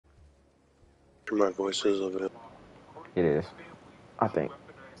My voice is of it. It is. I think.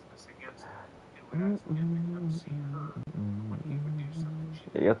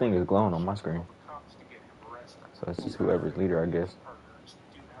 Yeah, your thing is glowing on my screen. So it's just whoever's leader, I guess.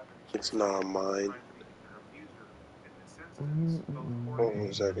 It's not mine. Hold on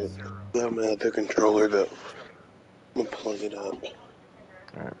a second. I'm at the controller though. I'm gonna plug it up.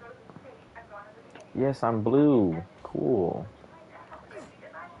 Alright. Yes, I'm blue. Cool.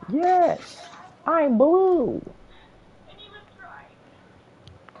 Yes, I'm blue.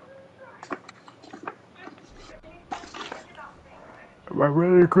 Am I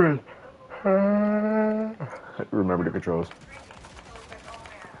ready, Chris? Remember the controls.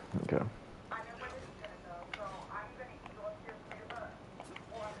 Okay.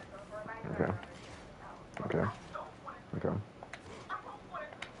 Okay. Okay. Okay.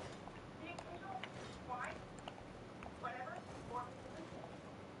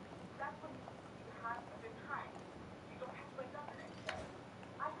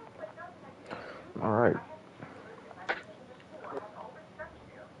 All right.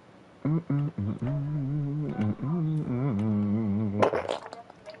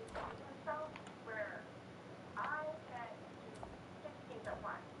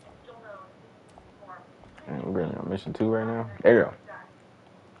 And we're on mission 2 right now. There you go.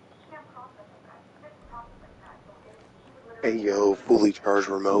 Hey yo, fully charged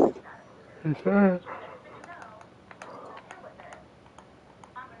remote.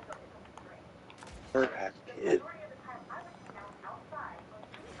 Hack kid.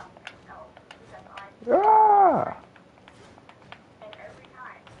 Ah!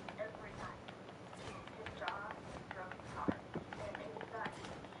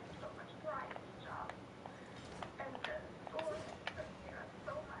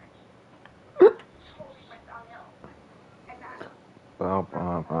 Ba,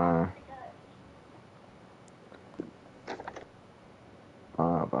 ba, ba.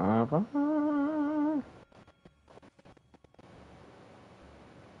 Ba, ba, ba.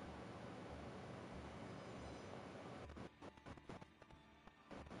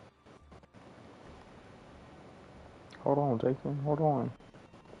 Hold on, Jason. Hold on.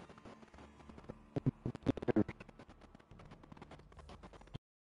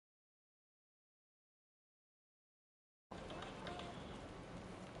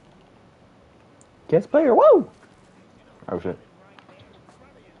 Guest player. Woo! Oh shit.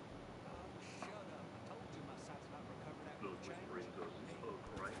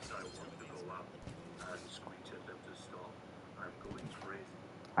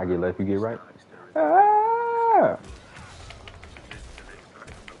 I get left, you get right. Ah!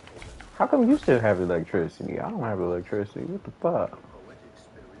 How come you still have electricity? I don't have electricity. What the fuck?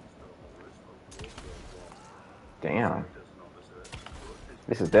 Damn.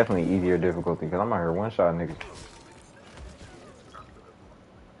 This is definitely easier difficulty because I'm out here one shot niggas.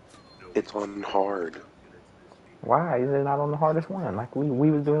 It's on hard. Why is it not on the hardest one like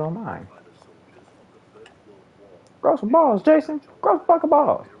we was doing on mine? Grow some balls, Jason. Grow some fucking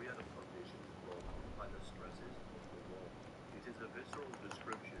balls.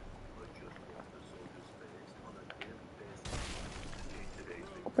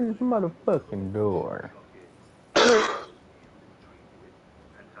 Open this motherfucking door.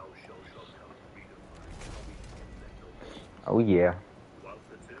 Oh yeah.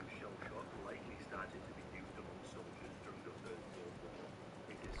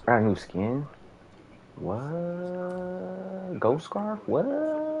 Got a new skin. What? Ghost scarf? What?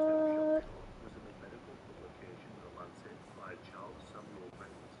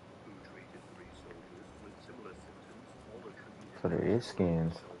 So there is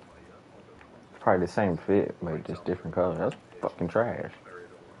skins. Probably the same fit, but just different color. That's fucking trash.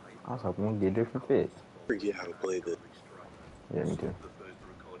 I was hoping we'd get different fits. Forget how to play this. Yeah, me too.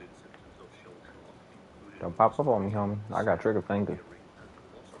 Don't pop up on me, homie. I got trigger fingers.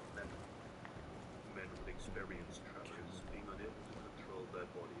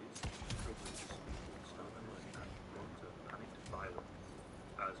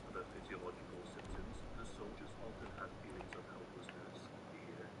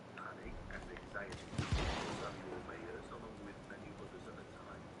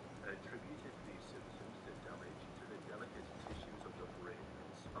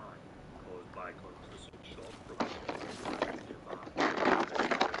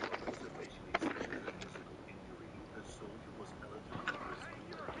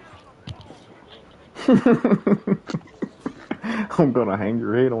 I'm gonna hang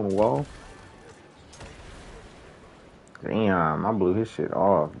your head on the wall. Damn, I blew his shit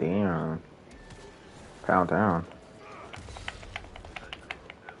off. Damn. Pound down.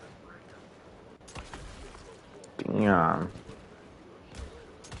 Yeah.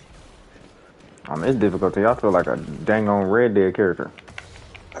 On this difficulty, I feel like a dang on Red Dead character.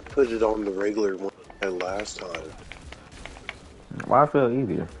 I put it on the regular one last time. Why I feel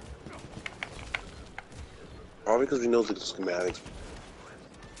easier? Probably because we know the schematics.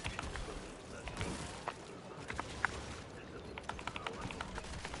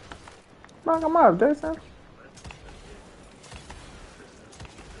 Knock him up, Jason.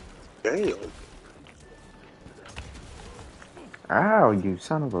 Damn. Ow, you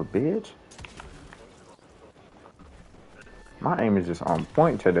son of a bitch. My aim is just on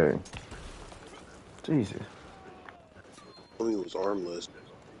point today. Jesus. Homie was armless.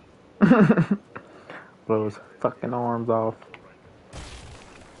 Blow his fucking arms off.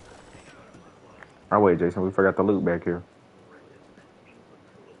 Oh, wait, Jason, we forgot the loot back here.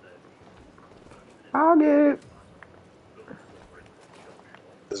 I'll get it.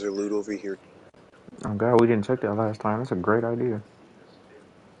 Is there loot over here? Oh, God, we didn't check that last time. That's a great idea.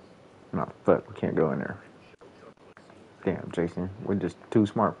 No, fuck, we can't go in there. Damn, Jason, we're just too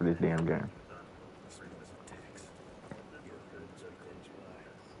smart for this damn game.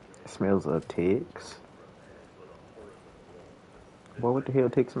 It smells of ticks. Boy, what the hell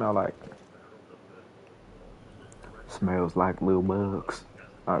ticks smell like? Smells like little bugs.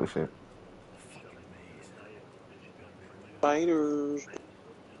 Oh, shit. Spiders.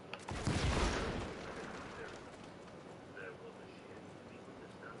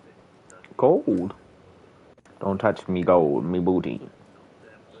 Gold. Don't touch me gold, me booty.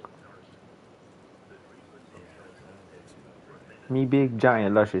 Me big,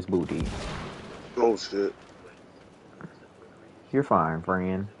 giant, luscious booty. Oh shit. You're fine,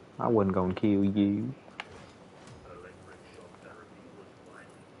 friend. I wasn't gonna kill you.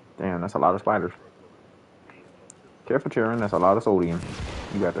 Damn, that's a lot of spiders. Careful, children. That's a lot of sodium.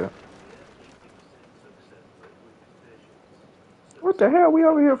 You got that. What the hell we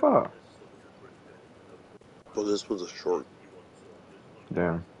over here for? Well, this was a short.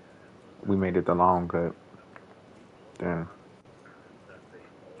 Damn. We made it the long cut. Damn.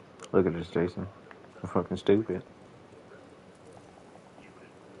 Look at this, Jason. We're fucking stupid.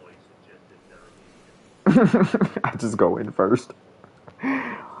 I just go in first.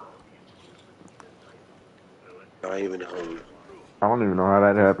 Not even home. I don't even know how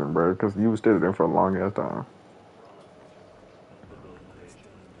that happened, bro, because you stood there for a long ass time.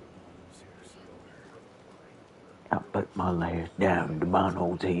 I put my last down the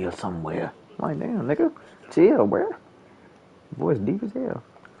Bono's here somewhere. Like, damn, nigga. Chill, bro. Voice deep as hell.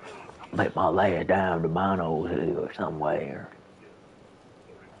 Let my last down the Bono's here somewhere.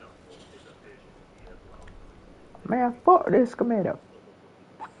 Man, fuck this commando.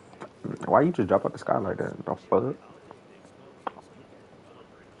 Why you just drop out the sky like that? The fuck?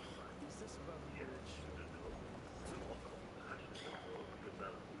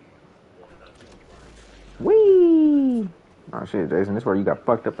 Whee! Oh shit, Jason, this is where you got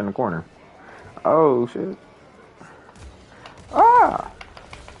fucked up in the corner. Oh shit. Ah!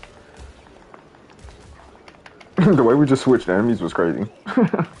 The way we just switched enemies was crazy.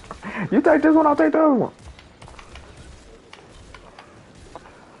 You take this one, I'll take the other one.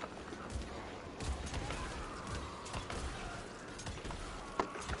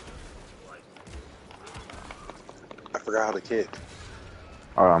 I forgot how to kick.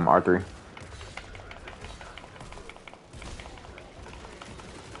 R3.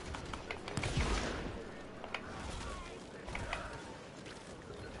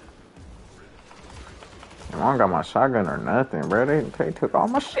 I don't got my shotgun or nothing, bro. They took all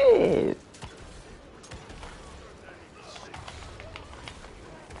my shit.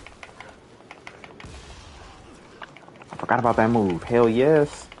 I forgot about that move. Hell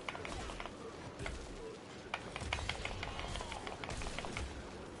yes.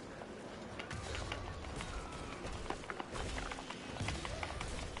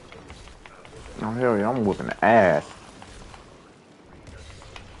 Oh hell yeah, I'm whooping the ass.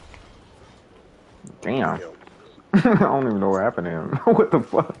 Damn. I don't even know what happened to him. What the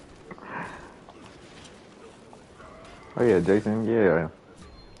fuck? Oh yeah, Jason, yeah.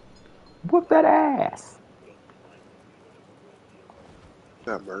 Whoop that ass.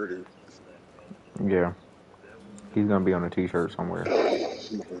 Got murdered. Yeah. He's gonna be on a t-shirt somewhere.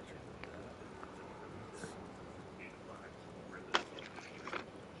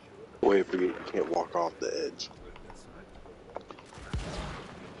 Wait, forget you can't walk off the edge.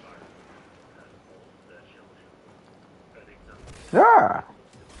 Yeah.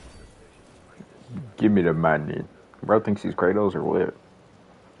 Give me the money. Bro thinks he's Kratos or what?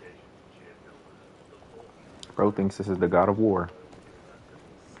 Bro thinks this is the God of War.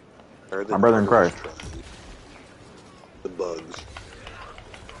 My brother in Christ. bugs.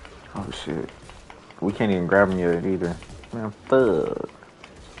 Oh shit. We can't even grab them yet either. Man, fuck.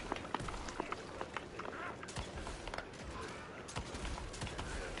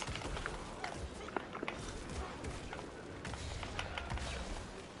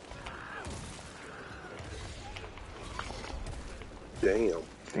 Damn.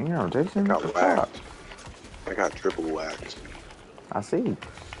 Damn, I Jason, what the got fuck? whacked. I got triple whacked. I see.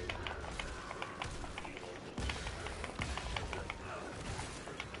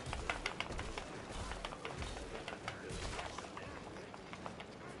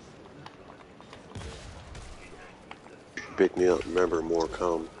 Pick me up. Remember, more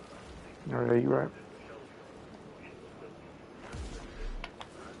come. Oh, yeah, you right.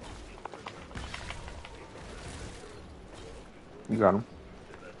 You got him.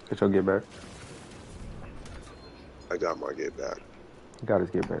 Get your get back. I got my get back. You got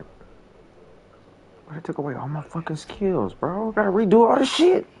his get back. But it took away all my fucking skills, bro. I gotta redo all this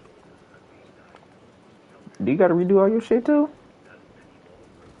shit. Do you gotta redo all your shit too?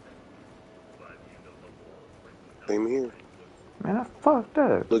 Same here. Man, I fucked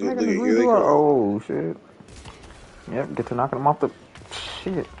up. Look at Making us here they redo our. come. Oh shit. Yep, get to knocking them off the.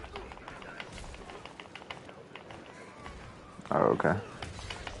 Shit. Oh, okay.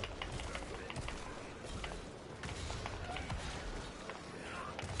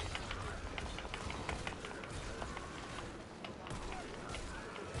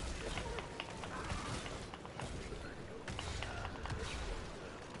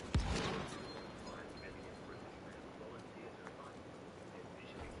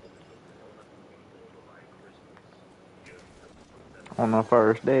 On my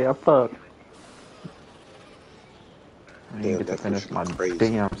first day, I fucked. I didn't Damn, get to that fish finish look my crazy.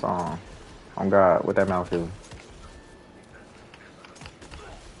 damn song. On God, what that mouth do?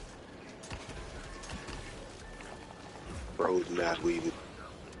 Bro's mad weaving.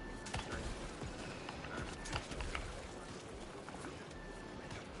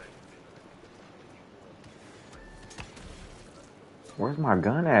 Where's my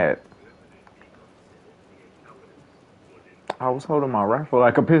gun at? I was holding my rifle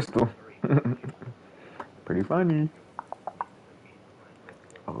like a pistol. Pretty funny.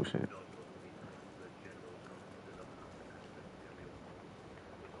 Oh shit.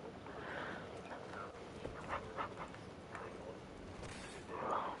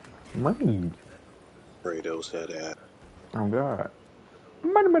 Money. Fredo said that. Oh God.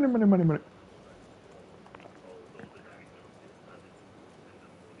 Money, money, money, money, money.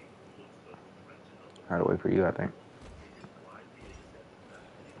 I had to wait for you, I think.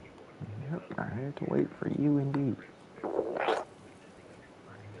 Yep, I had to wait for you indeed.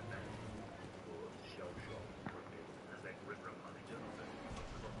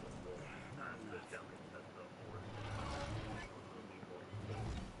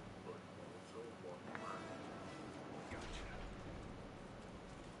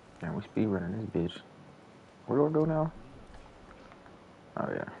 Damn, we speed running this bitch. Where do I go now? Oh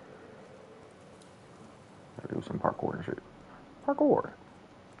yeah. Gotta do some parkour and shit. Parkour.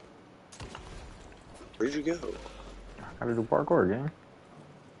 Where'd you go? Gotta do parkour, gang.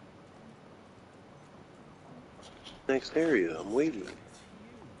 Next area. I'm waiting.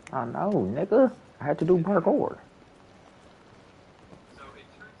 I know, nigga. I had to do parkour.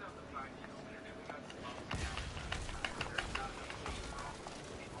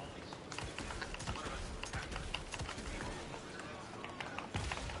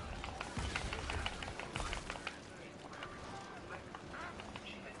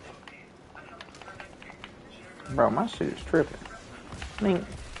 Bro, my shit is tripping. Mink,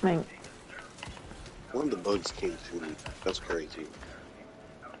 mink. One of the bugs came to me. That's crazy.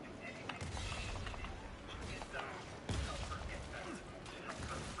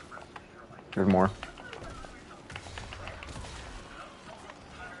 There's more.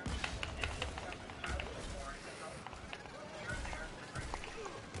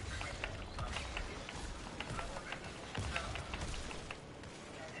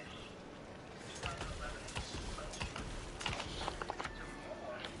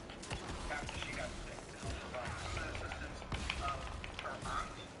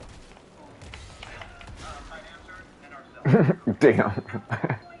 Damn.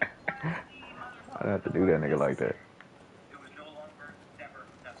 I'd have to do that nigga like that.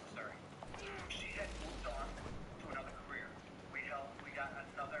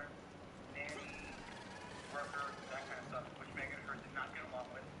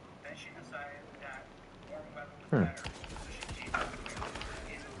 Hmm.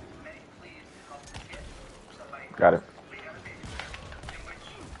 Got it.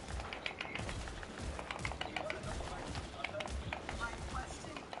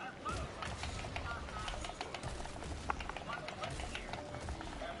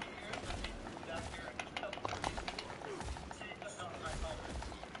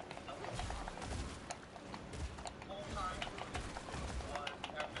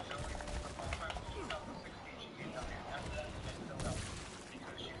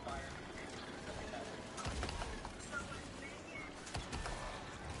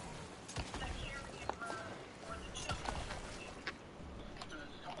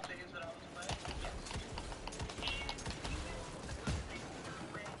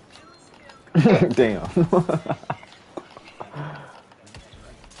 Damn.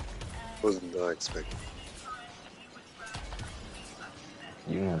 Was not expecting.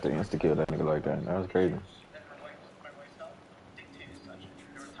 You didn't have to insta kill that nigga like that. That was crazy.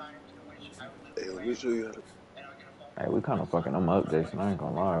 Hey, let me show you how to Hey, we kind of fucking them up, Jason. I ain't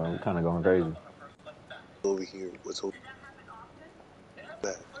gonna lie. We kind of going crazy. over here. What's over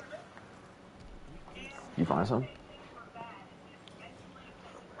back? You find something?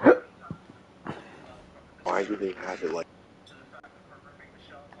 Why do they have it like?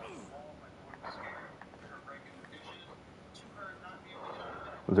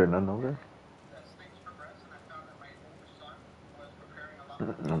 Was there nothing over there?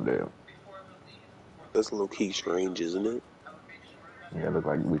 I'm dead. That's low key strange, isn't it? Yeah, it look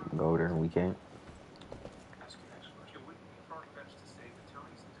like we can go there and we can't.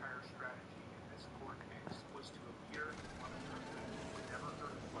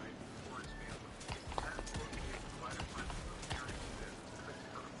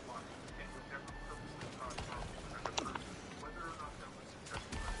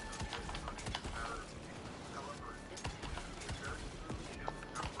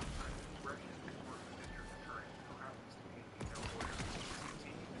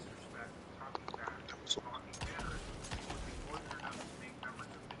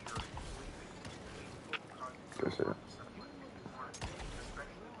 Good shit.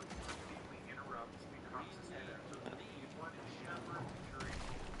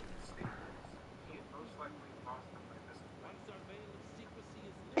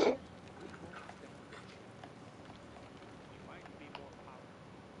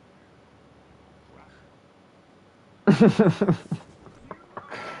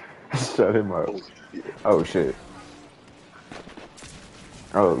 Shut him up. Oh shit! Oh shit.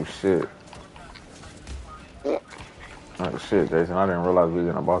 Oh shit. Oh shit, Jason. I didn't realize we was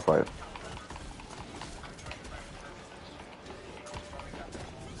in a boss fight.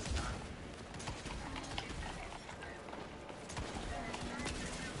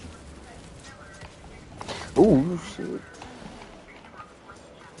 Ooh shit.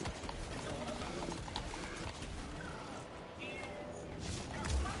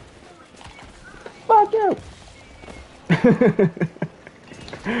 Fuck you.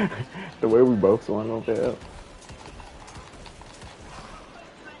 The way we both swung on that.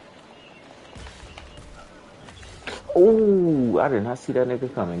 Ooh, I did not see that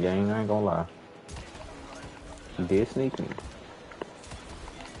nigga coming, gang. I ain't gonna lie. He did sneak me.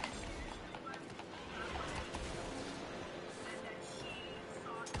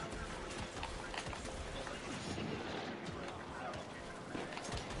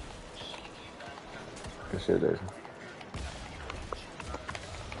 Good shit, Jason.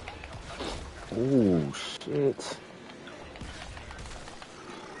 Ooh, shit.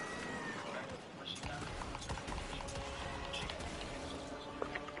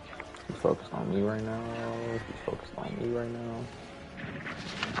 He's focused on me right now. He's focused on me right now.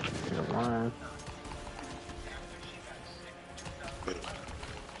 He's a line.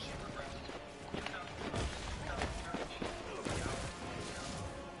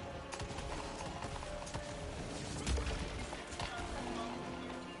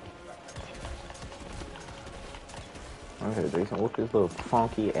 Okay, Jason, whoop his little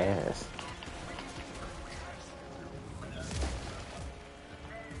funky ass.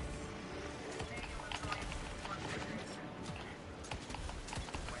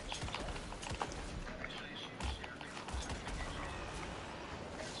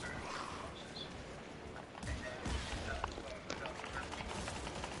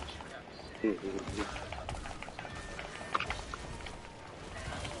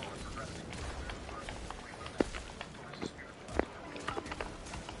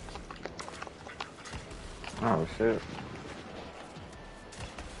 Oh shit.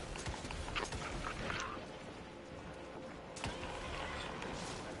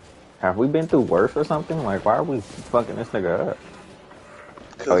 Have we been through worse or something? Like, why are we fucking this nigga up?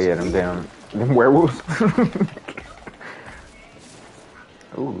 Oh Cause yeah, we them werewolves.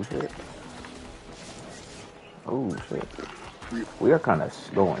 Ooh shit. Ooh shit. We are kind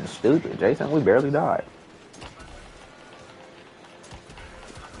of going stupid, Jason. We barely died.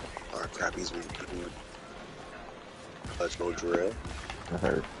 our crappies been doing much no drill. That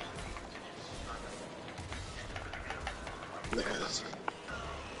hurt. Yes.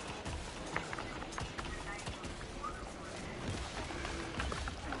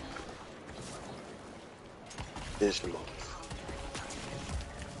 Finish him off.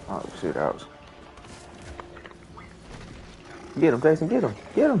 Oh shit, ouch. Get him, Jason. Get him.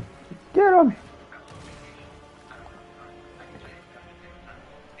 Get him. Get him.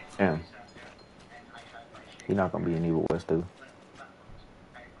 Damn. He not gonna be an Evil West too.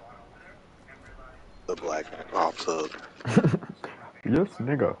 The black off sub. Yes,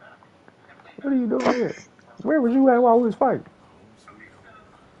 nigga. What are you doing here? Where was you at while we was fighting?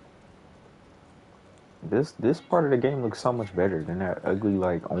 This part of the game looks so much better than that ugly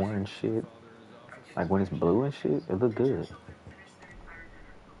like orange shit. Like when it's blue and shit, it look good.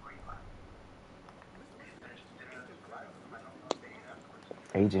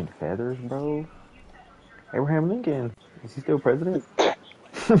 Agent Feathers, bro. Abraham Lincoln. Is he still president?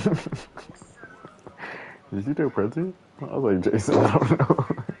 Is he still president? I was like, Jason, I don't know.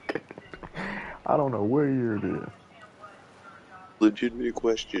 I don't know what year it is. Legitimate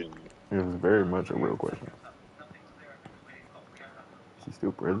question. It was very much a real question. Is he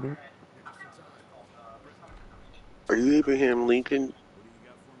still president? Are you Abraham Lincoln?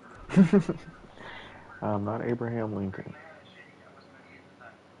 I'm not Abraham Lincoln.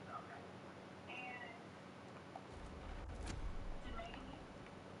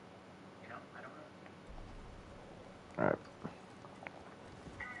 Alright.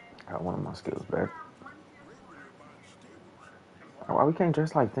 Got one of my skills back. Why we can't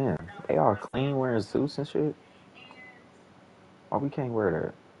dress like them? They all clean wearing suits and shit. Why we can't wear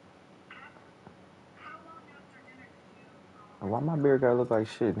that? And why my beard gotta look like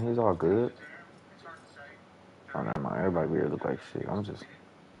shit and he's all good? Oh, never mind. Everybody beard look like shit. I'm just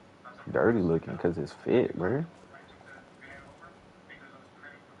dirty looking because it's fit, bro.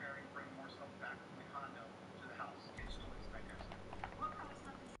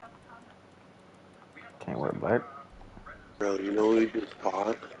 Can't wear black. Bro, you know what we just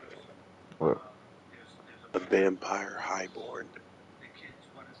fought? What? A vampire highborn.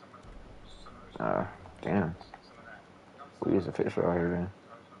 Uh, damn. We is official out here then.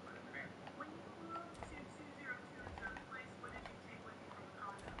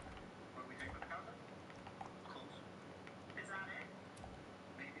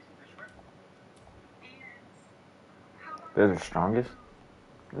 They're the strongest.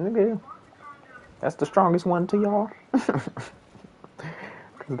 Nigga, that's the strongest one to y'all.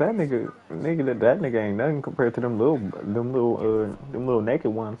 Cause that nigga ain't nothing compared to them little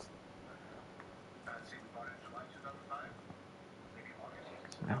naked ones.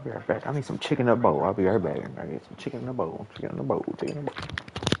 I'll be right back. I need some chicken in a bowl. I'll be right back. I get some chicken in a bowl. Chicken in a bowl. Chicken in a bowl.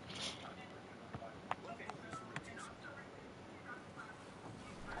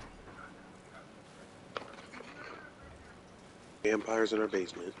 Vampires in our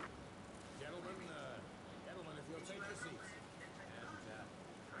basement. Gentlemen, if you'll take your seats. And,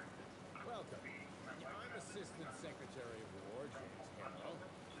 welcome. I'm Assistant Secretary of War, James Carroll.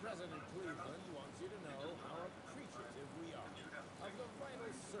 President Cleveland wants you to know how appreciative we are of the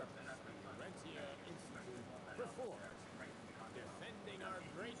vital service the Rentier Institute performs, defending our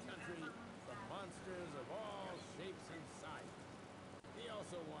great country from monsters of all shapes and sizes. He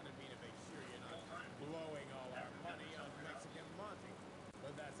also wanted me to make sure you're not blowing all our money on Mexican Monty,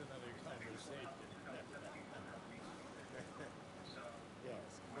 but that's another conversation.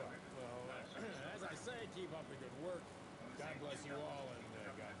 Yes, well, as I say, keep up the good work. God bless you all, and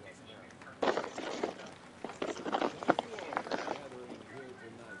God bless America. Thank you all for gathering here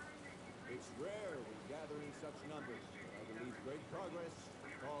tonight. It's rare we gather in such numbers. I believe great progress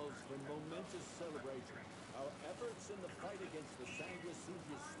calls for momentous celebration. Our efforts in the fight against the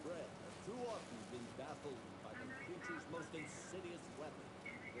sanguisuga spread have too often been baffled by the creature's most insidious weapon,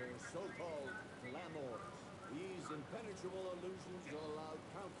 their so-called glamours. These impenetrable illusions have allowed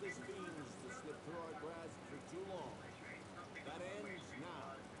countless fiends to slip through our grasp for too long. That ends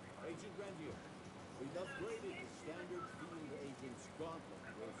now. Agent Rentier, we've upgraded the standard field agent's gauntlet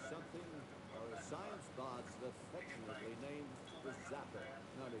with something our science bots affectionately named the Zapper.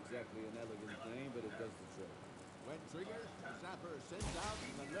 Not exactly an elegant name, but it does the trick. When triggered, the Zapper sends out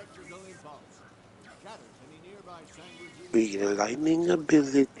an electrical impulse. It shatters any nearby sanguisuga We get cells, lightning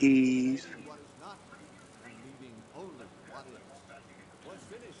abilities. eliminating what is not and leaving only what is. Once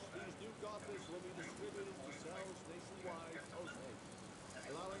finished, these new gauntlets will be distributed to cells nationwide post-haste,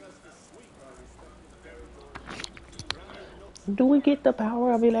 allowing us to sweep our respective territories, granted no Do we get the and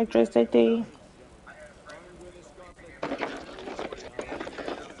power of disintegrate our electricity? enemies, gentlemen. Armed with this gauntlet, never worry how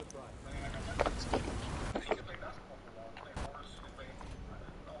anything will surprise you.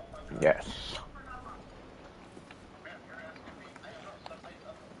 Yes.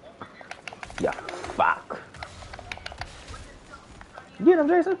 Yeah. Fuck. Get him,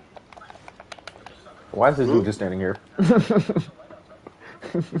 Jason. Why is this dude Huh? just standing here? Huh?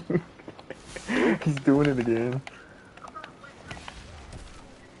 He's doing it again.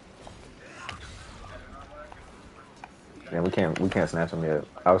 Yeah, we can't snatch him yet.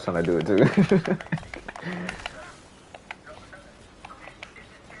 I was trying to do it too. I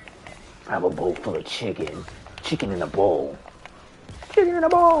have a bowl full of chicken. Chicken in a bowl. Chicken in a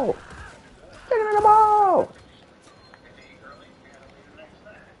bowl. Chicken in a bowl.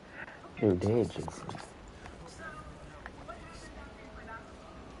 You're dead, Jason.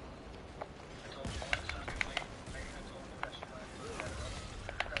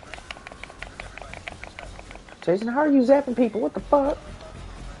 Jason, how are you zapping people? What the fuck?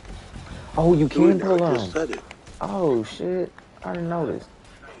 Oh, you Dude, can I pull just them. said it. Oh, shit. I didn't notice.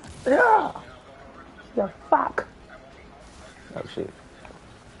 Yeah. Yeah, fuck. Oh, shit.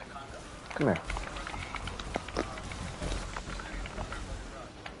 Come here.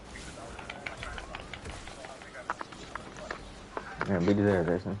 Yeah, beat his ass,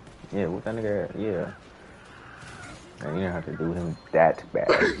 Jason. Yeah, what that nigga at? Yeah. Man, you didn't have to do him that bad.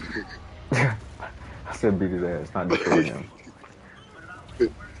 I said beat his ass, not destroy him.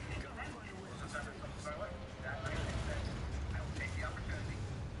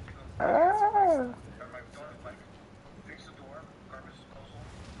 Ah.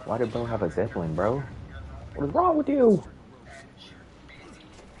 Why did bro have a Zeppelin, bro? What is wrong with you?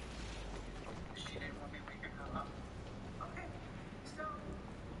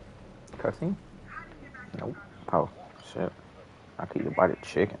 Cussing? Nope. Oh, shit. I could eat a bite of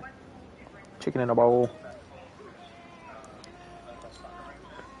chicken. Chicken in a bowl.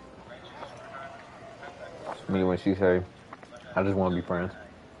 Me when she say, I just want to be friends.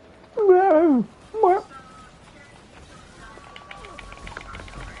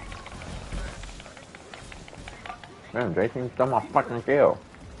 Man, Jason, you stole my fucking kill.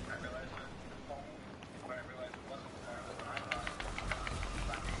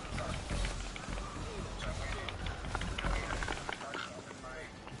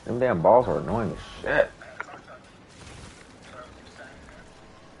 Them damn balls are annoying as shit.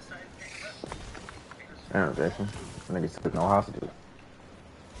 Damn, Jason. Niggas took no hostages.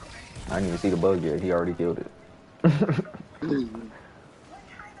 I didn't even see the bug yet. He already killed it.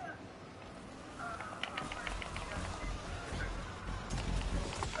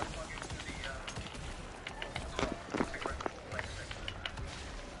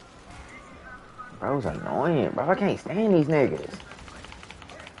 Bro's annoying, bro. I can't stand these niggas.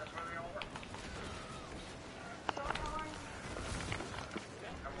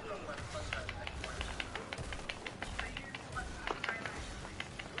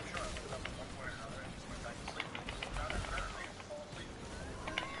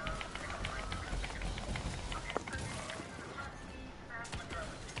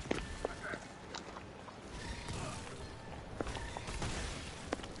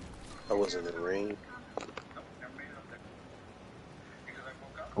 I wasn't in the rain.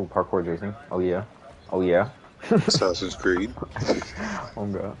 Oh, parkour, Jason. Oh, yeah. Oh, yeah. Assassin's Creed. Oh,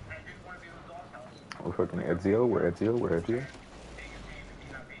 God. Oh, fucking Ezio. Where Ezio? Where Ezio?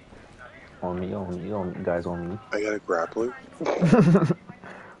 On me, on me, on me. Guys on me. I got a grappler.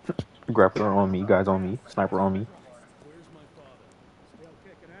 Grappler on me. Guys on me. Sniper on me. Where's my father? Still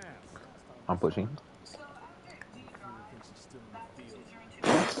kicking ass. I'm pushing. Fuhrer thinks he's still in the field.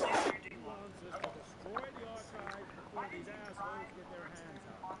 He wants us to destroy the archive before these assholes get their hands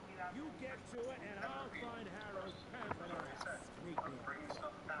on it. You get to it, and I'll find Harrow's pamphlet ass. Meet me at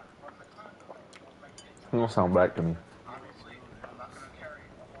the front. You don't sound black to me.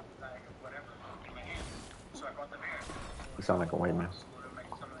 You sound like a white man.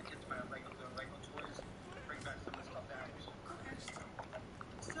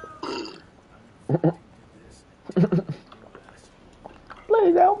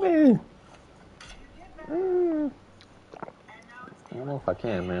 Please help me. I don't know if I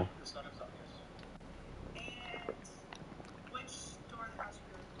can, man.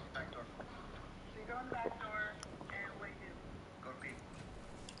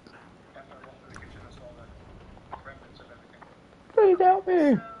 Please help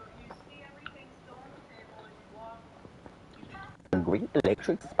me. A great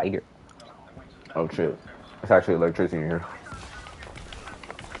electric spider. Oh shit. It's actually electricity in here.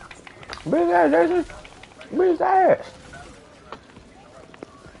 Beat his ass, Jason. Beat his ass.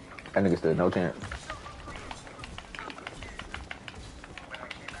 That nigga stood no chance.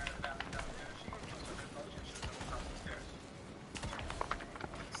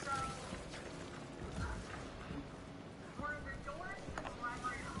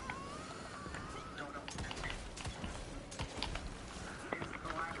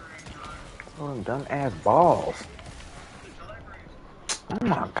 Oh, them dumb ass balls. Oh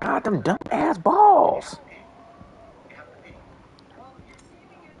my god, them dumb ass balls.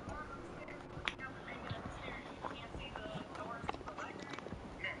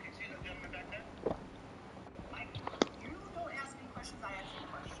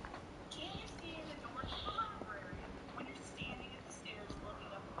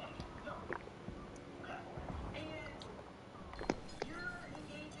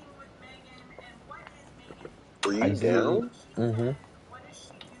 you down? Mm-hmm.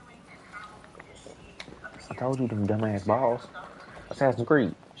 I told you them dumbass balls. Assassin's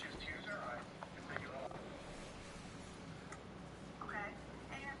Creed.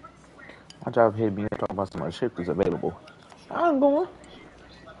 My job hit me up talking about some shift is available. I'm going.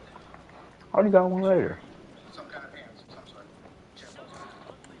 I already got one later.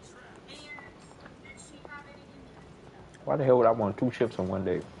 Why the hell would I want 2 shifts in one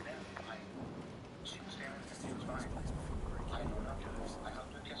day?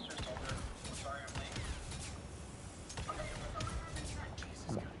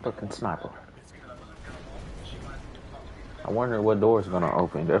 I'm a fucking sniper. I wonder what door is gonna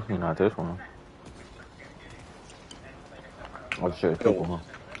open. Definitely not this one. Oh shit, people, No. huh?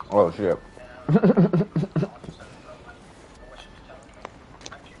 Oh shit.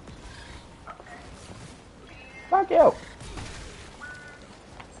 Fuck you.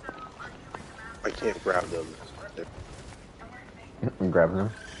 I can't grab them. I'm grabbing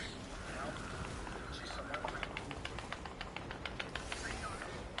them.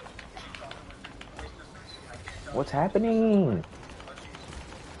 What's happening?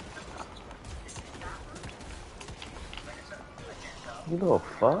 You little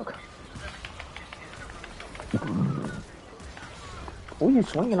fuck. Who you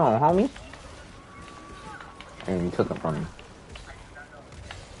swinging on, homie? And you took him from me.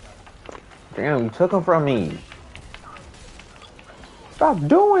 Damn, you took him from me. Stop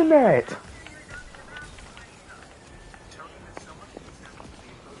doing that.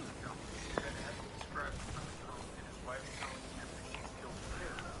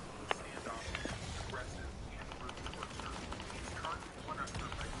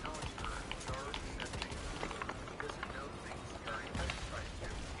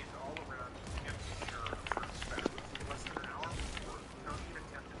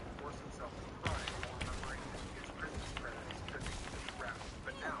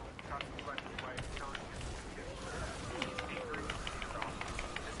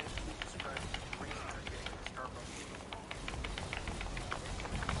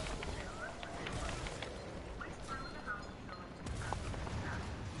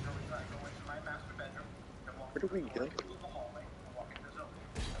 Where do we go?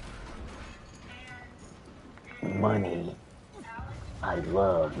 Money. I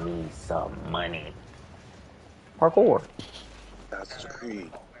love me some money. Parkour. Assassin's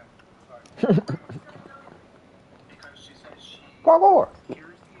Creed. Parkour.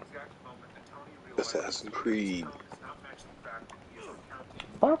 Assassin's Creed.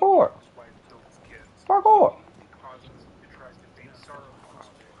 Parkour. Parkour.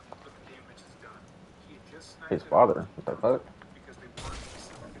 His father. What the fuck?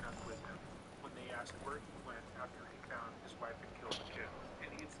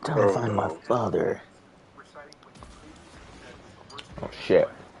 Tell him to Oh find my no. father. Oh shit.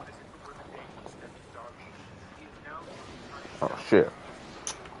 Oh shit.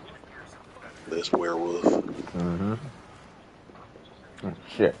 This werewolf. Mm-hmm. Oh,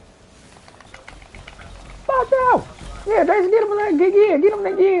 shit. Fuck out. Yeah, Jason, get him in that gear. Get him in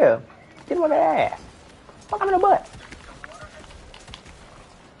that gear. Get him in that ass. Fuck him in the butt.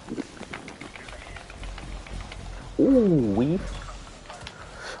 Ooh wee.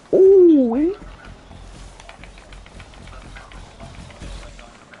 Ooh wee.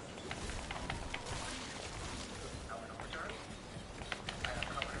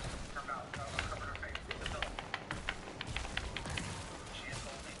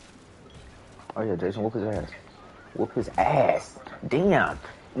 Oh yeah, Jason, whoop his ass. Whoop his ass. Damn.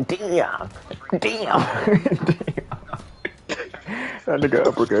 Damn. Damn. That nigga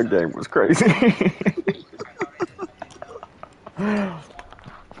uppercut game was crazy.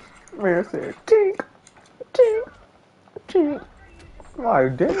 Man said, tink, tink, tink.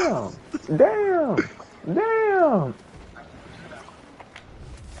 Like, damn. Damn. Damn.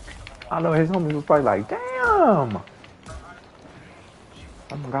 I know his homies was probably like, damn.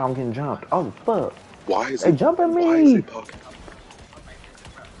 Oh my god, I'm getting jumped. Oh, fuck. Why is They it? jumping Why is me. it pocket?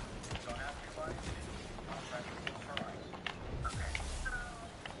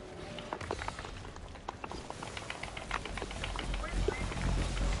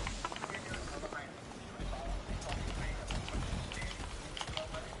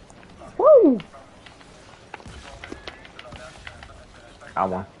 Woo. I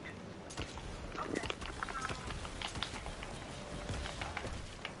won.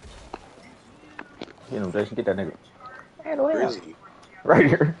 You know, Jason, get that nigga. Handle Where him. is he? Right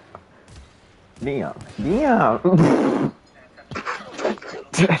here. Damn. Damn.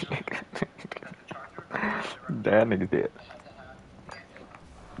 That nigga dead.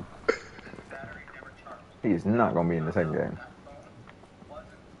 He's not gonna be in the second game.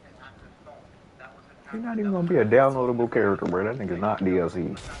 He's not even gonna be a downloadable character, bro. That nigga's not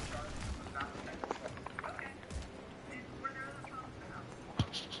DLC.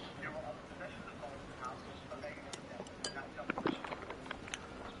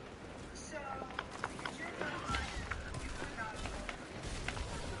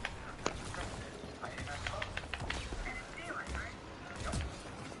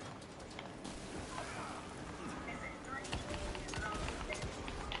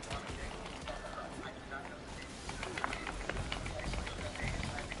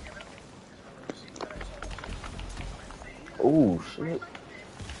 Oh shit!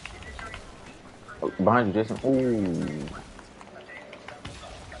 Oh, behind you, Jason. Ooh.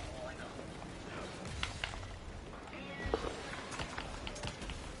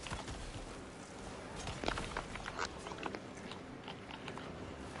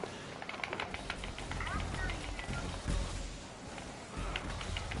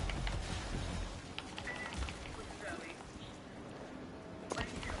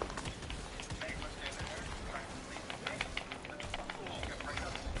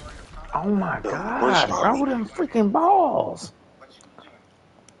 Oh my One god, shot bro, me. them freaking balls!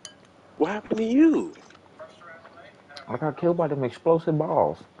 What happened to you? I got killed by them explosive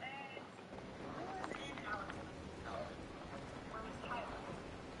balls.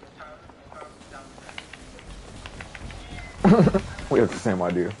 We have the same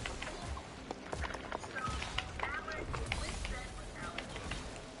idea.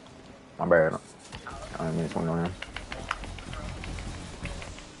 My bad. I didn't mean to swing on him.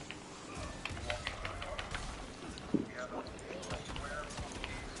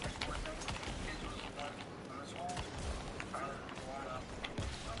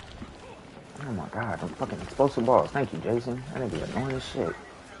 Oh my god, them fucking explosive balls. Thank you, Jason. That nigga annoying as shit.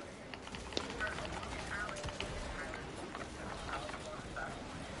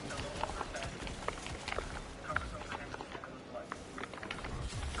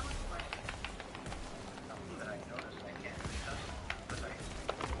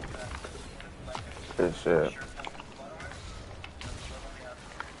 Good shit.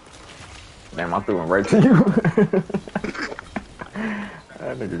 Damn, I threw him right to you.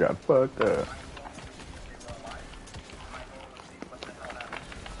 That nigga got fucked up.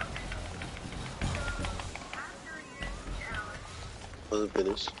 Wasn't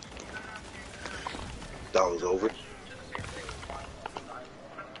finished. That was over.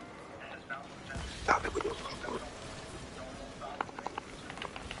 Stop it with your popcorn.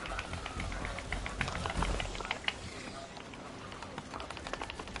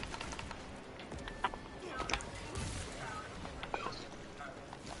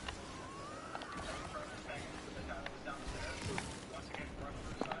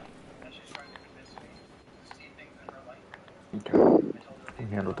 Okay. You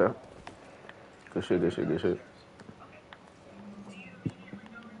handled that. Good shit, good shit, good shit.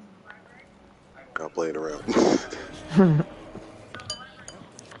 Got playing around.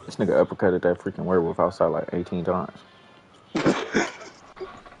 This nigga uppercutted that freaking werewolf outside like 18 times.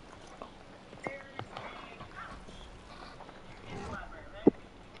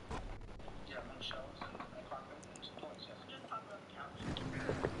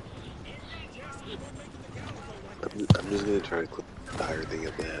 I'm just gonna try to clip the entire thing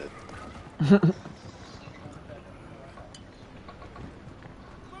at that.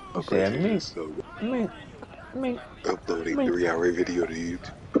 He I'm said, crazy me, just so me, me, uploading me. 3-hour video to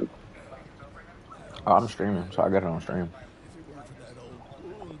YouTube. Oh, I'm streaming, so I got it on stream. If it weren't for that old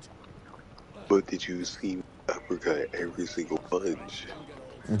wound. But did you see me uppercut every single punch? Don't get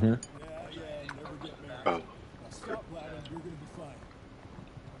old. Mm-hmm. Yeah, never get married. Oh, Now stop blabbing, you're gonna be fine.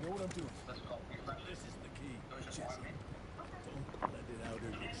 I know what I'm doing. This is the key. Jesse. Don't let it out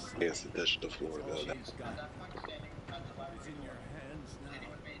of your sight. yes, it touched the floor That's all though. she's got. It's in your hands now.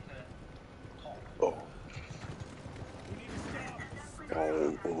 Oh,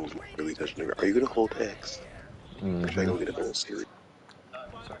 I almost really touched the. Are you gonna hold X? Or should I Mm-hmm. go get a whole series?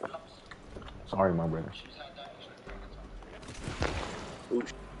 Sorry, my brother. Ooh,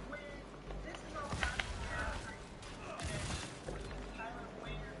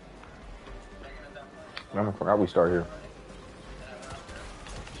 I forgot we start here.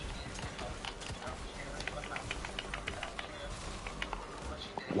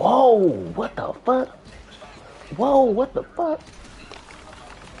 Whoa, what the fuck? Whoa, what the fuck?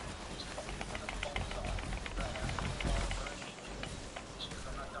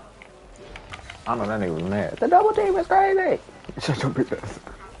 I know that nigga was mad. The double team is crazy. Shut your bitch ass.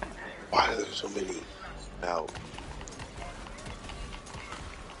 why are there so many out?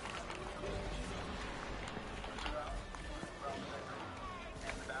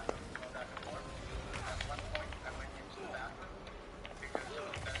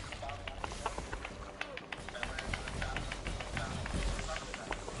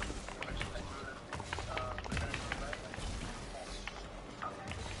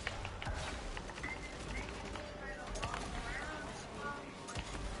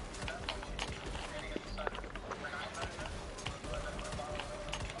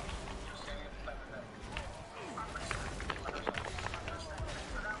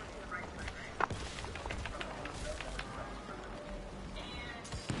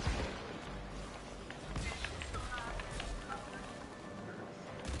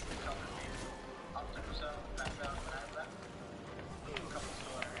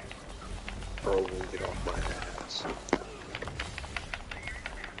 Bro, get off my ass.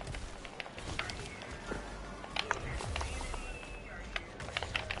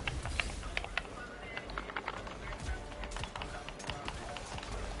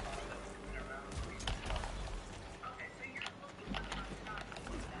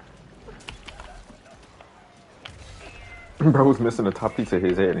 Bro was missing the top piece of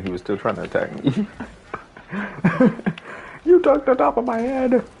his head and he was still trying to attack me. You took the top of my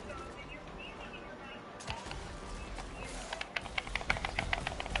head.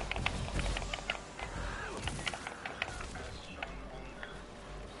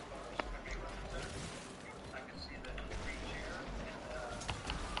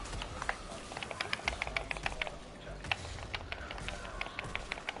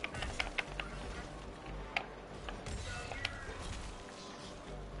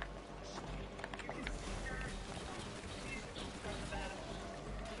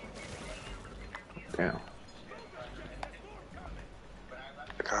 Damn.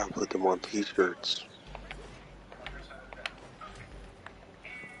 I gotta put them on t-shirts.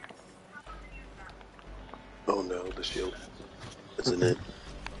 Oh no, the shield. Isn't it?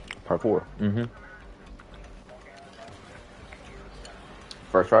 Part 4. Mm-hmm.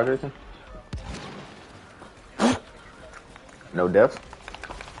 First try, Jason? No deaths?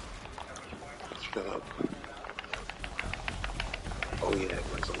 Shut up. Oh yeah,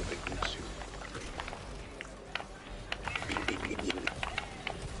 my son big boot suit.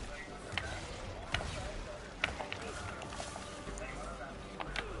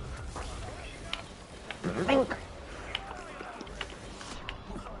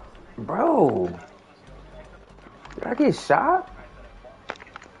 Bro. Did I get shot?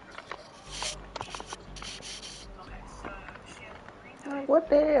 Like, what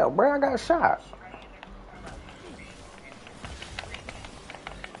the hell, bro? I got shot.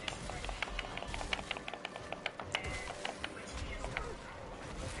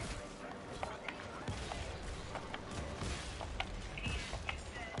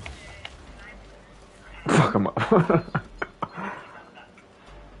 Fuck him up.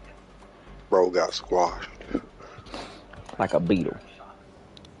 Bro got squashed. Like a beetle.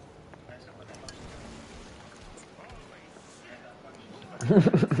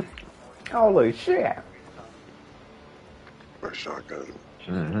 Holy shit. Or shotgun.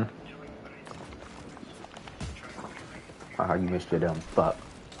 Mm-hmm. Oh, you missed your damn fuck.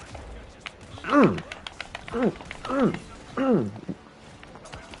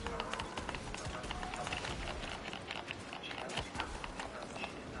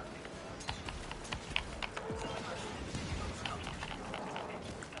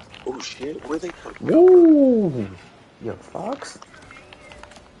 Oh shit, where they fucking come from? Woo! You fucks.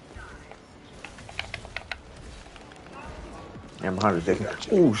 I'm 100 They seconds.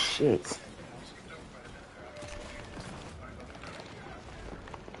 got you. Oh shit.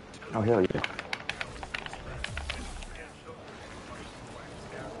 Oh hell yeah.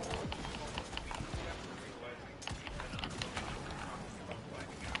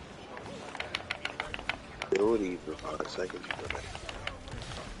 Ability for 5 seconds.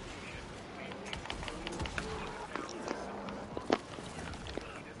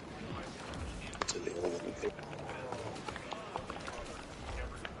 It's in the only thing.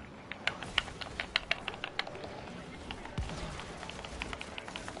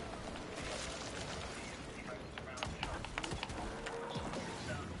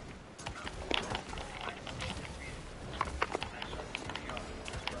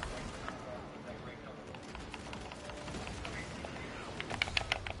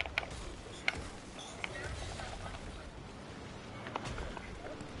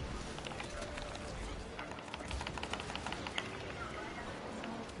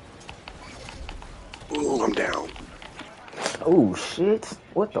 Ooh, I'm down. Oh shit.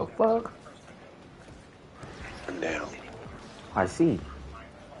 What the fuck? I'm down. I see.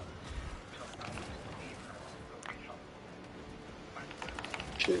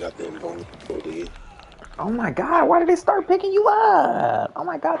 Should've got the invulnerability. Oh my god, why did they start picking you up? Oh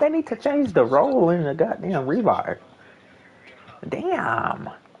my god, they need to change the role in the goddamn revive. Damn.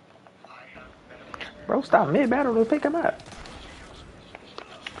 Bro, stop mid-battle to pick him up.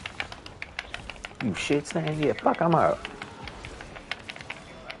 You shit saying, yeah, fuck him up.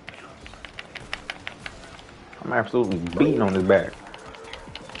 I'm absolutely beating on his back.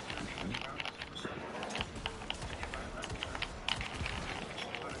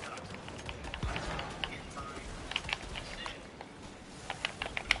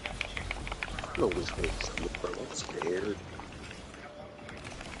 I always hate something, bro. I'm scared.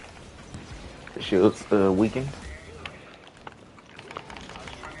 The shield's weakened.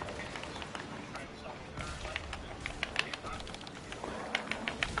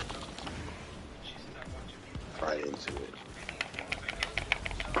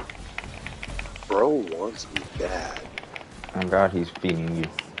 bro wants me bad. Oh God, he's feeding you.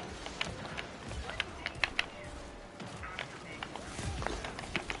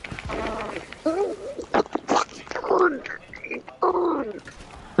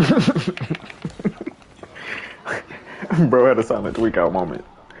 Bro had a silent tweak out moment.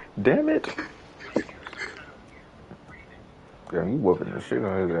 Damn it. Yeah, he whooping the shit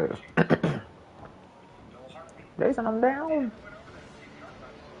out of his ass. Jason, I'm down.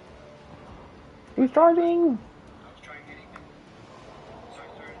 He's charging.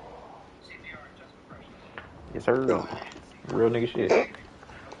 Yes, sir. No. Real nigga shit.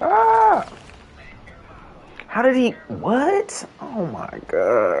 Ah! How did he? What? Oh my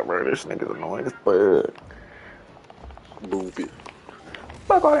God, bro. This nigga's annoying as fuck. Move it.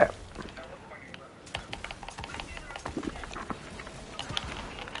 Fuck all that.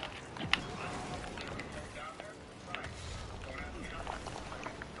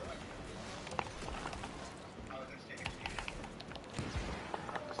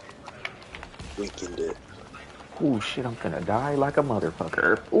 Weakened it. Ooh, shit, I'm finna die like a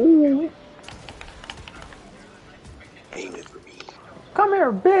motherfucker. Ooh. Aim it for me. Come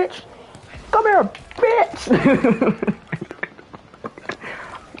here, bitch. Come here, bitch.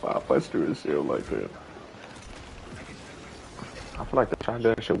 Wow, if I threw his shield like that. I feel like the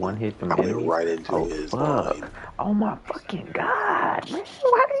shotgun should one hit them I went enemies. right into Oh, his fuck. line. Oh, my fucking God. Man,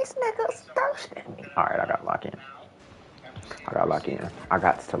 why these niggas thirsting me? All right, I gotta lock in. I gotta lock in. I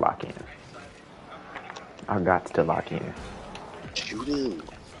got to lock in. I got to lock in. Shoot him.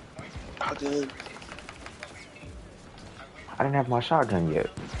 Shotgun. I didn't have my shotgun yet.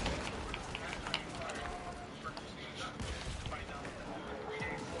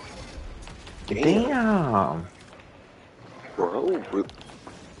 Damn. Bro.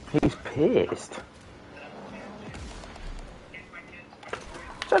 He's pissed.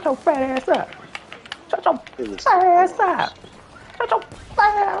 Shut your fat ass up. Shut your fat ass up. Shut your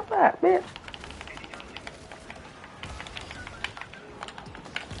fat ass up, bitch.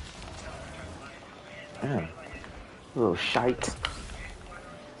 Damn. Little shite.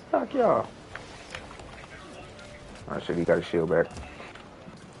 Fuck y'all. Oh shit, he got his shield back.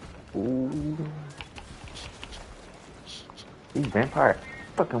 Ooh. These vampire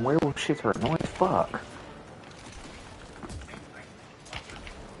fucking werewolf shits are annoying as fuck.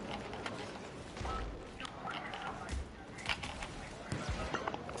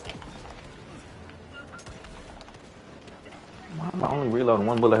 Why am I only reloading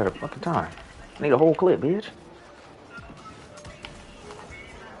one bullet at a fucking time? I need a whole clip, bitch.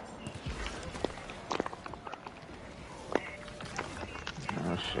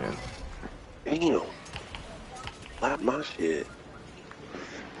 Oh shit. Damn. Slap my shit.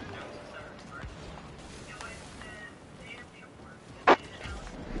 I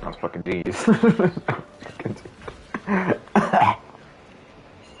was fucking genius.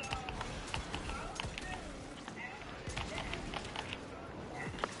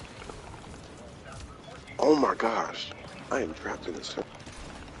 Oh my gosh. I am trapped in this.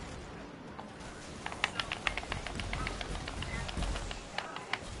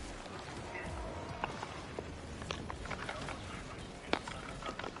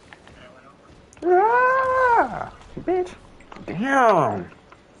 Ah, bitch. Damn.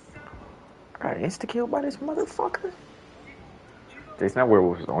 I got insta killed by this motherfucker. Jason, that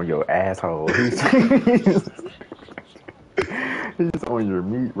werewolf is on your asshole. He's on your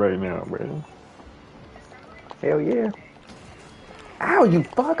meat right now, bro. Hell yeah. Ow, you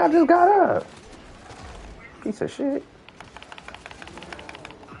fuck, I just got up. Piece of shit.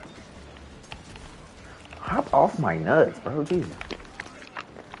 Hop off my nuts, bro. Jesus.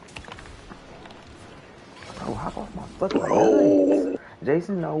 Bro, hop off my fucking nuts.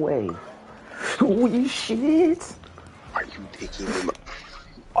 Jason, no way. Holy shit. Are you taking him?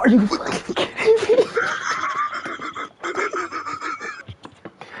 Are you fucking kidding me?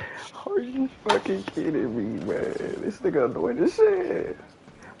 Are you fucking kidding me, man? This nigga annoying as shit.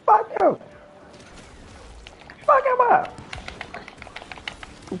 Fuck him. Fuck him up.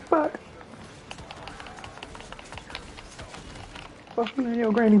 Fuck. Fuck you and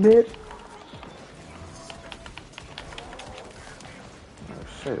your granny, bitch. Oh,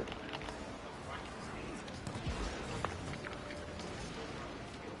 shit.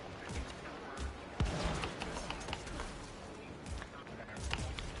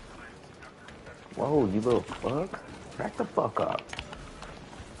 Whoa, you little fuck. Back the fuck up.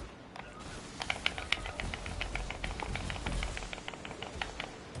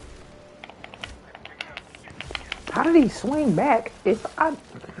 How did he swing back if I...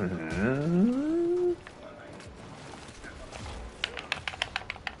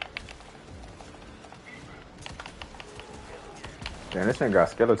 Man, this thing got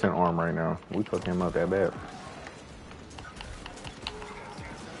skeleton arm right now. We fucked him up that bad.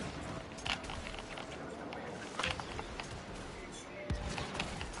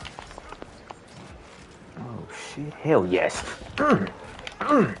 Oh shit! Hell yes! Oh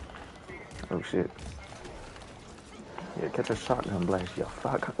shit! Yeah, catch a shotgun blast, you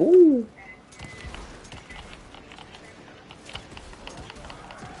fuck! Ooh!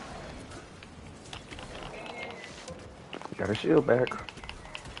 Got a shield back.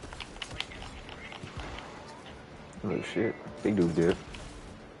 Oh shit! Big dude's dead.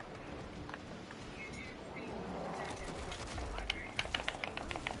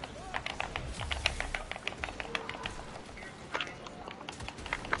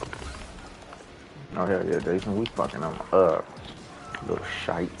 Oh hell yeah, Jason, we fucking them up. Little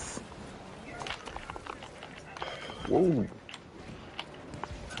shites. Whoa.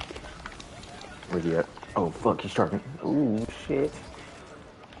 Where's he at? Oh fuck, he's charging. Ooh shit.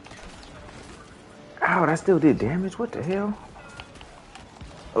 Ow, that still did damage? What the hell?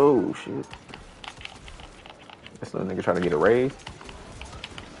 Oh shit. This little nigga trying to get a raise.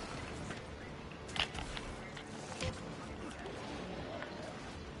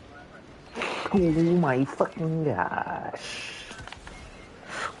 Oh my fucking gosh.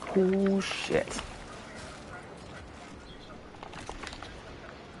 Oh shit.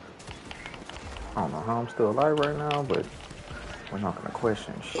 I don't know how I'm still alive right now, but we're not gonna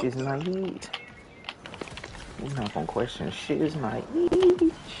question shit's not eat. We're not gonna question shit's not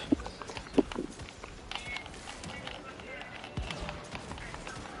eat.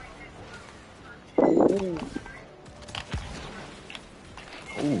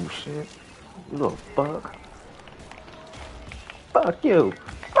 Oh shit. You little fuck. Fuck you.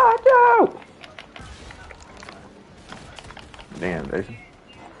 Fuck you. Damn, Jason.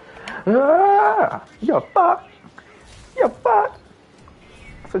 Ah! You fuck. You fuck.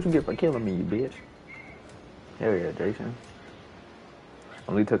 That's what you get for killing me, you bitch. Hell yeah, Jason.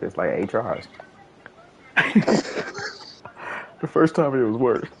 Only took us like 8 tries. The first time it was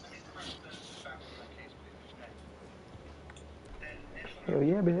worse. Hell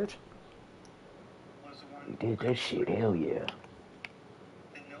yeah, bitch. You did that shit, hell yeah.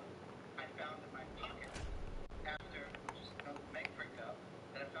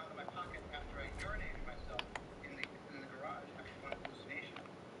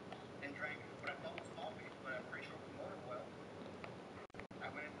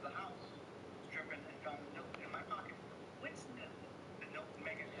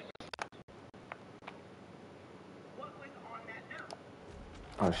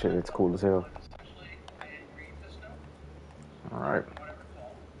 Oh shit, it's cool as hell. Alright.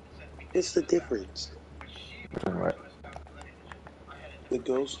 What's the difference? Between what? The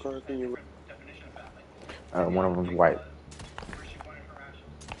ghost card and your. One of them's white.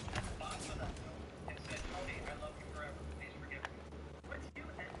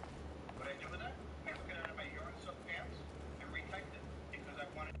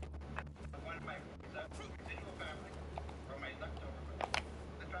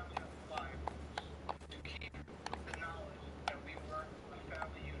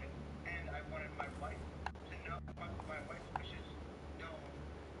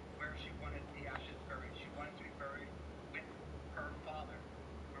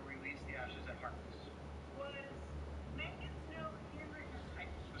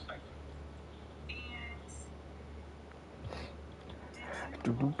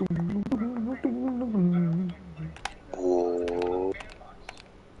 Oh.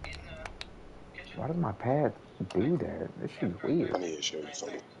 Why does my pad do that? This shit's weird. I need to show you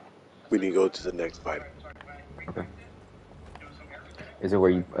something. We need to go to the next fight. Okay. Is it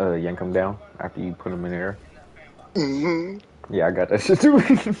where you yank them down after you put them in the air? Mm-hmm. Yeah, I got that shit too.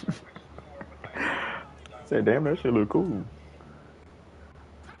 Said, damn, that shit look cool.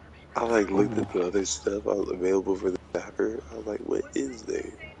 I like looked at the other stuff I was available for the backer. I was like, what is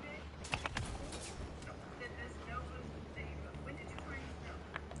there?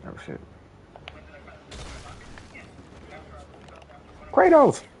 Oh shit.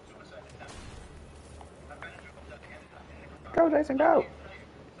 Kratos! Go, Jason, go!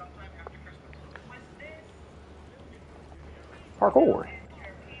 Parkour!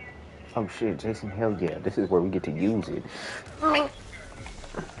 Oh shit, Jason, hell yeah. This is where we get to use it.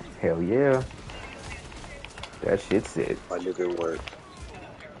 Hell yeah. That shit's it. My nigga work.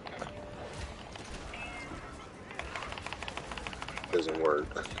 Doesn't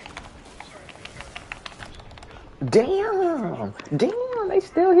work. Damn! Damn, they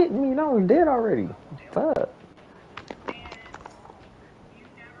still hitting me. No, I'm dead already. Fuck.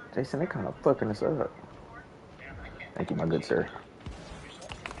 Jason, they kind of fucking us up. Thank you, my good sir.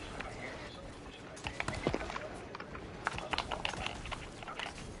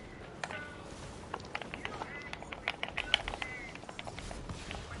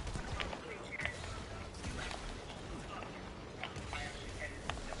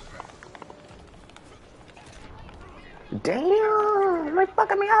 Damn! They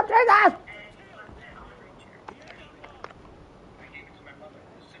fucking me up, Jesus!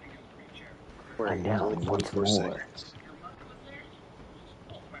 I'm Wait, only down once 44 more. seconds.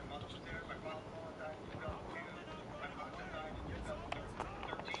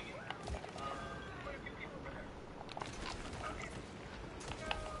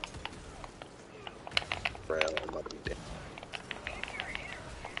 Round, I'm about to be dead.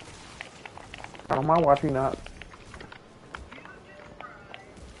 I don't mind watching that.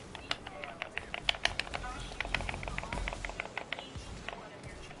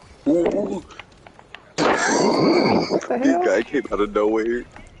 Ooh, Who's hitting me? What the this hell? guy came out of nowhere.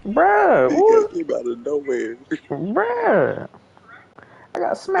 Bruh, This guy what? came out of nowhere. Bruh. I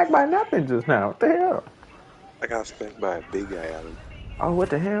got smacked by nothing just now. What the hell? I got smacked by a big guy out of. Oh, what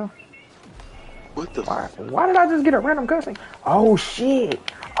the hell? What the Why did I just get a random cussing? Oh shit!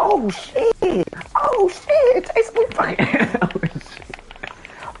 Oh shit! Oh shit! Jason, we fucking. Oh, shit.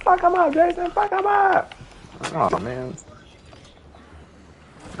 Fuck him up, Jason. Fuck him up. Oh man.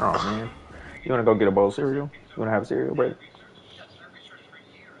 Oh man. You wanna go get a bowl of cereal? You wanna have a cereal break?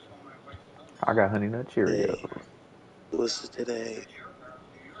 I got Honey Nut day? Cheerios. What's today?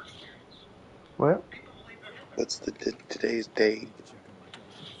 What? What's today's date?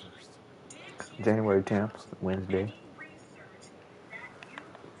 January 10th, Wednesday.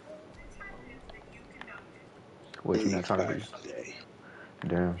 What you not trying to do? Friday.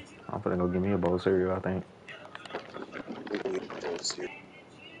 Damn. I'm finna go get me a bowl of cereal, I think. We're gonna get a bowl of cereal.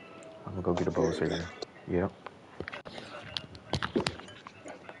 I'm gonna go get a Be bowl of right cereal. back. Yep.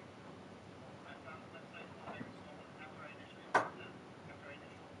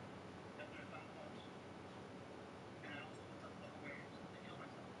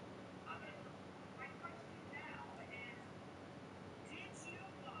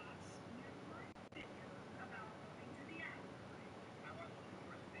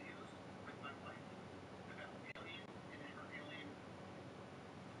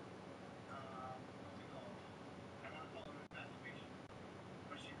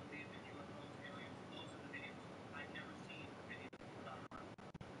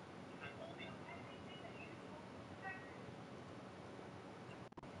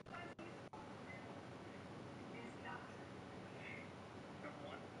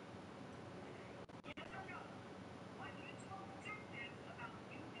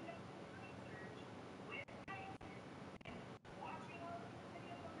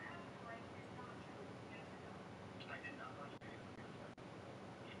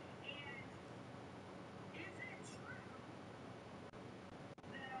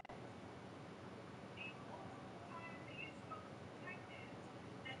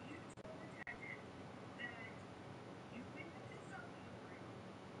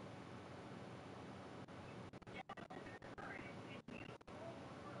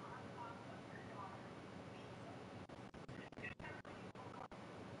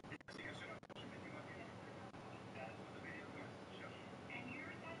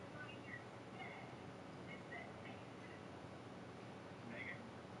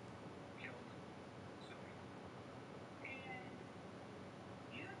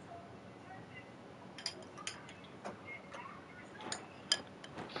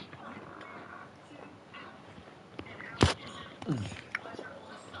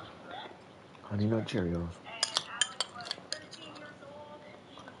 Honey Nut Cheerios.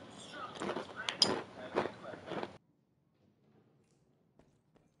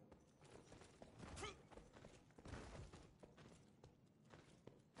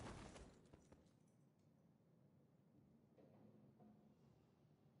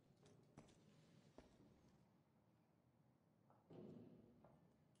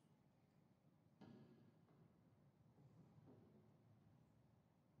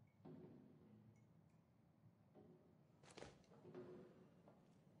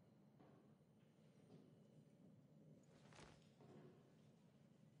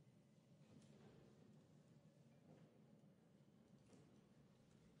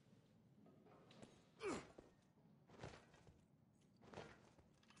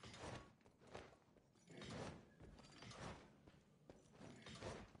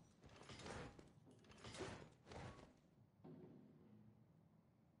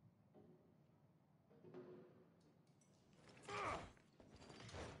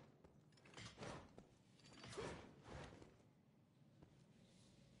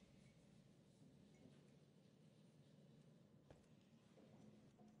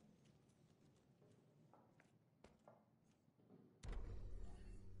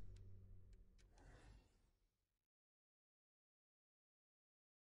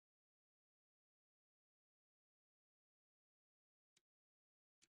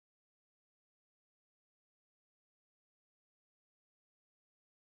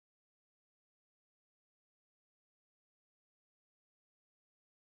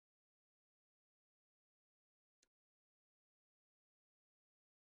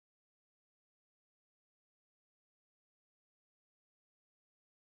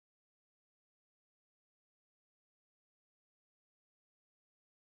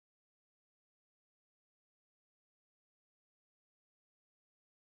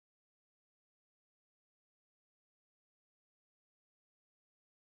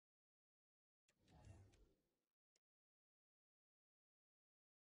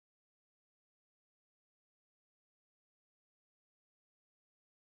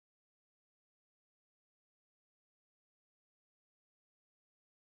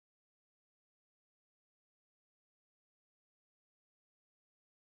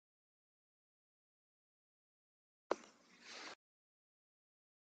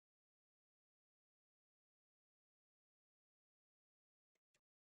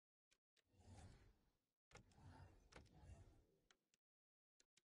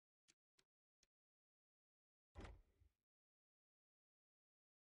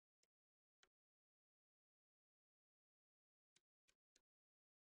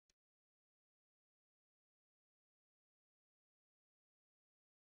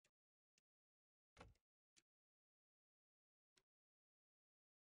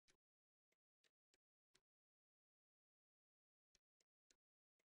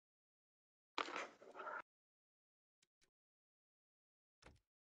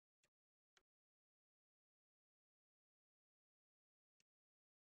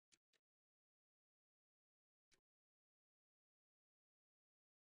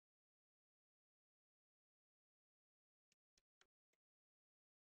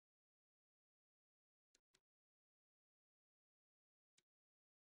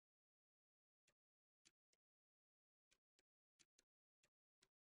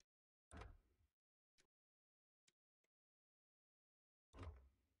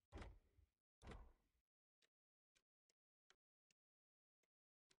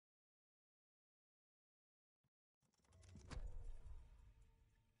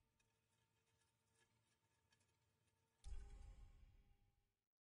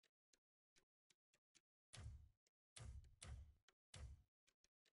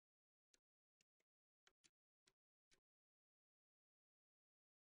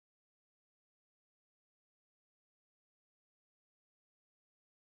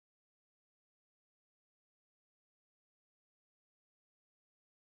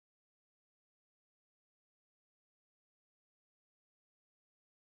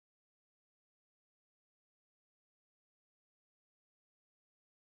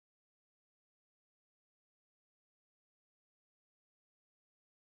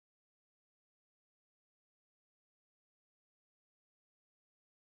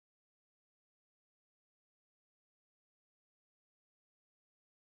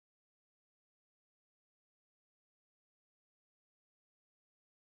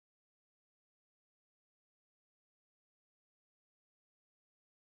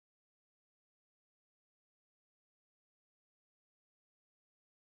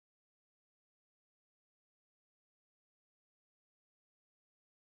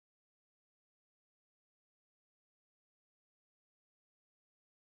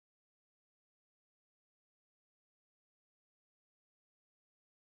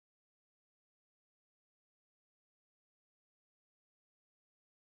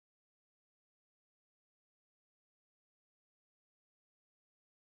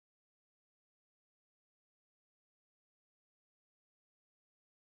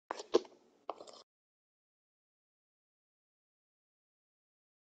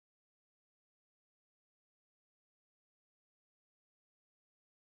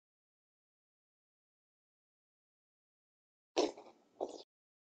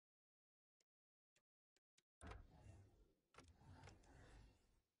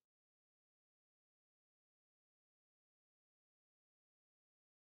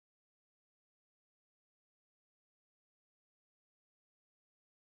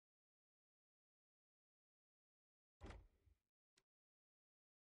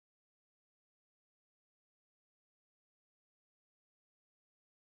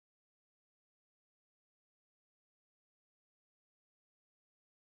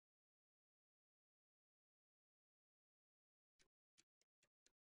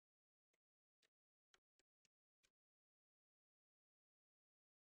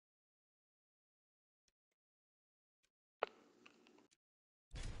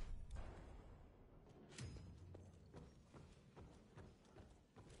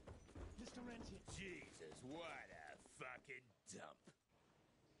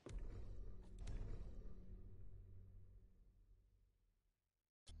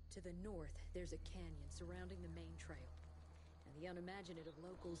 To the north, there's a canyon surrounding the main trail. And the unimaginative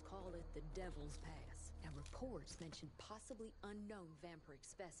locals call it the Devil's Pass. Now, reports mention possibly unknown vampiric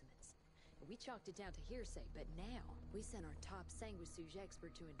specimens. We chalked it down to hearsay, but now we sent our top sanguisuge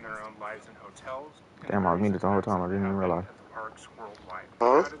expert to investigate. Their own lives in hotels. Damn, I was muted the whole time. I didn't even realize.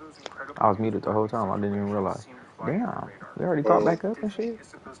 Huh? I was muted the whole time. I didn't even realize. Damn, we already caught back up and shit. It's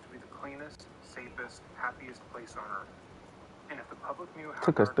supposed to be the cleanest, safest, happiest place on earth. And if the public knew how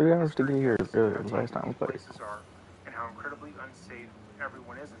Took us 3 hours to get here last time we played. places are and how incredibly unsafe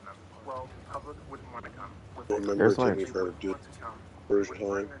everyone is in them, well, the public wouldn't want to come. I remember it took me forever to do it first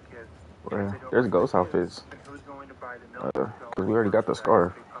time. Well, there's ghost outfits. Because we already got the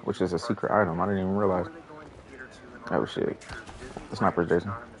scarf, which is a secret item. I didn't even realize. Oh shit. The sniper's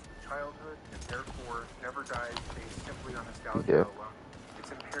Jason. He's dead.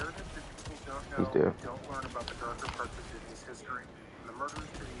 It's imperative that people don't He's know, dead. don't learn about the darker parts of Disney's history, from the murders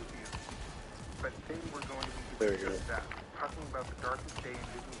to the abuse. But today we're going to be doing just that, talking about the darkest day in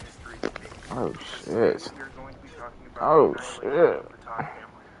Disney history to date. Oh shit. We are going to be talking about Oh the shit. of the Todd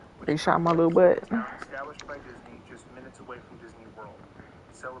family. He shot my little butt. Established by Disney just minutes away from Disney World,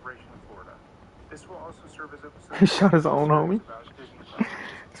 Celebration, Florida. This will also serve as episode He shot his own homie. about Disney properties.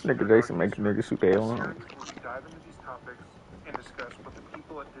 This nigga Jason make a nigga shoot their own We'll homie. dive into these topics and discuss what the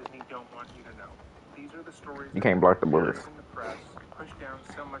people at Disney don't want you to know. These are the stories You can't block the bullets. in the press, pushed down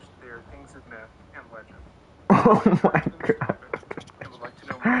so much that they are things of myth and legend. Oh my god. And would like to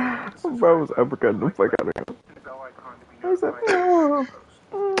know more about this Bro was uppercutting the fuck out of him. and the bell icon to be I said, notified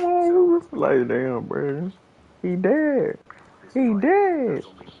oh, oh, like damn, bro. He dead. He dead.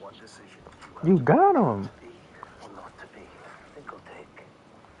 You got him.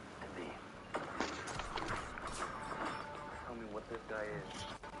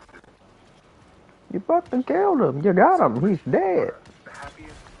 You fucking killed him. You got him. He's dead. The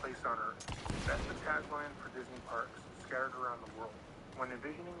happiest place on earth. That's the tagline for Disney parks scattered around the world. When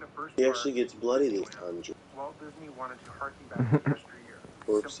envisioning the first He park, actually gets bloody this time. Walt Disney wanted to harken back to yesteryear.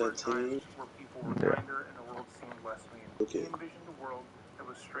 Corpse Simpler activity. times where people were Yeah. kinder and the world seemed less mean. Okay. He envisioned a world that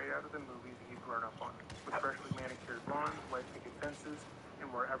was straight out of the movies he'd grown up on, with freshly manicured lawns, white picket fences,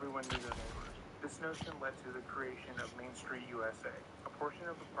 and where everyone knew their neighbors. This notion led to the creation of Main Street USA, a portion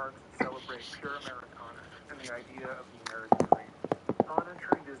of the parks that celebrate pure Americana and the idea of the American dream. Upon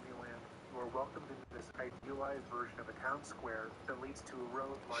entering Disneyland, you are welcomed into this idealized version of a town square that leads to a row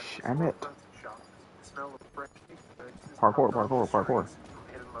of lines Damn it. of shops. The smell of fresh baked goods is Parkour, puffed off parkour, the parkour. streets from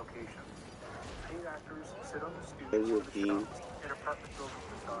hidden locations. Paid actors sit on the They stoops will of the be. shops in apartment building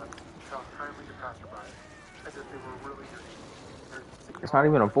facades, talk kindly to passerby, as if they were really your neighbors. It's not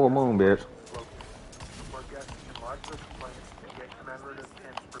even a full moon, bitch. Where guests can lodge their complaints and get commemorative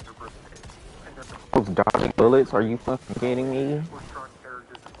pins for their birthdays. And then Those dodgy bullets, are you fucking kidding me? or strong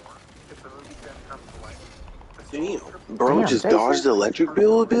characters and more. If the movie then comes to life. Damn. Bro Damn, just Jason. dodged the electric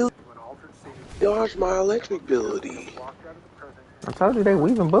bill ability. To an altered state of Dodged my electric ability. walked out of the present I told you they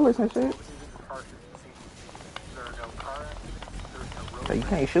weaving bullets and shit. isn't as harsh as it seems. There are no car accidents, there's no road. So you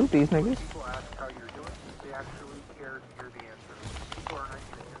can't shoot these niggas. People ask how you're doing, they actually care to hear the answer. People are nice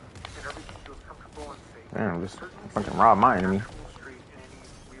to you, and everything feels comfortable and safe. Damn, just fucking rob my enemy. Street in any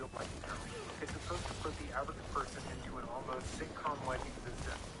real life town. It's supposed to put the average person into an almost sitcom-like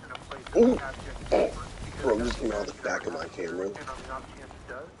existence in a place Ooh. that's abject comfort, because Bro, I'm just that's coming out the back of my camera. and on the off chance it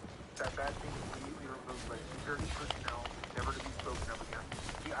does, that bad thing is immediately removed by security personnel, never to be spoken of again.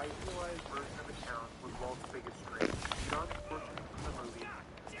 The idealized version of a town was Walt's biggest dream. Beyond the portion from the movie,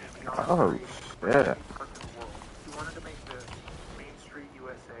 and beyond Oh, the shit. parts of the world, he wanted to make this Main Street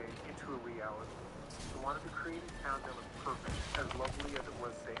USA into a reality. He wanted to create a town that was perfect, as lovely as it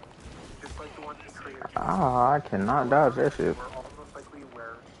was safe. Just like the one he created. Ah, I cannot dodge that shit. We're all most likely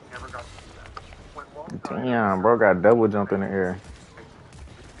aware he never got to do that. When Walt died, Damn, bro got double jumped in the air.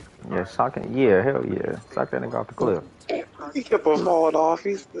 Yeah, shocking. Yeah, hell yeah. Sock that nigga off the cliff. He kept on falling off.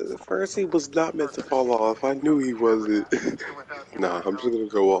 At first, he was not meant to fall off. I knew he wasn't. Nah, I'm just gonna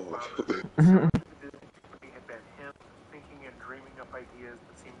go off. Disney had been him thinking and dreaming up ideas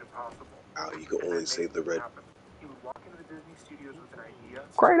that seemed impossible. Wow, you can only save the red. He would walk into the Disney studios with an idea,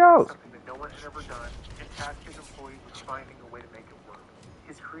 Kratos. something that no one had ever done, and task his employees with finding a way to make it work.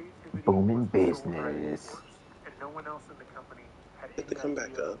 His creativity Booming was the sole driving business. force, and no one else in the company had Get any to come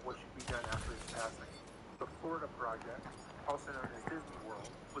back idea up. of what should be done after his passing. The Florida project, also known as Disney World,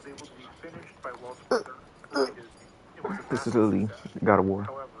 was able to be finished by Walt's brother, Walt Disney. It was a This is massive Lily. success. God of War.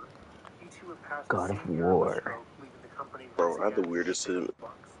 However, he too had passed God the of same year of War. stroke, leaving the company Bro, once I have the again weirdest in the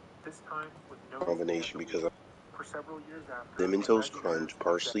bucks. This time with no combination because I'm for several years after Cinnamon Toast Magic Crunch, Earth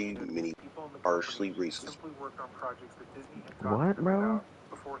parsley, executives, mini, people in the parsley company Reese's. simply worked on projects that Disney had What, talked to them bro? about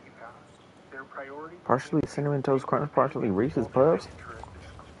before he passed. Their priority Partially Cinnamon Toast Crunch, partially Reese's Puffs.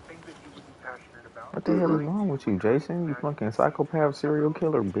 Things that he would be passionate about. What the hell is wrong with you, Jason? You fucking psychopath serial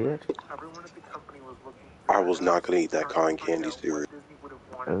killer, bitch. Everyone at the company was looking I figured was out, not gonna eat that trying to cotton find candy out what cereal. Disney would have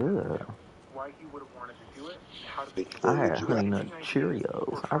wanted him to do, Ugh. why he would have wanted to do it, and how to Which begin. I one had would you like? Honey Nut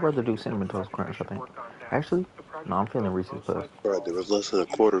Cheerios. I'd rather do Cinnamon Toast Crunch, I think. Actually, The project no, I'm feeling itself Reese's most Puffs. likely Right, there falls was less than a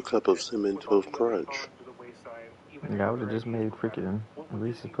huge quarter into cup of pit, cinnamon with all toast the others crunch. falling to the wayside, even Yeah, as I would other have just ideas made were better. freaking What would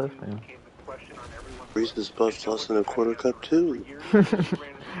Reese's Disney Puffs do then. became the question on everyone's Reese's lips, and Puffs no less one than a knew how to quarter answer cup it. For too. years, Disney ran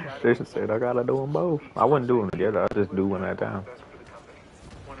in the shadows Jason of said I Walter gotta do them Schwartz, both. the I wouldn't first do them idea together. I'd who just do lived one out at a what was time. best for the company.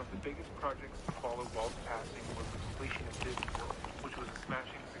 One of the biggest projects to follow Walt's passing was the completion of Disney World, which was a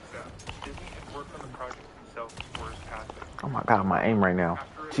smashing success. Disney had worked on the project themselves before his passing. Oh my god, my aim right now. After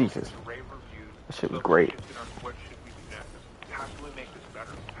it opened Jesus. to rave reviews, That shit was focus great. shifted on what should we do next. How can we make this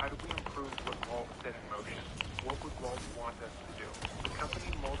better? How do we improve what Walt set in motion? What would Walt want us to do? The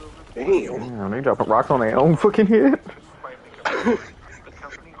company mulled over the question. Damn. Damn, they dropping rocks on their own fucking head. Couldn't quite make up their mind. The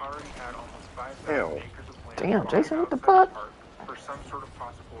company already had almost 5,000 Ow. acres of land Damn, farmed Jason, what the outside the fuck? park for some sort of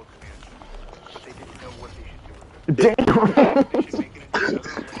possible expansion, but they didn't know what they should do with it. Damn. They should make it into another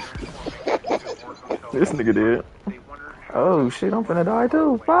land, or make it into more hotels. This nigga did. They wondered how Oh shit, I'm finna die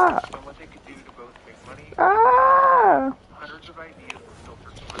too. Fuck. and what they could do to both make money. Ah. Hundreds of ideas were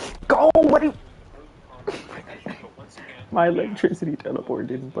filtered through. Go, what do But once again, my electricity teleport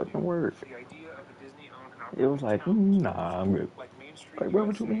didn't fucking work. the idea of a Disney-owned and It was operated like, town, nah, I'm good. like Main Street Like, bro,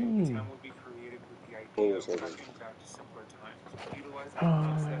 what you USA, the mean? town would be created with the idea of Almost over. harkening back to simpler times, utilizing the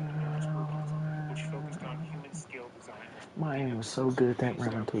concept of Yurt's urbanism, which focused on human-scale design. My The aim was so emphasis good would be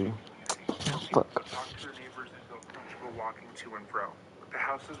that round too. establishing community, where Oh, people fuck. could talk to their neighbors and feel comfortable walking to and fro. The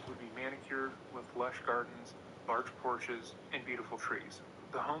houses would be manicured with lush gardens, large porches, and beautiful trees.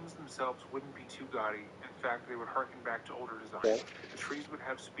 The homes themselves wouldn't be too gaudy. In fact, they would harken back to older design. The trees would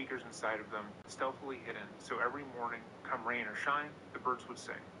have speakers inside of them, stealthily hidden, so every morning, come rain or shine, the birds would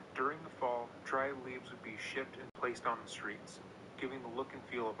sing. During the fall, dry leaves would be shipped and placed on the streets, giving the look and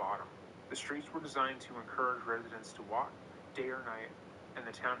feel of autumn. The streets were designed to encourage residents to walk, day or night, and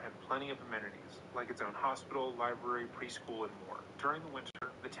the town had plenty of amenities, like its own hospital, library, preschool, and more. During the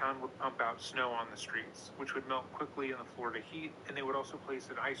winter, the town would pump out snow on the streets, which would melt quickly in the Florida heat, and they would also place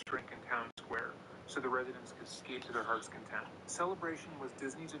an ice rink in town square, so the residents could skate to their heart's content. Celebration was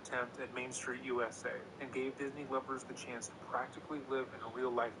Disney's attempt at Main Street USA, and gave Disney lovers the chance to practically live in a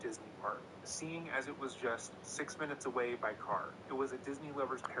real-life Disney park. Seeing as it was just 6 minutes away by car, it was a Disney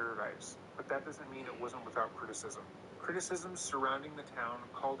lover's paradise, but that doesn't mean it wasn't without criticism. Criticisms surrounding the town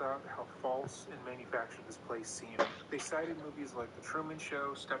called out how false and manufactured this place seemed. They cited movies like The Truman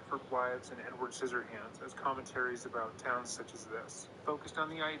Show, Stepford Wives, and Edward Scissorhands as commentaries about towns such as this, focused on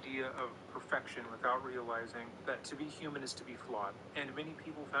the idea of perfection without realizing that to be human is to be flawed, and many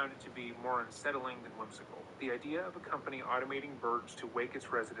people found it to be more unsettling than whimsical. The idea of a company automating birds to wake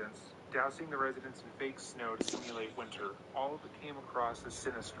its residents, dousing the residents in fake snow to simulate winter, all of it came across as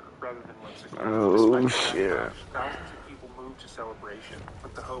sinister rather than whimsical. Oh shit. Thousands of people moved to Celebration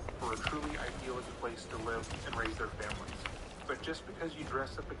with the hope for a truly idyllic place to live and raise their families. But just because you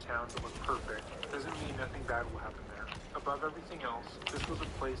dress up a town to look perfect doesn't mean nothing bad will happen there. Above everything else, this was a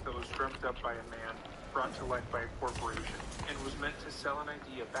place that was dreamt up by a man, brought to life by a corporation, and was meant to sell an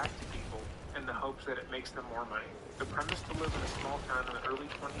idea back to people in the hopes that it makes them more money. The premise to live in a small town in the early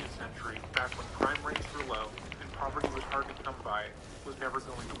 20th century, back when crime rates were low and poverty was hard to come by, was never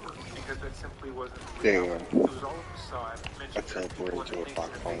going to work, because that simply wasn't reality. Damn. It was all a facade meant I to trick people teleported into to a thinking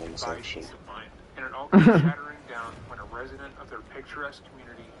clock that they following could buy section. peace of mind. And it all came shattering down when a resident of their picturesque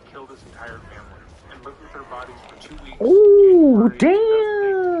community killed his entire family and lived with their bodies for 2 weeks. Ooh,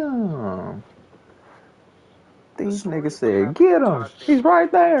 January 2019. damn. These niggas said, get him. He's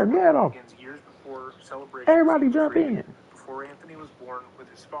right there. Get him. Begins years before Celebration was Everybody even jump created, in. before Anthony was born, with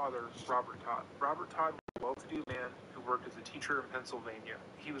his father, Robert Todd. Robert Todd was a well-to-do man who worked as a teacher in Pennsylvania.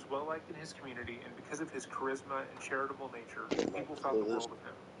 He was well-liked in his community, and because of his charisma and charitable nature, people thought the world of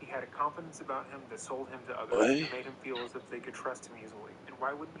him. He had a confidence about him that sold him to others, and made him feel as if they could trust him easily. And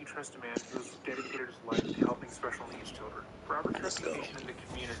why wouldn't you trust a man who's dedicated his life to helping special needs children? Robert's Let's go. reputation in the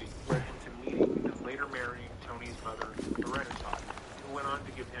community led him to meeting and later marrying Tony's mother, Loretta Todd, who went on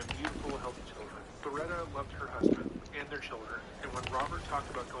to give him beautiful, healthy children. Loretta loved her husband and their children, and when Robert talked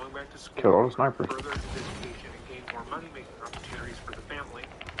about going back to school Kill all the snipers. to further his education and gain more money-making opportunities for the family,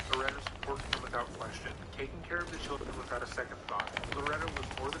 Loretta supported him without question, taking care of the children without a second thought. Loretta was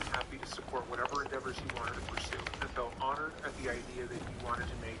more than happy to support whatever endeavors he wanted to pursue, and felt honored at the idea that he wanted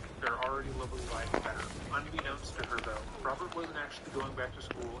to make their already lovely life better. Unbeknownst to her, though, Robert wasn't actually going back to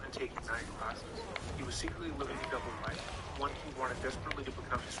school and taking night classes. He was secretly living a double life, one he wanted desperately to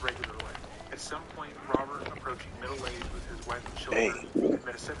become his regular life. At some point, Robert, approaching middle age with his wife and children, Dang. had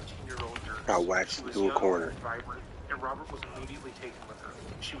met a 17-year-old nurse. Got waxed She was into a young corner. and vibrant, and Robert was immediately taken with her.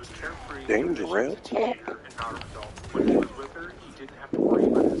 She was carefree Dang, because she was Jarrell. a teenager and not an adult. When he was with her, he didn't have to worry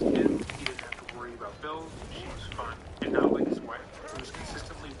about his kids, he didn't have to worry about bills, she was fun. And not like his wife, who was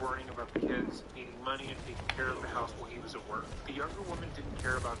consistently worrying about the kids, needing money, and taking care of the house while he was at work. The younger woman didn't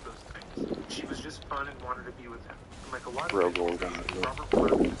care about those things. She was just fun and wanted to be with him. And like a lot of Bro, people, going God, no. Robert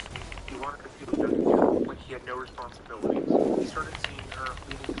wanted to see. He wanted to feel young again, like he had no responsibilities. He started seeing her,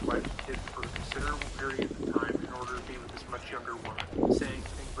 leaving his wife and kids for a considerable period of time in order to be with this much younger woman, saying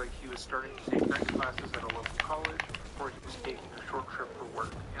things like he was starting to take night classes at a local college, or he was taking a short trip for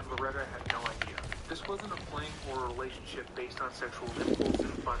work, and Loretta had no idea. This wasn't a fling or a relationship based on sexual impulse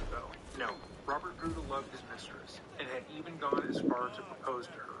and fun, though. No, Robert grew to love his mistress, and had even gone as far to propose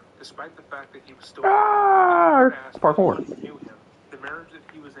to her, despite the fact that he was still Parkour. knew him. The marriage that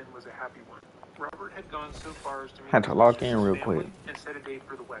he was in was a happy one. Robert had gone so far as to meet Had to lock in his real family quick. and set a date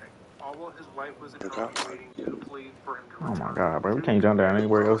for the wedding. All while his wife was at Okay. home waiting dutifully for him to Oh return. my god, bro. We can't jump down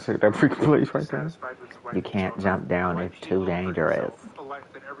anywhere else at that freaking place right there. Satisfied with his wife You and can't children, jump down, a life it's he too willed for dangerous. himself, a life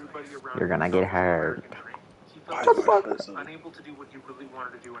that everybody around You're gonna him get felt was an hurt. American dream. He felt Why What the is my fuck? foot so... unable to do what he really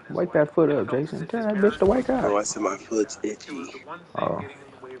wanted to do in his Wake life. that foot He up, felt as Jason. if Tell his that bitch marriage to wake Bro, up. I said my foot's it was itchy. the one thing Oh. getting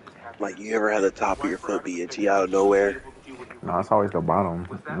in the way of his happiness. Like, you ever had the top of your Wife were foot out of be the itchy picture, out of he was nowhere? able to do what he No, really it's always the wanted. bottom.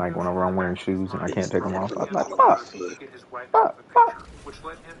 With that Like notion whenever I'm in the wearing back of his shoes and I mind, can't take them It's off, from I'm the like, bottom of my fuck, he could foot. get his wife out fuck, of the fuck. picture, which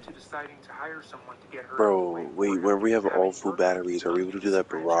led him to deciding to hire someone to get her out of the way Bro, for wait, him. when we have all Having full worked with batteries, are we able to do that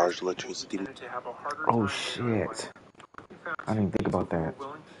disenfranchised barrage people, he electricity? tended to have a harder Oh time later in life. shit. He found I two didn't think about people who that. were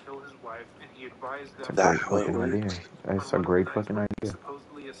willing to kill his wife, and he advised It's them a That great how it fucking to idea. works? That's on a one of the great nights fucking when idea.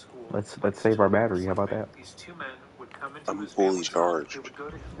 supposedly at school, Let's when his save our children were battery. How about sleeping, that? these two men would come into I'm his fully family's home. They charged. would go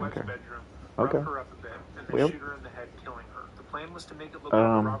to his wife's Okay. bedroom, Okay. rough her up a bit, and then Well, shoot her in the head, killing her. The plan was to make it look like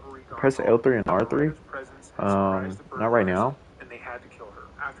a robbery gone press wrong. L3 and R3. Loretta's presence had surprised the Not right burglars, now, and they had to kill her.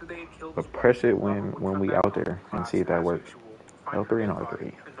 After they had killed his but wife, press it Robert would when come we back out home there from and class see if that as works. usual, find her L3 and dead body,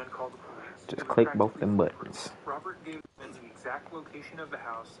 R3. and then call the police. Just It was click both practically them foolproof. buttons. Robert gave them the exact location of the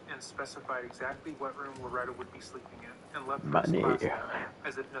house and specified exactly what room Loretta would be sleeping in, and left her as Money. placid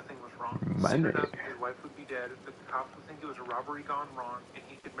as if nothing was wrong. Soon Money. enough, his wife would be dead, the cops would think it was a robbery gone wrong, and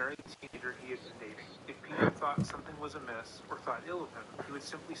he could marry the teenager he had been dating. If people thought something was amiss, or thought ill of him, he would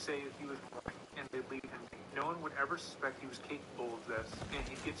simply say that he was wrong, and they'd leave him be. No one would ever suspect he was capable of this, and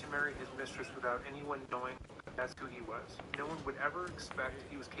he'd get to marry his mistress without anyone knowing that that's who he was. No one would ever expect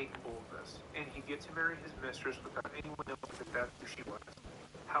he was capable of this, and he'd get to marry his mistress without anyone knowing that that's who she was.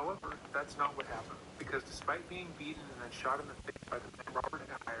 However, that's not what happened, because despite being beaten and then shot in the face by the man Robert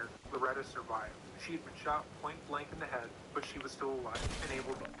had hired, Loretta survived. She had been shot point blank in the head, but she was still alive and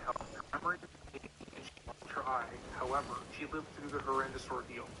able to help. Her memory remained, and she lost her eye. However, she lived through the horrendous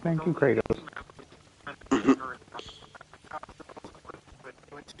ordeal. Thank you, Kratos.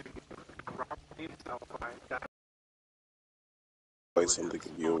 Like something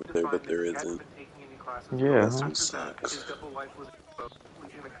could be over there, but there isn't. Yeah, That's huh? what sucks. His double life was exposed,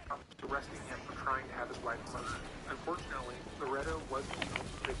 leaving the cops arresting him for trying to have his wife murdered. Unfortunately, Loretta wasn't the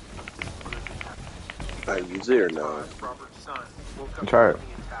only victim of this murderous attack. I use it or not? Robert's son, woke up Try it. from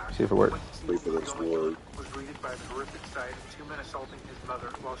the attack. See if it works. Went to see Wait what for was this going world. on, was greeted by the horrific sight of two men assaulting his mother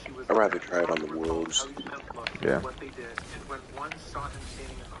while she was I'd in rather bed. try it on the Robert recalled worlds. how these men looked, Yeah. what they did, and when one saw him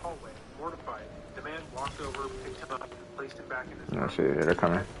standing in the hallway, mortified, the man walked over, picked him up, and placed him back in his room. Oh shit, they're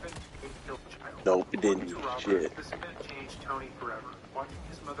coming. Nope, it didn't According do to Robert, shit. this event changed Tony forever. Watching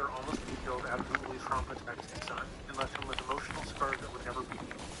his mother almost be killed absolutely traumatized his son and left him with emotional scars that would never be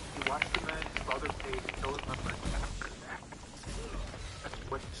healed. He watched the men his father paid to kill his mother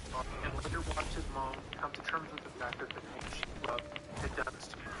and later watched his mom come to terms with the fact that the man she loved had done this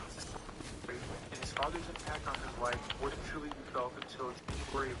to him. And his father's impact on his life wouldn't truly be felt until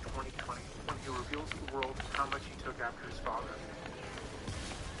January of 2020, when he reveals to the world how much he took after his father.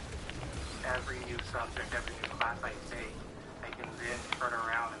 Every new subject, every new class I take, I can then turn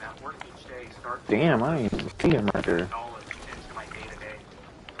around and at work each day start to Damn, I ain't even see him right there. knowledge into my day-to-day.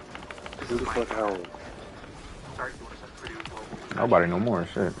 Who the fuck howling? Start doing some pretty global. Nobody no more.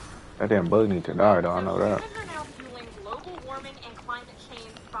 Shit. That damn bug need to die, though. I know that. Humans are now fueling global warming and climate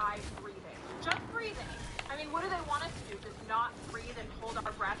change by breathing. Just breathing. I mean, what do they want us to do? Just not breathe and hold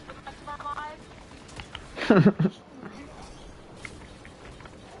our breath for the rest of our lives?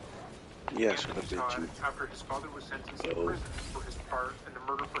 Yeah, shut up, Todd, bitch. after his father was sentenced to Oh. prison for his part in the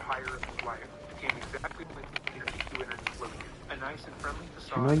murder for hire of his wife, became exactly like the leader he went into living in. A nice and friendly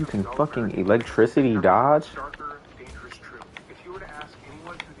facade. You know you of can the fucking all-American electricity life, dodge? darker, dangerous truth. If you were to ask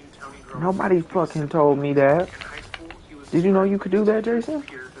anyone who knew Tony growing Nobody up, he was fucking simply told me that. in high school, he was Did you know you could do that, Jason?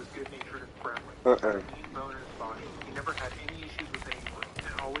 peers as good-natured and friendly. Uh-uh. Had a mean bone in his body. He never had any issues with anyone,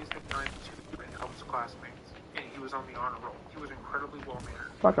 and always had time to tutor and help his classmates. And he was on the honor roll. He was incredibly well-mannered.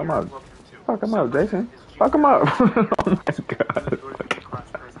 Fuck him up. Loved him too. Fuck him up, Suffered Jason. his Fuck him up. junior Oh my god. class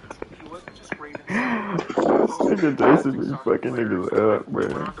presidency. He wasn't just great in school. Nigga Jason be fucking niggas up, Went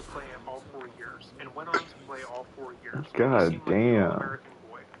man. on to play all 4 years, and went on to play all 4 years. God He seemed like the damn. all-American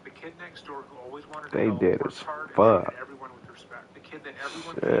boy, the kid next door who always wanted to They help, did worked as hard, and fuck. treated everyone with respect. The kid that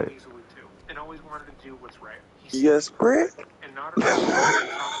everyone Shit. came easily to, and always wanted to do what's right. He Yes, Brett. and not at all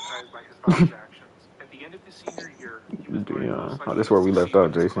traumatized by his father's actions. At the end of his senior year, he was doing Damn. most Oh, like this is where we left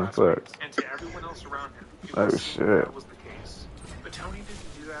off, Jason. Fuck. and to everyone else around him, it Oh would seem shit. that was the case. But Tony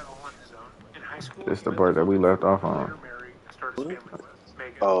didn't do that all on his own. In high school, This is he the met part that we left woman off he would on. later marry and start his family with,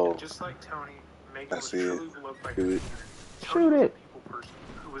 Megan. Oh. And just like Tony, Megan That's was it. truly beloved by her Do it. community. Shoot Tony was a it. people person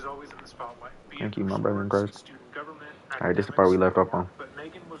who was always in the spotlight. Thank you, my brother in sports, Christ. student government, Alright, this is the part we left off on. but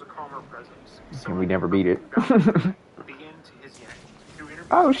Megan was a calmer presence. And we never beat it. Begin to his yang. Through interviews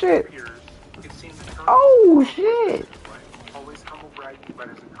Oh with shit. peers, it seemed that Tony Oh was shit. always humble bragging about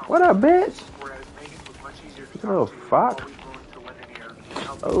his accomplishments. What up, bitch? Whereas Megan was much easier to You talk little to, fuck. always willing to lend an ear and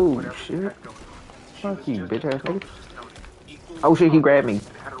help Oh, with whatever he shit. had going on. She Fuck was you, just bitch as ass nigga. accomplished as Tony, equally Oh shit, he grabbed me.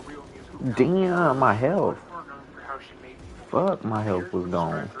 and had a real musical talent. Damn, my She was health. much more known for how she made people Fuck, feel. my health Peers was would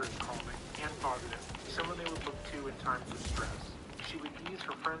gone. describe her as calming and positive, someone they would look to in times of stress. She would ease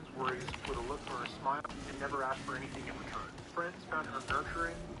her friends' worries with a look or a smile and never ask for anything in return. Friends found her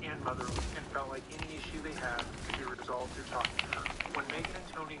nurturing and motherly and felt like any issue they had could be resolved through talking to her. When Megan and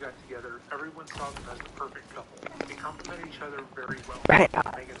Tony got together, everyone saw them as the perfect couple. They complemented each other very well.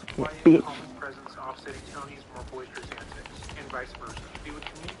 Megan's quiet, Bitch. calming presence offsetting Tony's more boisterous antics, and vice versa. They would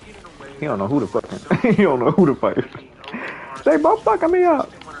communicate in a way He don't know who to fuck. so He don't know who to fight. being open and honest They both fucking me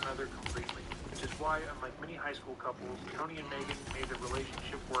up. trusting one another completely, which is why, unlike many high school couples, Tony and Megan made their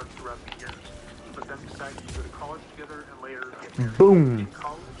relationship work throughout the years. But them decided to go to college together and later get married. Boom. In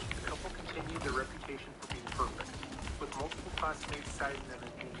college, the couple continued their reputation for being perfect, with multiple classmates citing them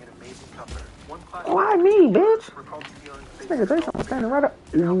as being an amazing couple. One classmate Why me, bitch? recalled the feeling that This they nigga Jason was standing right up.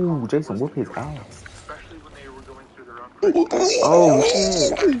 Ooh, Jason whoop his ass. especially when they were going through their own crises. Oh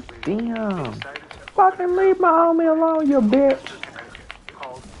shit. Damn. Fucking leave my homie alone, you bitch.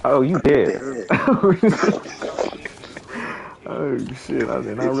 Oh, you dead. Oh shit, I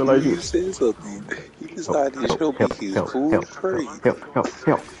did not realize you. You said something. He decided to show me his cool trait.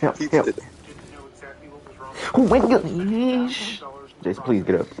 He said, Oh my gosh. Jason, please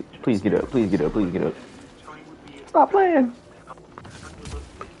get up. Please get up. Please get up. Please get up. Stop playing.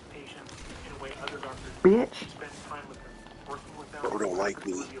 Bitch. bro don't like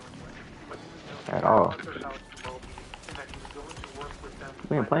me. At all.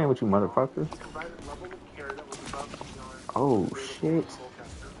 We ain't playing with you, motherfuckers. Oh shit.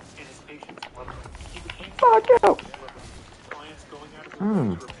 Fuck you.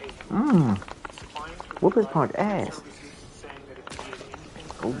 Whoop his punk ass.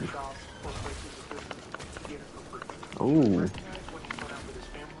 Oh. Oh.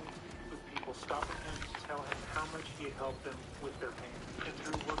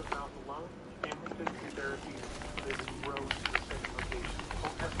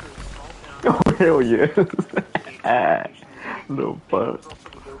 Oh hell yeah. No fuck.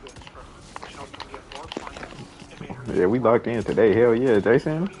 Yeah, we locked in today. Hell yeah,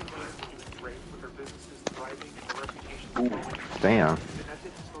 Jason. Damn.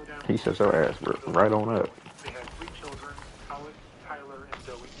 He shut your ass right on up.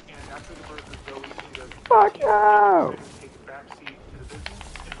 Fuck you!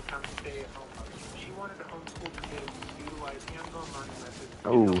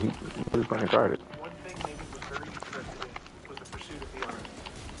 Oh, he was fucking retarded.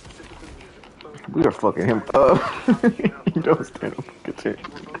 We are fucking him up. He don't stand a fucking chance.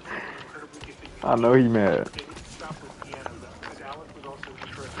 I know he mad.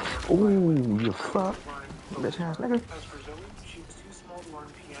 Ooh, you fuck. Bitch ass nigga.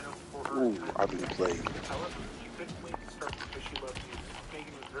 Ooh, I've been playing.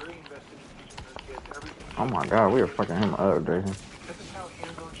 Oh my god, we are fucking him up, Jason.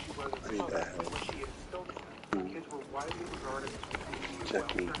 I need that help.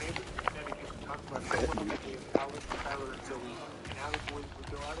 Check me. talk about how lucky they have Alex, Tyler, and Zoe, and how the boys would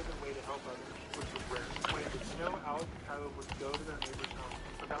go out of their way to help others, which was rare. When it would snow, Alex and Tyler would go to their neighbor's home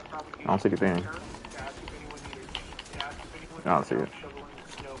without provocation. I don't see the thing. To ask if anyone needed I don't see it. shoveling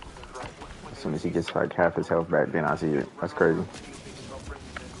the snow from their driveway. As soon as he gets like half his health back, then I see it. That's crazy.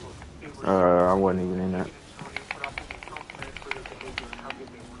 I wasn't even in that.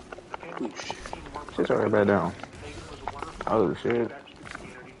 Oh shit. Shit's already back down. Oh shit.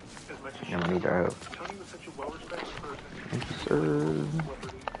 Yeah, I need that help. Thank you, sir.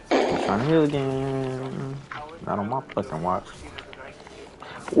 I'm trying to heal again. Not on my fucking watch.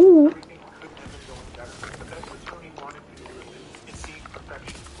 Ooh.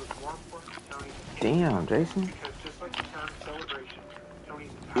 Damn, Jason. Because just like the town of Celebration, Tony's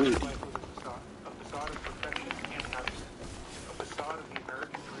Ooh. entire life was a facade of perfection and happiness. A facade of the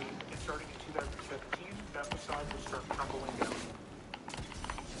American dream, and starting in 2017, that facade will start crumbling down.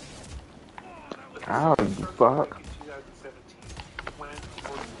 Oh, fuck. In 2017, when,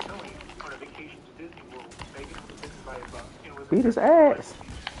 according to Tony, on a vacation to Disney World, Megan was bitten by a bug and was Beat his ass.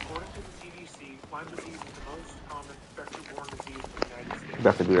 According to the CDC, Lyme disease is the most common vector-borne disease in the United States.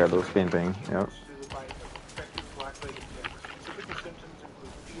 About to do that little spin thing. Yep. Typical symptoms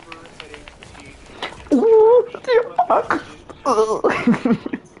include fever, headache, fatigue, Ooh, fuck.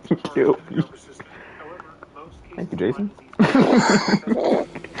 Kill me. Thank you, Jason.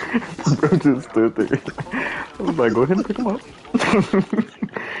 Bro just stood there. I was like, go ahead and pick him up.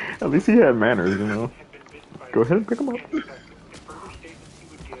 At least he had manners, you know. Go ahead and pick him up.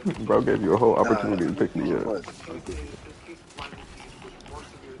 Bro gave you a whole opportunity to pick me up.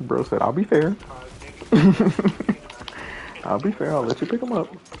 Bro said, I'll be fair. I'll be fair, I'll let you pick him up.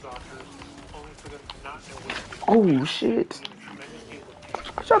 Oh, shit.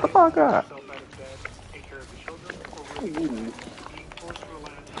 Shut the fuck up.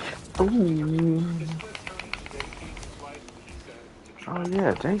 Ooh. Oh,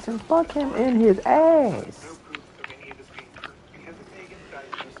 yeah, Jason, fuck him in his ass.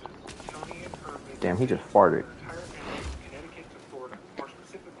 Damn, he just farted.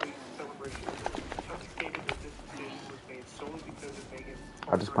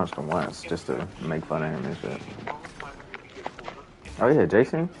 I just punched him once just to make fun of him and shit. Oh yeah,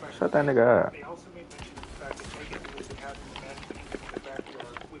 Jason, shut that nigga up.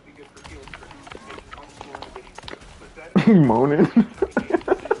 He moaning.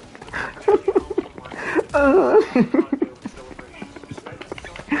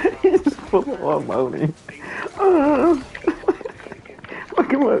 He's full on moaning.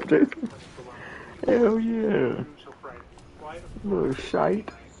 Fuck him up, Jason. Hell yeah. Little shite.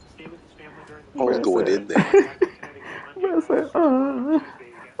 I was going in there. I said,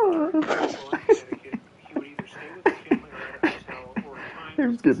 He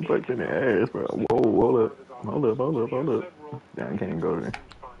was getting fucked in the ass, bro. Whoa, hold up. Hold up. Damn, I can't even go there.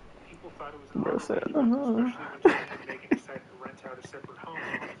 Bro said,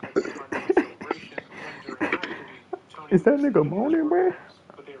 Is that nigga moaning, bro?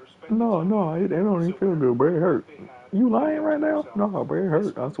 No, it don't even feel good, bro. It hurt. You lying right now? No, bro, it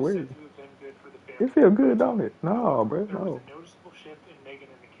hurt. I swear. It feel good, don't it? No, bro, no.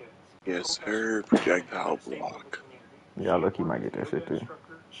 Yes, sir. Projectile block. Yeah, look, he might get that shit too.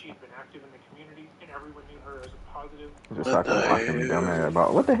 Just so I What can the watch him dumb ass hell?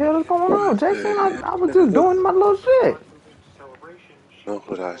 about what the hell is going on, What Jason? the I was just doing my little shit. Look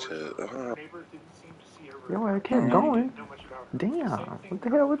what I said. Yo, I kept going. Damn, what the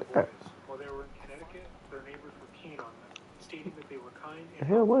hell was that? While they were in Connecticut, their neighbors were keen on them, stating that they were kind The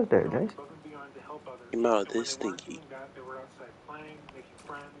hell was that, Jason? above and beyond to help others. Came out And when this they weren't stinky. doing that, they were outside playing, making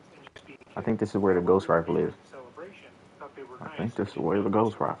friends, and just being I think this is where the ghost rifle is. celebration. Thought they were I nice. think this is where the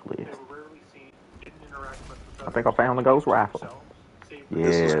ghost rifle is. They were rarely seen, didn't interact much with I think I found the ghost rifle. This was money.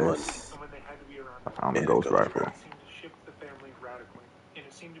 Yes, I found the And ghost it goes rifle. right. seemed to shift the family radically, and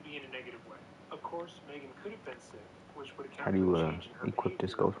it seemed to be in a negative way. Of course, Megan could have been sick, which would account How do for you the change in her equip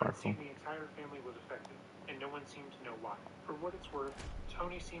this behavior, ghost but it rifle? seemed the entire family was affected, and no one seemed to know why. For what it's worth,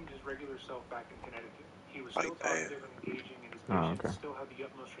 Tony seemed his regular self back in Connecticut. He was still Like that. talkative and engaging, and his Oh, patients okay. still had the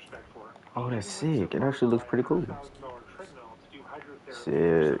utmost respect for him. Oh, He that's even went so sick. It far as to actually looks buy a pretty cool. $100,000 treadmill to do hydrotherapy for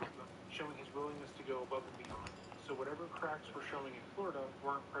Sick. some of them, showing his willingness to go above and beyond. So whatever cracks were showing in Florida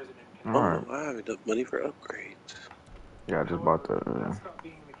weren't present in Connecticut. Alright. Oh, I have enough money for upgrades. Yeah, I just bought That stopped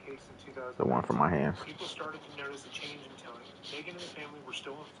being the case in 2019. the one for my hands. People started to notice a change in Tony. Megan and the family were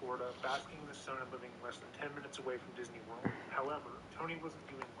still in Florida, basking in the sun and living less than 10 minutes away from Disney World. However, Tony wasn't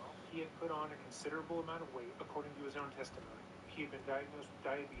doing well. He had put on a considerable amount of weight, according to his own testimony. He had been diagnosed with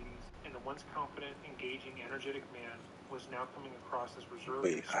diabetes, and the once confident, engaging, energetic man was now coming across as reserved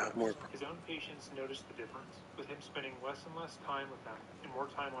Wait, and I have more. strict. His own patients noticed the difference, with him spending less and less time with them and more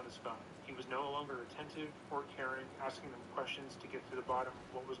time on his phone. He was no longer attentive or caring, asking them questions to get to the bottom of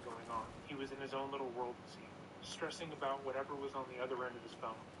what was going on. He was in his own little world, it seemed, stressing about whatever was on the other end of his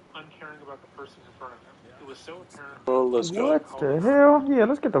phone, uncaring about the person in front of him. It was so apparent. Oh, let's go. What the hell? Yeah,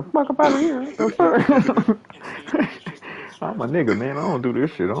 let's get the fuck up out of here. What the fuck? I'm a nigga, man. I don't do this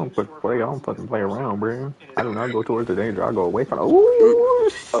shit. I don't fucking play around, bro. I do not go towards the danger. I go away from the. Ooh,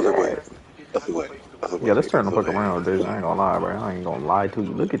 Other way. shit. Other way. Other Yeah, way. let's turn the Other fuck way. around, bitch. I ain't gonna lie, bro. I ain't gonna lie to you.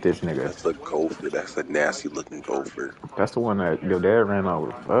 Look at this nigga. That's a gopher. That's a nasty looking gopher. That's the one that your dad ran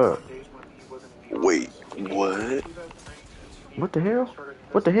over. Fuck. Wait, what? What the hell?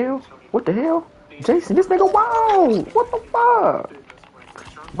 What the hell? What the hell? Jason, this nigga, wow! What the fuck?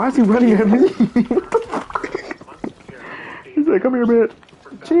 Why is he running at me? What the fuck? He said, come here, bitch.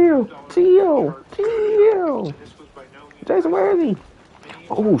 Chill. Chill. Chill. Jason, where is he?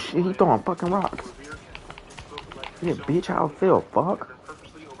 Oh, shit, he throwing fucking rocks. Yeah, bitch, how I feel, fuck.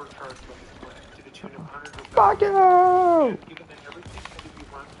 Fuck you!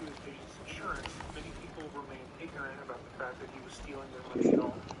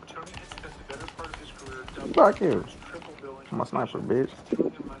 Fuck you. I'm a sniper, bitch.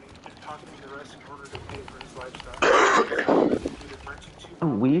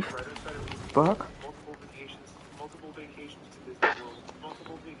 Weef. Fuck.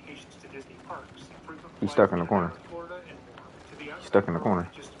 He's stuck in the corner. He's stuck in the corner.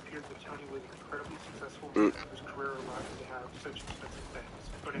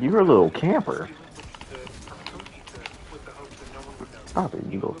 You're a little camper. Stop it,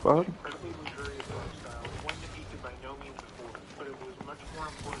 you little fuck.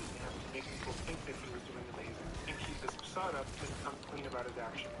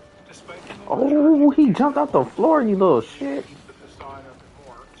 Oh, he jumped out the floor, you little shit.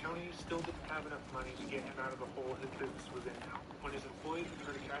 Tony still didn't have enough money to get him out of the hole his business was in now. When his employees would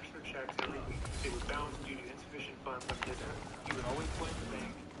try to cash their checks every week, they would bounce due to insufficient funds on his end. He would always blame the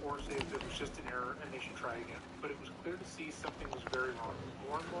bank or say that it was just an error and they should try again. But it was clear to see something was very wrong.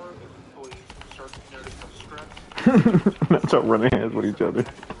 More and more of his employees started to notice how stressed. That's how running hands with each other.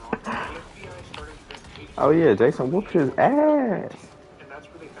 Oh yeah, Jason whooped his ass. And that's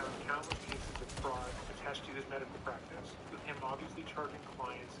where they found countless cases of fraud attached to his medical practice, with him obviously charging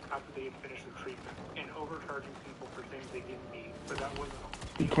clients after they had finished their treatment and overcharging people for things they didn't need. But that wasn't all.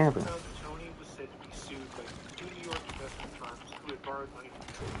 He camping. Tony was said to be sued by two New York investment firms who had borrowed money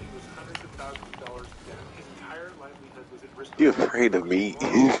from him. He was hundreds of thousands of dollars in debt. His entire livelihood was at risk. You afraid of me?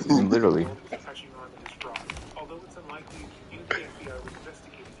 Literally. Catching on to his fraud. Although it's unlikely he knew the FBI was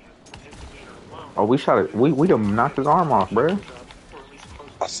investigating him from his demeanor alone. Oh, we shot it. We done knocked his arm off, bro.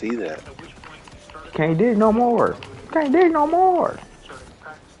 I see that. Can't dig no more. Can't dig no more.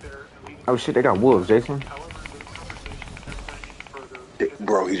 Oh shit, they got wolves, Jason.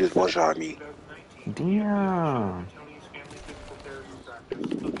 Bro, he just one-shot me. Damn.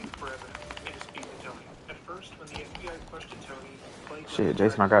 Shit,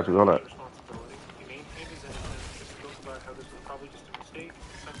 Jason, I got you. Hold up.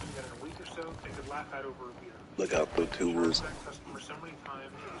 Look out for two wolves.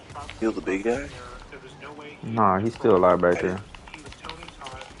 Heal the big guy? Nah, he's still alive back there.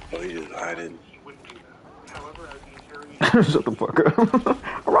 Oh, he's just hiding. Shut the fuck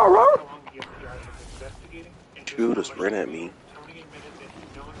up. Rah, rah. You would have sprint at me.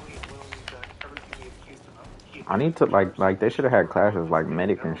 I need to like they should have had classes like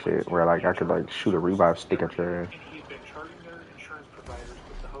medic and shit where like I could like shoot a revive stick at your ass.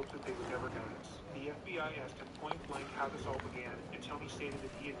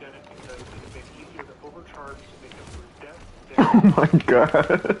 Oh my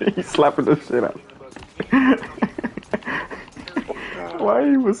god, he's slapping the shit out. Why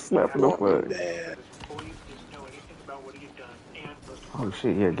he was slapping the fuck? Oh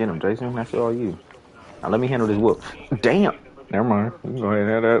shit, yeah, get him, Jason. That's all you. Now let me handle this whoop. Damn. Never mind. You can go ahead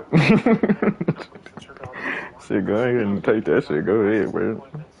and have that. Shit, go ahead and take that shit. Go ahead, bro.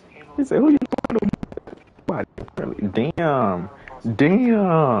 He said, who you talking to? Damn.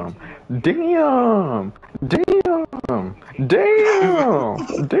 Damn. Damn. Damn. Damn.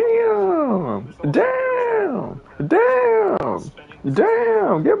 Damn. Damn. Damn.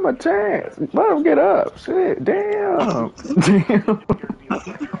 Damn. Give him a chance. Let him get up. Shit. Damn. Damn.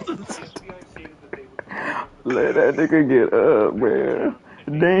 Let that nigga get up, man.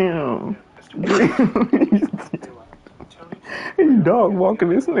 Damn. He dog walking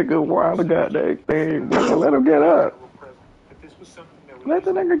this nigga while the goddamn thing, bro. Let him get up. Let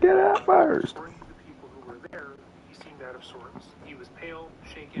the nigga get up first.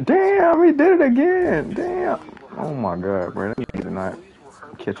 Damn, he did it again. Damn. Oh my god, bro. That nigga did not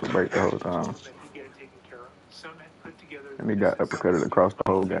catch a break the whole time. that he'd get it taken care of. Some had put together And he this got uppercutted extensive across the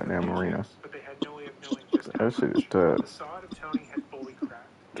whole plan goddamn of arena. details, but they had no way of knowing just how That shit is much. tough. The sod of Tony had fully cracked,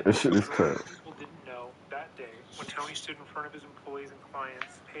 and That what the shit is majority tough. of people didn't know that day, when Tony stood in front of his employees and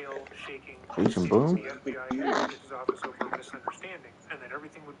clients, pale, shaking, Agent stating Bloom? the FBI had raided his office over a misunderstanding, and that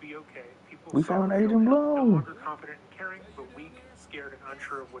everything would be okay, people We saw found the real Agent him, no Bloom. longer confident and caring, but weak, scared, and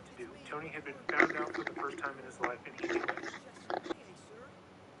unsure of what to do. Tony had been found out for the first time in his life, and he knew it.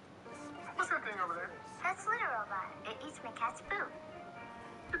 What's that thing over there? That's Litter Robot. It eats my cat's food.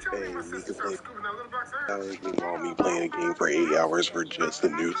 Hey, we can play Scooping that little box of herbs. meanwhile me playing a game for 8 hours for just a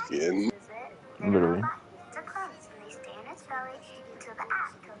new skin. Litter Literally. Robot eats a crumbs and they stay in its belly until the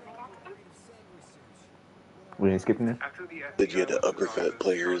act kills my cat's food. We ain't skipping this? After the Did you FBI get the left his uppercut office,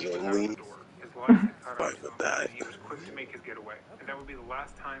 players Tony was out of only? the door. His life had caught up Fine to with him, that. and he was quick to make his getaway. And that would be the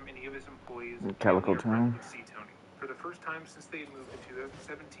last time any of his employees, Calico family, or friends Town. would see Tony. For the first time since they had moved in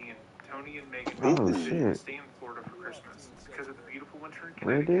 2017, Tony and Megan made Oh the decision to shit. stay in Florida for Christmas. Because of the beautiful winter in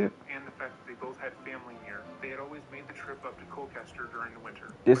Red Connecticut Dead? and the fact that they both had family near, they had always made the trip up to Colchester during the winter.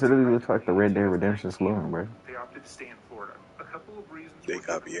 This But literally looks like the surprisingly, Red in Dead Redemption 2019, saloon, bro. they opted to stay in Florida. A couple of reasons They were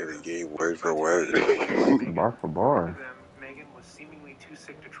given copy for every this, game but word by for word. Tony, Megan, Bar for according bar. to them, Megan was seemingly too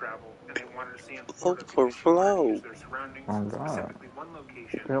sick to travel, and they wanted to stay in Flow Florida for because she wanted to use flow. their surroundings, Oh god. specifically one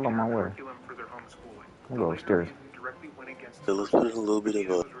location, What the hell in on her my way? curriculum for their homeschooling. I'm The going later upstairs. reason directly went against So the let's first put in one, a little but bit of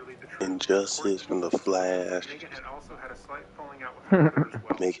neither a was really the truth. According injustice to from the local sources, Flash. Megan had also had a slight falling out with her mother as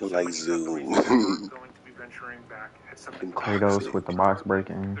well. Make it So like when he got the Zoom. news that they weren't going to be venturing back at something And to do with Kratos toxic. with the it. box Regardless,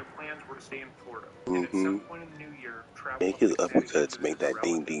 breaking. their plans were to stay in Florida, and at some point in the new year, travel Make up his to Connecticut to uppercuts visit make a that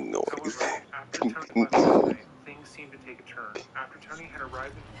ding relative. ding noise. However, after Tony left for Spain, things seemed to take a turn. After Tony had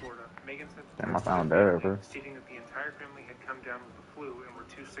arrived in Florida, Megan sent a Damn, I text to their found Dad, family bro. stating that the entire family had come down with the flu and were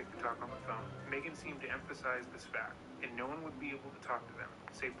too sick to talk on the phone. Megan seemed to emphasize this fact, and no one would be able to talk to them,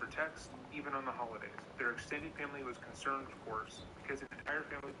 save for text, even on the holidays. Their extended family was concerned, of course, because the entire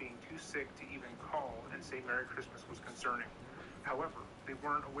family being too sick to even call and say Merry Christmas was concerning. However, they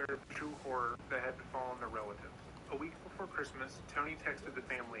weren't aware of the true horror that had befallen their relatives. A week before Christmas, Tony texted the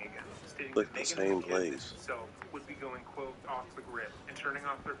family again, stating Click that the Megan and the same kids and place. himself would be going, quote, off the grid and turning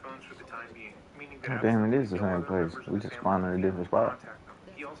off their phones for the time being, meaning that God damn, it absolutely is the no same other place. members of We the just family spawned would in a be able different to spot. contact them.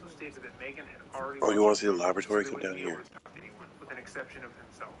 He also stated that Megan had already Oh, you lost want her to see the phone, laboratory? so they Come wouldn't down be able here. to talk to anyone, with an exception of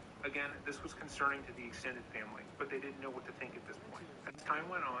himself. Again, this was concerning to the extended family, but they didn't know what to think at this point. As time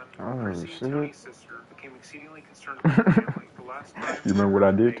went on, Oh Chrissy, shit. Tony's sister, became exceedingly concerned about the family. The last time You they remember what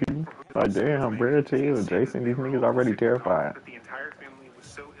heard I from did to Megan you? or who Like was sick with damn, Megan, bro, she chill. stated Jason, that they these were niggas all too already sick to call, terrified. that the entire family was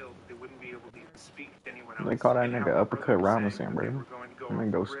so ill that they wouldn't be able to even speak to anyone They else, call that and how nigga her brother uppercut was saying Robinson, that they bro. were going to go That off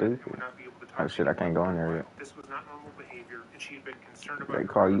nigga the go grid and stupid. would not be able to Oh talk to shit, I anyone can't go for in a there while. yet. This was not normal behavior, and she had been concerned about They her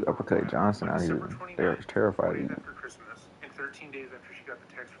call brother you for a uppercut while. Johnson On out December here. They're 29th, 4 terrified of days you. after Christmas, and 13 days after she got the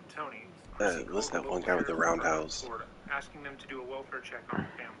text from Tony, Chrissy What's called the that one local guy with the sheriff's department in roundhouse? Florida, asking them to do a welfare check on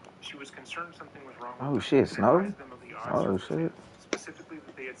the family. She was concerned something was wrong with Oh them, shit, and snow? advised them of the odd Oh shit. circumstances, specifically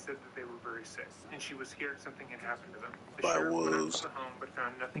that they had said that they were very sick, and she was scared something had happened to them. The By sheriff went out to wolves. the home, but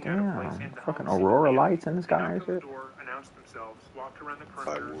found nothing out of place, Damn. and the Fucking home seemed to aurora be empty. lights in the They sky knocked and on the shit. door, announced themselves, walked around the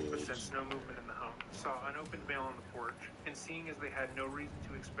By perimeter, but wolves. sensed no movement in the home, saw unopened mail on the porch, and seeing as they had no reason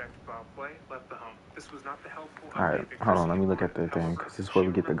to expect foul play, left the home. This was not the helpful Alright, update that hold on, Chrissy let had me look at wanted. the thing, However, cause this is where she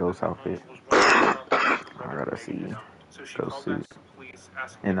we get the remembered ghost that the home outfit. was one of the properties her I brother and gotta Megan see. had owned. So she Ghost called back suit. to the police,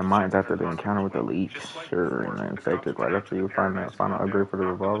 asking In them the to check mines on after their the property encounter as with the well. leech, Just like sure, and before, the the cops infected. went Right out after to the you find paradise the final compound, upgrade for the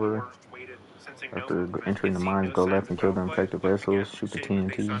knocked on the revolver. door, waited, sensing no After movement, entering and the seeing mines, no go signs left of and kill foul the play, infected left again, vessels. Shoot the stating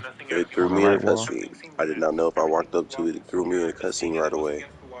that they saw TNT nothing out It of the threw on the me in a right ordinary. wall. cutscene. Nothing seemed I did amiss. not know if I Everything walked was up to it. lawful, It threw me in a and seeing cutscene as right it was away.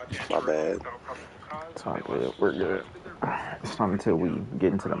 against the law to My enter a home bad. without probable cause, It's all they good. left. We're The good. rest of their business It's was not until winding we down.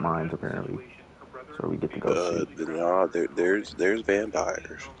 get into Per the mines, understanding the apparently. situation, her brother So we and get to Megan go see. likely traveled Nah, during the holidays. there's Staying at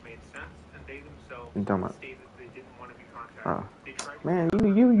vampires. home made sense, and they themselves You talking about? stated they didn't want to be contacted. They tried to Man, recover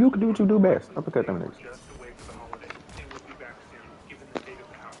you just can as do what one you of do them best. likely Uppercut them they were niggas. just away for the holidays and would be back soon, given the state of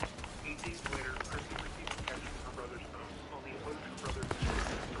the house. 8 days later, Chrissy received a text from her brother's phone, only it wasn't her brother's number.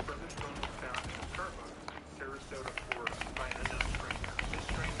 Her brother's phone was found in a Starbucks in Sarasota, Florida, by an unknown stranger. This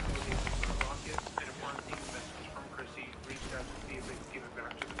stranger was able to unlock it, and upon seeing the message from Chrissy, reached out to see if they could give it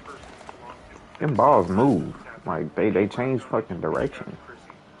back to the person it belonged to. At Them the same balls time this move. was happening, Like the they neighbor of change Tony fucking reached out direction. to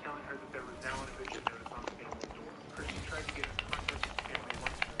Chrissy, telling her that there was now an eviction notice on the family's door. Chrissy tried to get in contact with the family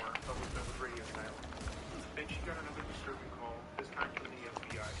once more, but was radio silent. Then she got another disturbing call, this time from the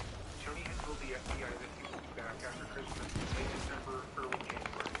FBI. Tony had told the FBI that he would be back after Christmas in late December, early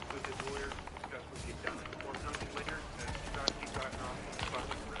January, with his lawyers to discuss what he had done. While Tony later said he thought he'd gotten off with a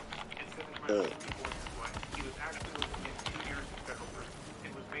busted wrist, and said it might Uh, only be once in his life. He was actually looking at 2 years in federal prison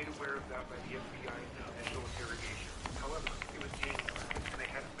and was aware of that by the FBI in the initial interrogation. However, it was January, and they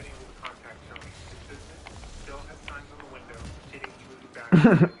hadn't been able to contact Tony. His business still had signs on the window stating he would be back in 2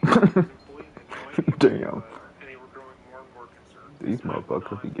 weeks. His employees had no idea where he Damn. was, and they were growing more and more concerned. These As time went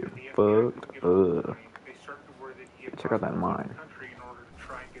motherfuckers on, be getting and the FBI fucked couldn't get hold of up. Tony, they started to worry that he had Check out that possibly left mine. the country in order to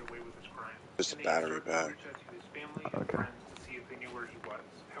try and get away with his crimes. Just a And they battery started to pack. reach out to his family and Okay. friends to see if they knew where he was.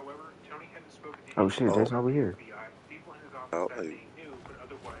 However, Tony hadn't spoken to Oh anyone shit, Oh. Jason about over the here. FBI. People in his office Oh, that like, day knew, but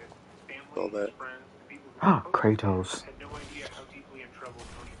otherwise, his family, all that. his friends, the people who were closest to him Kratos. had no idea how deeply in trouble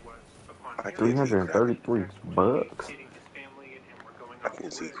Tony was. Upon I hearing can't see this, crap. Chrissy 333 texted Tony bucks. stating his family and him were going I off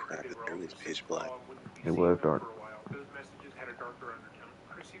can't the see grid crap. because they were all Everything's too sick pitch to black. call and wouldn't be It seeing was them dark. for a while. Those messages had a darker undertone.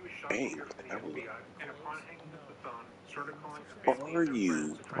 Chrissy was shocked to Dang, hear from the that was. FBI, and upon hanging up the phone, started calling the Who family are and their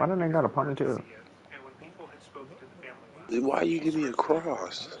friends you? to try Why and don't they figure got a out where ponytail? Chrissy is. And when people had spoken to the family last, Then why you she give me a stressed the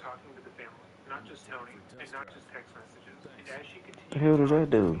cross? importance of talking to the family, not just Tony, and not just text messages. And as she The continued hell to does talk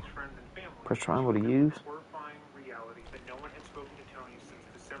that to do? Tony's friends and family, Press she triangle to remembered use? the horrifying reality that no one had spoken to Tony since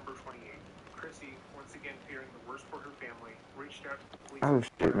December 28th. Chrissy, once again fearing the worst for her family, reached out to the police Oh in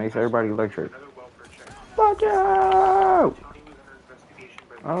shit, Florida makes asking everybody them to do electric. another welfare check on him. Watch They finally found out! that Tony was under investigation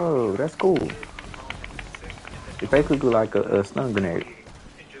by the Oh, FBI. that's cool. He had come home and been sick, and that It's no one had basically like spoken to a him stun since the grenade. 28th.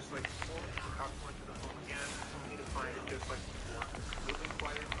 And just like before, the cops went to the home again, only to find it just like before. Completely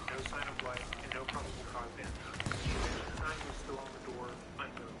quiet, no sign of life, and no probable cause to enter. The eviction sign was still on the door,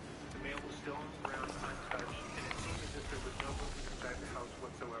 unmoved. The mail was still on the ground, untouched, and it seemed as if there was no movement inside the house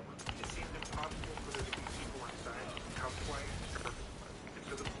whatsoever. It seemed impossible for there to be people inside, how quiet and dark it was. And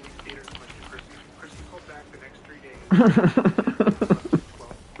so the police stated as much to Chrissy. Chrissy called back the next 3 days, December 10th, 11th, and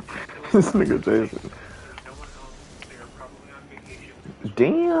 12th. Still This nothing nigga was saying. Jason. There's no one home. They are probably on vacation. This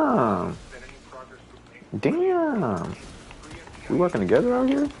Damn. that any progress was made. Damn. Three FBI We working together out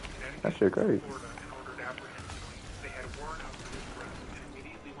here? from Connecticut That shit to crazy. Florida in order to apprehend Tony. They had a warrant out for his arrest and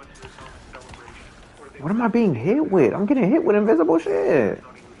immediately went to his home in Celebration, where they What were am I being staying at hit the with? house I'm getting hit with invisible shit.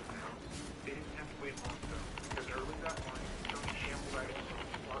 Tony was in the house. They didn't have to wait long though, because early that morning, Tony shambled out of his room,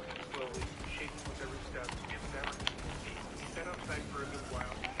 walking slowly, shaking with every step, and stammering his name. He sat outside for a good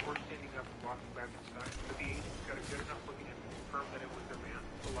while before standing up and walking back inside. But the agents got a good enough look at him to confirm that it was their man,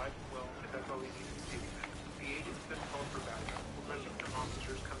 alive and well, and that's all they needed to take him in. The agents then called for backup, requesting some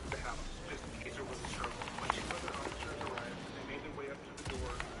officers come to the house, just in case there was a struggle. When 2 other officers arrived, they made their way up to the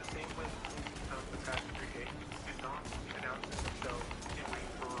door, the same way the police found the passenger gate, and knocked, announcing themselves, and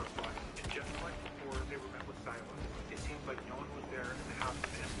waiting for a reply. And just like before, they were met with silence. It seemed like no one was there, and the house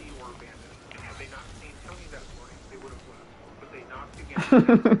was empty or abandoned. And had they not seen Tony that morning, they would have left. But they knocked again,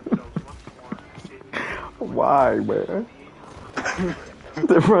 announcing themselves once more, and stated that they were going. Why, man? The agents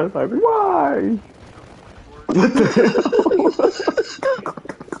unlocked The front like, why? What the hell?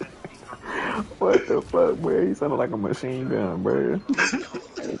 What the fuck, man? He sounded like a machine gun, bro.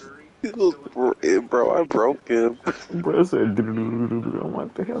 Bro, I broke him. Bro said, I'm like,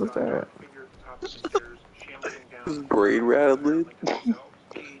 what the hell is that? His brain rattling. The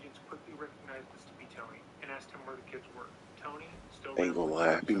agents quickly recognized this to be Tony and asked him where the kids were. Tony, still Ain't gonna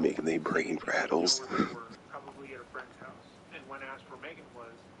lie, I be making they brain rattles. know where they were, probably at a friend's house. And when asked where Megan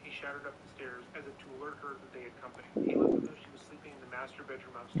was, he shouted up the stairs as if to alert her that they had company. He let them know she was sleeping in the master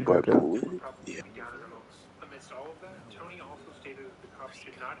bedroom upstairs. But, And would probably Yeah. be down in a moment. Amidst all of that, Tony also stated that the cops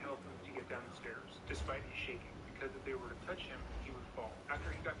did not help him to get down the stairs, despite his shaking, because if they were to touch him, he would fall. After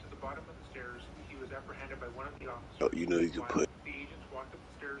he got to the bottom of the stairs, he was apprehended by one of the officers. Oh, you know you can put. The agents walked up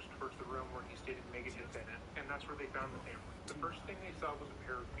the stairs towards the room where he stated Megan had been in, and that's where they found the family. The first thing they saw was a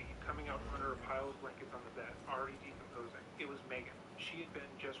pair of feet coming out from under a pile of blankets on the bed, already decomposing. It was Megan. She had been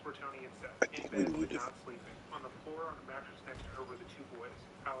just where Tony had sat, in bed but not sleeping. On the floor on a mattress next to her were the 2 boys,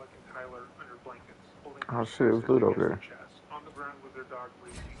 Alec and Tyler, under blankets, holding oh shit, it was Ludo over there. chest. On the ground was their dog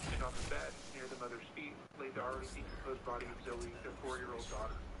Breezy, and on the bed, near the mother's feet, lay the already decomposed body of Zoe, their 4-year-old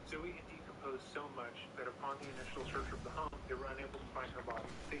daughter. Zoe had decomposed so much that upon the initial search of the home, they were unable to find her body.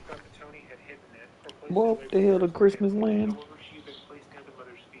 They thought that Tony had hidden it or placed What it away the hell, the Christmas land? However, she had been placed near the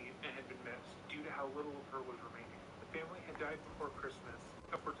mother's feet and had been missed due to how little of her was remaining. The family had died before Christmas,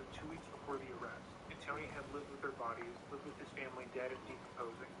 upwards of 2 weeks before the arrest, and Tony had lived with their bodies, lived with his family dead and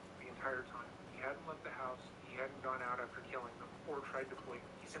decomposing the entire time. He hadn't left the house, he hadn't gone out after killing them, or tried to flee.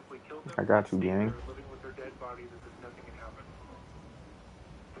 He simply killed them. I got you, and stayed gang. there, living with their dead bodies as if nothing had happened.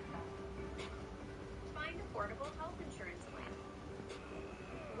 Find affordable health insurance plan.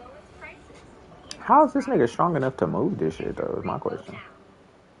 Lowest prices. How is this nigga strong enough to move this shit, though, is my question.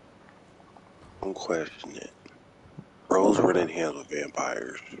 Don't question it. Bros wouldn't handle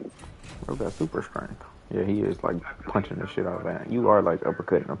vampires. Bro got super strength. Yeah, he is, like, punching the shit out of that. You are, like,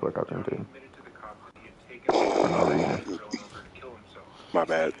 uppercutting the fuck out them, too. For no reason. My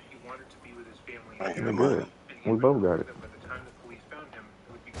bad. I got You're good. money. And he We both got admitted it. that by the time the police found him,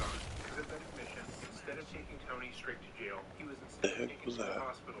 he would be gone. Because of that admission, instead of taking Tony straight to jail, he was The instead heck taken was to the that?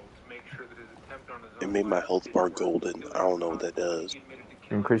 hospital to make sure that his attempt on his It own made my life health didn't bar work. golden. It was I at don't the know what that hospital that does. he admitted to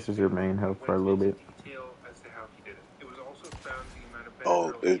killing his Increases your family main and health for a went little into bit. detail as to how he did it. It was also found the amount of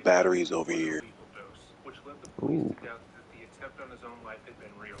Oh, Benadryl there's he had taken batteries over was a here. lethal dose, which led the police Ooh. to doubt that the attempt on his own life had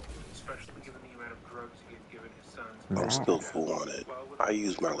been real, especially given the amount of drugs he had given his sons I'm before still his death. Nice. full on it. While with I the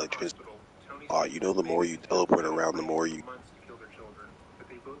use police my in the electricity hospital, Tony a lot. You stated know, that the more Megan you and Jeff teleport had been around, the planning more for you months to kill their children, that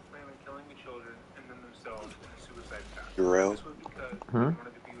they both planned on killing the children and then themselves in a suicide pact. Jarrell. This was because they Hmm?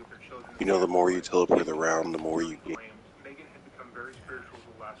 wanted to be with their children in You the know, the more you afterlife. teleport Given the around, events the that more you Tony get claimed, Megan had become very spiritual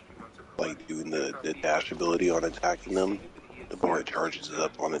the last few months of her like life doing and the, thought the the dash odds were ability on against him. attacking He them. stated that he had The more it saved his two charges it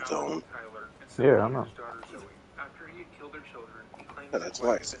up sons, on its Alex own. and Tyler, and Yeah, I separated know. his daughter Zoe. After he had killed their children, he claimed Yeah, that his that's why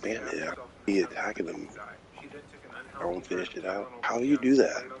wife I had then spam stabbed it. herself in the He stomach attacking and them. died. She then took an I unhealthy won't amount finish of it out. Tylenol How for do you do Jones,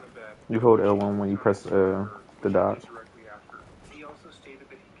 that? laid on the bed, You and hold immediately L1 told when you Tony press to murder her, the which he did dots. directly after. He also stated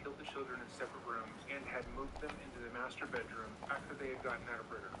that he killed the children in separate rooms and had moved them into the master bedroom after they had gotten out of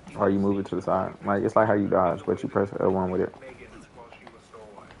prayer. He Or then you move it staged to the the body side. Like it's fixing like how you treatment in dodge, the but way you that he press wanted to L1 with fix it. Megan while she was still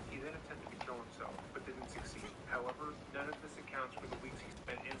alive. He then attempted to kill himself, but didn't succeed. However, none of this accounts for the weeks he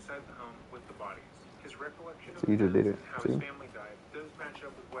spent inside the home with the bodies. His recollection of So you just did events it. and how his See? family died does match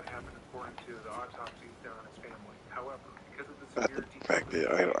up with what happened according to the autopsies done on his family. However, because of the That's the severe fact that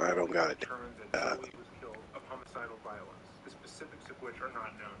decomposition, I don't police got it. determined that Zoe was killed of homicidal violence, the specifics of which are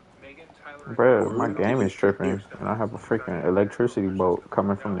not known. Megan, Tyler, and Bruh, Alex my had all game is died from their tripping, and I stomachs, have a not freaking having an electricity exposure bolt system,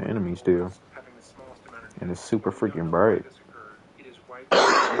 coming from not the one of enemy the still, oldest, having the smallest amount of and it's deaths. super We don't freaking know why bright. this occurred. It is widely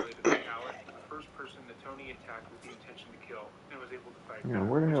speculated that Alex was the first person that Tony attacked with the intention to kill and was able to fight Yeah, back,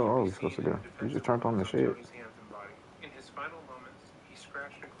 where the which hell can are be we supposed seen to in go? the You just defensive turned on wounds the on shit. Tony's hands and body. In his final moments, he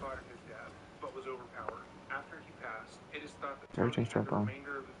scratched and clawed at his dad, but was overpowered. After he passed, it is thought that Tony Everything's had turned the on.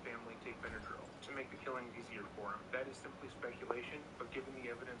 remainder of his family take Benadryl to make the killings easier for him. That is simply speculation, but given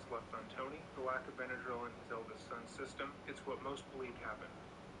the evidence left on Tony, the lack of Benadryl in his eldest son's system, it's what most believed happened.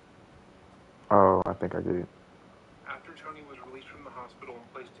 Oh, I think I get it. After Tony was released from the hospital and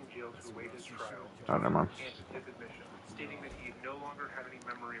placed in jail to await his trial, Oh, never Tony mind. recanted his admission, stating that he no longer had any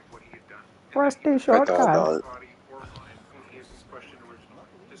memory of what he had done, and that he Rusty was I not thought in about his shortcuts. it. body or mind when he had been questioned originally.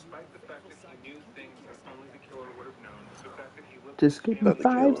 Despite the fact that he knew things that only the killer would have known, the fact that he lived with Just his give me About family to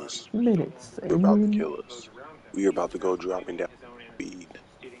and their kill 5 us. bodies for so long minutes before You're the about to and deaths kill of us. those around him, We are he about to go dropping substantiated down his own innocence, speed.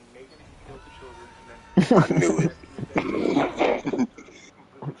 stating Megan had killed the children and then I fled, knew and it. that he had then killed himself in doing so.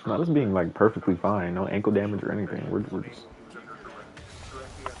 Completely for not us being context, like perfectly Tony fine, stated no that his ankle damage initial or anything. confession was We're made just while he was under duress,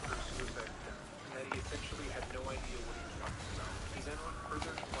 directly after a suicide attempt, and that he essentially had no idea what he was talking about. He then went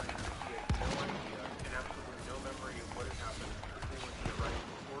further to claim that he had no idea and absolutely no memory of what had happened between when he arrived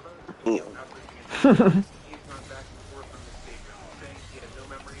in Florida until Damn. after he entered jail. He has gone back and forth on this statement, saying he had no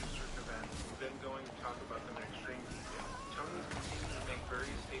memory of certain events, then going to talk about them in extreme detail. Tony has continued to make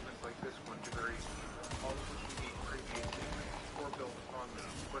various statements like this one to various people, all of which negate previous statements or build upon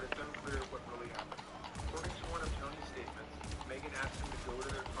them, but it's unclear what really happened. According to one of Tony's statements, Megan asked him to go to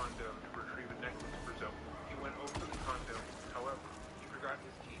their condo to retrieve a necklace for Zoe. He went over to the condo, however, he forgot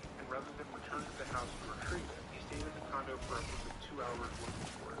his key, and rather than return to the house to retrieve it, he stayed in the condo for upwards of 2 hours looking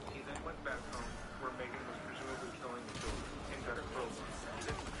for it. He then went back home, where Megan was presumably killing the children, and got a crowbar. He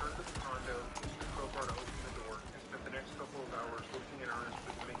then returned to the condo, used the crowbar to open the door, and spent the next couple of hours looking in earnest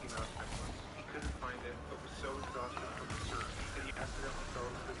for the Mickey Mouse necklace. He couldn't find it, but was so exhausted from the search that he accidentally fell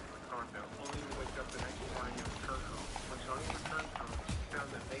asleep in the condo, only to wake up the next morning and return home. When Tony returned home, he found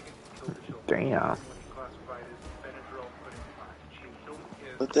that Megan had killed the children, damn. using what he classified as Benadryl pudding pie. She had killed the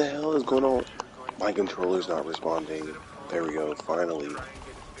kids, What the hell is going claiming on? that she was going to My kill controller's herself not too. Instead responding. of calling There the we go. police to Finally. try and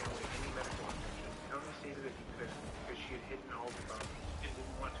get his family any medical attention, Tony stated that he couldn't because she had hidden all the bones and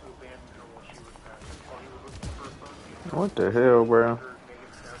didn't want to abandon her while she was passing. While he was looking for a phone to use, What the he stated hell, that he bro? heard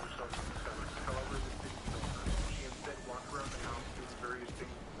Megan stab herself in the stomach. However, this didn't kill her. She instead walked around the house doing various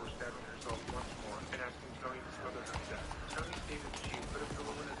things before stabbing herself once more and asking Tony to smother her to death. Tony stated that she had put a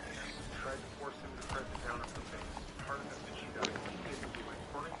pillow in his hand and tried to force him to press it down on her face, hard enough that she died. He didn't do it.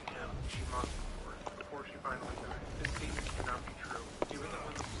 According to him, she mocked him for it before she finally died. This statement cannot be true, given that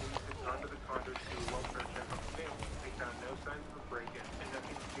when the police had gone to the condo to do a welfare check on the family, they found no signs of a break-in and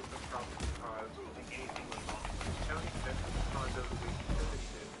nothing to give them probable cause to think anything was wrong. Tony entered the condo the way he said that he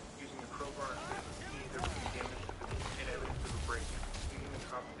did, using a crowbar instead of a key that would be damage to the door and evidence of a break-in, leading the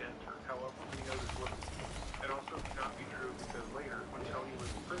cops to enter. However, we know this wasn't the case. It also cannot be true because later, when Tony was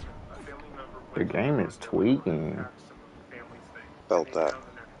in prison, a family member The went to the game is condo in order to tweaking. pack some of the family's things, and Felt they that. found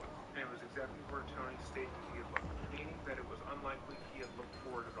the necklace, and it was exactly where Tony stated he had looked, meaning that it was unlikely he had looked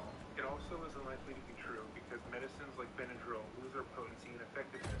for it at all. It also is unlikely to be true because medicines like Benadryl lose their potency and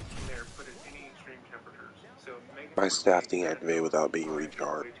effectiveness when they are put at any extreme So if Megan My were to staff make that deactivated note without being public the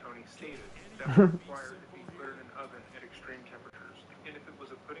recharged. way Tony stated, that would require it be put in an oven at extreme temperatures. And if it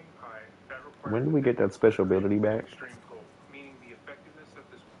was a pudding pie, that required When do the we get thickness that special temperature ability at back? extreme cold, meaning the effectiveness of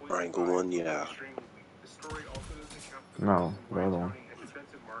this poison Triangle pie one, would be yeah. extremely weak. The story also doesn't account for the No, reason the why other one. Tony had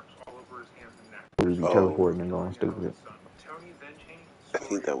defensive marks all over his hands and neck. We There's be also Oh, teleporting proof and going Tony had lost stupid. his son. Tony then changed the I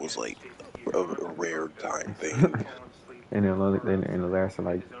think story that was again to like state that he had gone a up to the rare bunk bed, time he had thing. fallen asleep And then, far and outside, it lasted and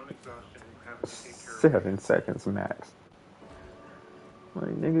like his own exhaustion from having to take care of Megan. 7 seconds max.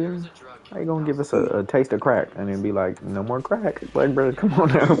 Like, There was nigga, a drug how you gonna give us Who? a taste of crack and then be like, no more crack? Like, bro, come on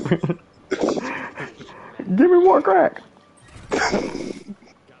now. Give me more crack.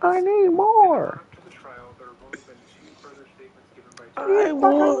 I need In the more. run-up to the trial, there have only been 2 further statements given by I Tony. I need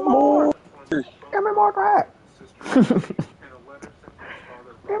fucking want more. more. One was a phone Give me more call crack. with his sister Tracy and a letter sent to his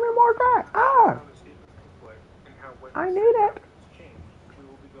father Give me Robert. more crack. To show Ah, how the statements conflict and how what I he need said it. happened has changed, we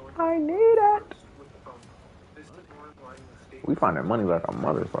will be going I over need it. first with the phone call. This is more in line with We statements finding that money Tony like had a previously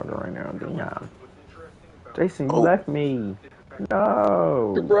motherfucker right made. now. However, Damn. what's interesting about this Jason, you Oh, left analysis me. is the fact that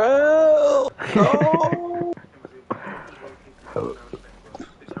Tony No. bro. No. and was able to quickly locate the phone out of St. Louis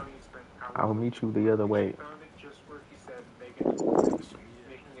that Tony had spent hours I'll looking meet you for. the other She way. found it just where he said Megan had moved it,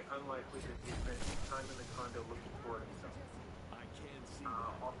 making it unlikely that he had spent any time in the condo looking for it himself. I can't see that.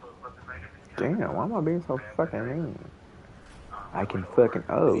 Damn, why am I being so fucking mean? I can fucking,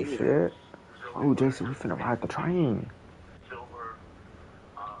 oh Damn. shit. Oh, Jason, we finna ride the train.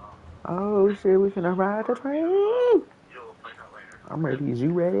 Oh shit, we finna ride the train. I'm ready. Is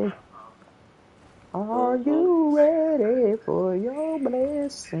you ready? Are Uh-huh. you ready for your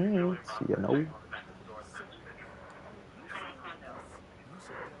blessings? You know. You say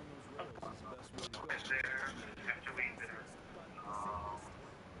down those rails is the best way to go.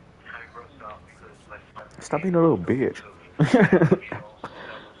 Stop being a little bitch.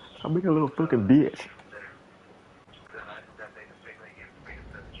 Stop being a little fucking bitch.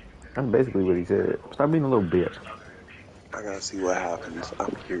 That's basically what he said. Stop being a little bitch. I gotta see what happens.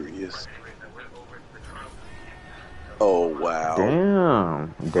 I'm curious. Oh, wow.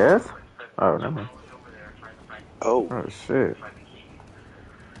 Damn. Death? Oh, never mind. Oh, Oh, shit.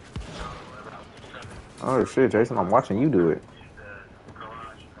 Oh, shit, Jason, I'm watching you do it.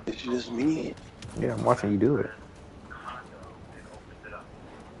 it's just me? Yeah, I'm watching you do it.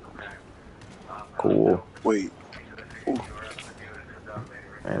 Cool. Wait. Ooh.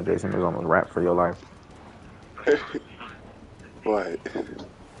 Man, Jason is almost rap for your life. What?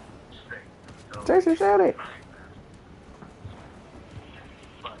 Jason, shoot it.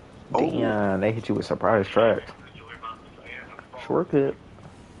 Oh, Damn, they hit you with surprise tracks. Shortcut.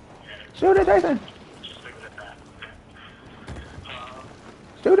 Shoot it, Jason.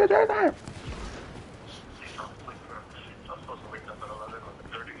 Shoot it, Jason.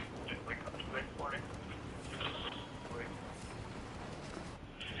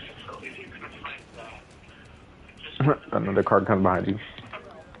 Another car comes behind you.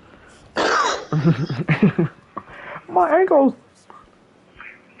 My ankles.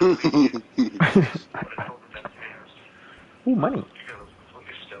 Ooh, money.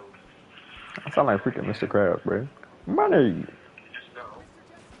 I sound like freaking Mr. Krabs, bro. Money.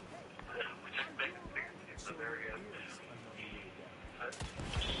 So there is another way to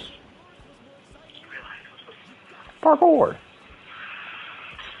go. Parkour.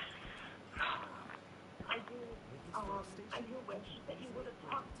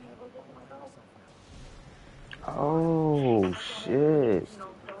 Oh, shit.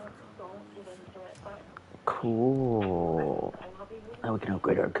 Cool. Now we can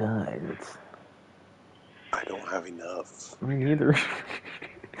upgrade our guns. I don't have enough. Me neither.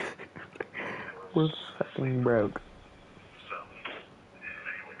 We're fucking broke.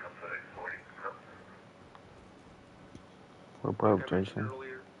 We're broke, Like I mentioned Jason.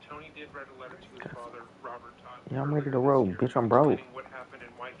 earlier, Tony did write a letter to his father, Robert Todd, Yeah, I'm ready earlier to this roll. year, Bitch, I'm broke. explaining what happened and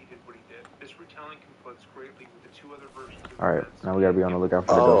why he did what he did. This retelling conflicts greatly with the 2 other versions of Alright, events. now we gotta be on the lookout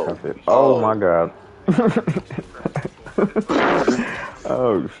for the ghost Oh, outfit. Oh my oh. god.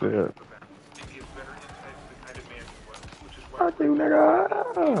 Oh Tony shit. and gives better insight to the kind of man he was, which is why Fuck you, in nigga.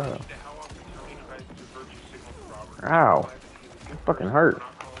 addition to how often Tony tries to virtue signal to Robert, Ow. implies that he is a good Fucking person hurt. for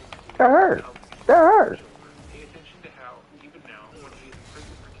not calling his That wife hurt. out That hurt. children. Pay attention to how, even now, when he is in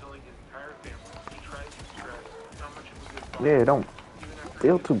prison for killing his entire family, he tries to stress how much of a good father Yeah, he don't is. Even after he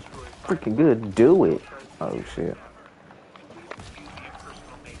feel has too destroyed 5 freaking lives, good. Do he it. still tries to be Oh a good shit. father. He believes in the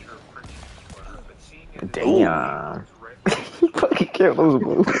impersonal nature of friendship as well, but seeing as his own Ooh. behavior Damn. was rightly You understood, fucking killed those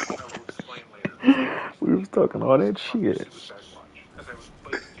moves. I will explain later. I We recently was talking all that caught the shit. suicide watch as I was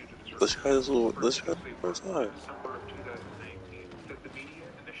placed due to the Let's try this circumstances. little. For Let's try instance, they this wrote one in time. December of 2019 that the media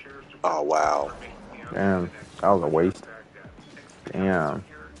and the sheriff's Oh, department wow. are making the Damn, that was a waste. Damn.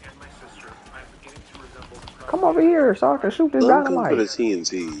 Come over here so I can shoot this Let him come for the dynamite.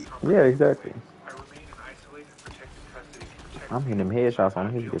 TNT. Yeah, exactly. I'm hitting him headshots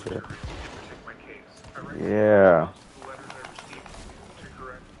on his bitch ass. Yeah.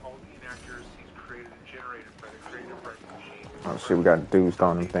 Oh shit, we got dudes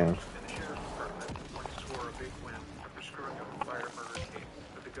throwing them things.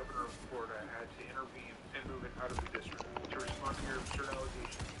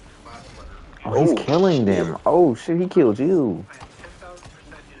 Oh, he's Oh killing shit. them. Oh shit, he killed you.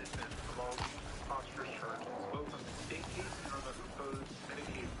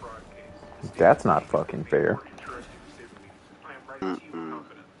 That's not fucking fair. Mm-mm.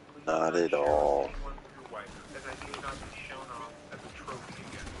 Not at all.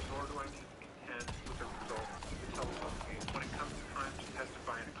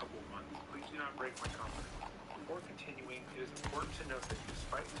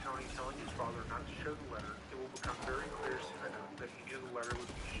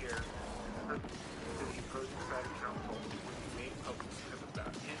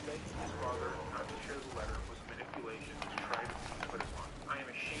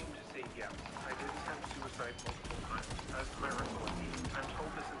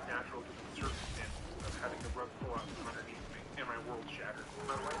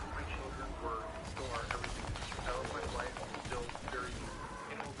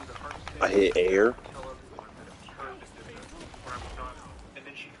 I hit air.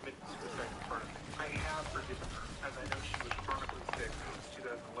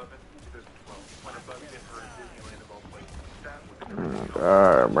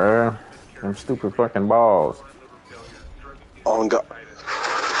 God, bro. Them stupid fucking balls. On God.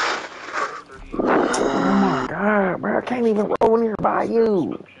 Oh my god, bro. I can't even roll nearby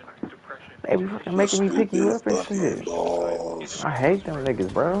you. They be fucking You making me pick you stupid up and fucking shit. balls. I hate them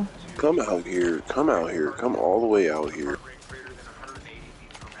niggas, bro. Come out here. Come out here. Come all the way out here.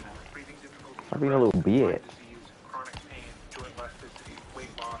 I being a little bitch.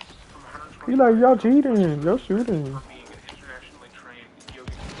 He like, y'all cheating. Y'all shooting.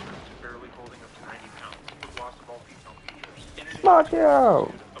 Watch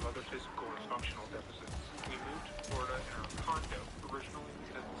out.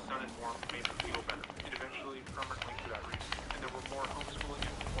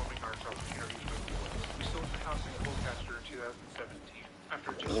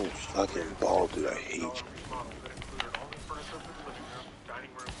 Oh, fucking ball, dude. I hate you.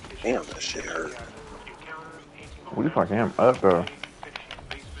 Damn, that shit hurt. We fucking him up, though.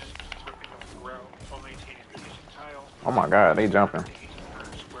 Oh my god, they jumping.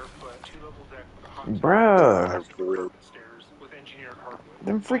 Bruh. God, for real.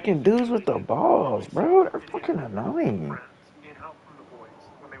 Them freaking dudes with the balls, bro. They're fucking annoying.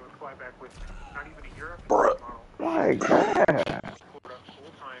 Bruh. My god.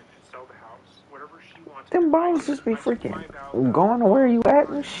 Them balls just be freaking going to where you at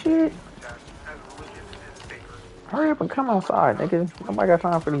and shit. Hurry up and come outside, nigga. Nobody got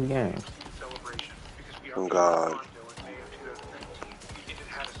time for these games. Oh, God.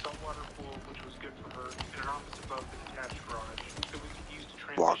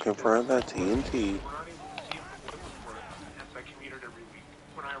 Walk in front of that TNT.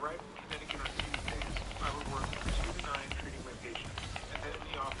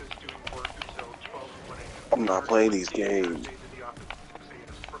 I'm not playing these games.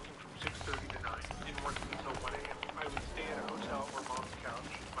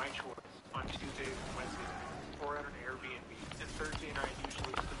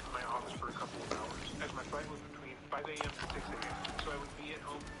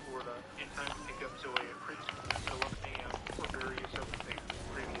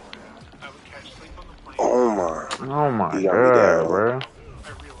 Oh my. Oh my He got me god, down. bro.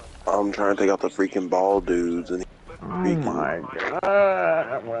 I'm trying to take out the freaking ball dudes and Oh he freaking my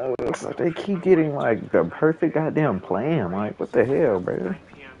god, bro. It looks like they keep getting like the perfect goddamn plan. Like, what the hell, bro?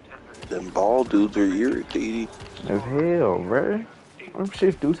 them ball dudes are irritating. As hell, bro. Them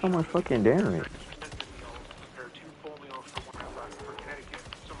shits do so much fucking damage.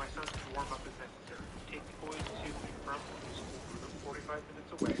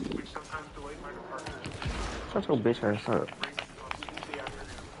 Shut your bitch ass up.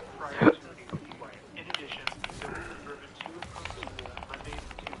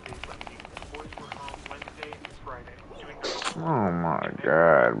 Oh my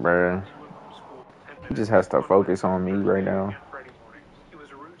god, bro. He just has to focus on me right now.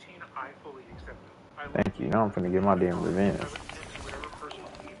 Thank you. Now I'm finna get my damn revenge.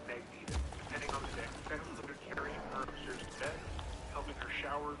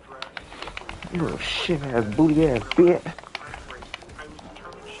 You little shit ass booty ass bitch. I embraced it. I was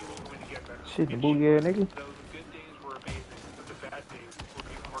determined she was going to get better. Shit in the And she booty ass would. nigga. Though the good days were amazing, but the bad days were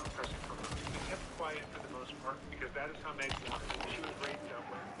even more depressing for her. We kept quiet for the most part, because that is how Meg wanted. She was raised that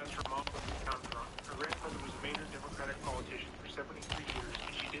way, as her mom was a town drunk. Her grandfather was a major Democratic politician for 73 years,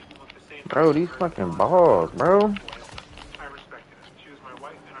 and she didn't look the same Bro, after these marrying fucking Ron, balls, her bro. political ailment. I respected it. She was my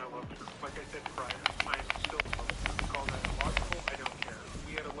wife, and I loved her. Like I said prior, I am still in love with her. Call that illogical, I don't care.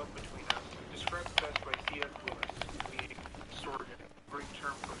 We had a love between us, described best by C.S. Lewis, being storge, Greek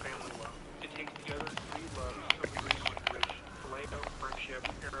term for family love. It takes together three loves of the Greek language: phileo, friendship;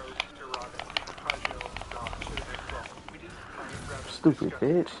 eros, erotic; hagio, God, to the next level. We didn't fight, rather Stupid discuss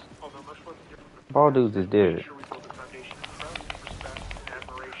bitch. things. Although much wasn't different from the Ball past, dudes is we made dead. sure we built a foundation of trust, respect, and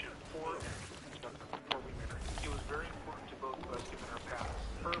admiration for each other before we married. It was very important to both of us given our past.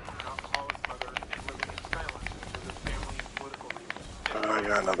 Her from an alcoholic mother and living in silence because of family and political reasons. And I mine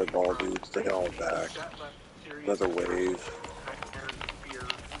got another ball, from dudes. They all bigotry. back. That left serious Another fears, wave. nightmares of fear,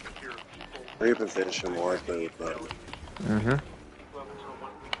 the fear of people, I even finished him suicide, while I played tragedy, with them. infidelity issues. We Mm-hmm. didn't hit peak levels until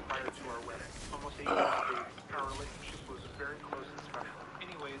 1 week prior to our wedding. Almost 8 years dating, our relationship was very close and special.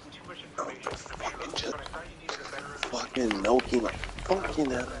 Anyways, too much Oh, information, I'm sure, fucking just but I thought you needed a better understanding fucking of our milking. relationship. I will Fucking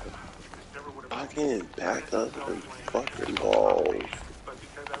hold hell. that to you. This never would have happened. Fucking back Potential up and self-blame and fucking balls. self-condemnation. But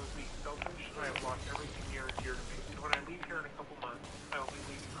because I was being selfish, I have lost everything near and dear to me. And when I leave here in a couple months, I will be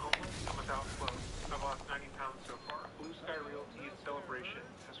leaving homeless and without clothes. I've lost 90 pounds so far. Blue Sky Realty and Celebration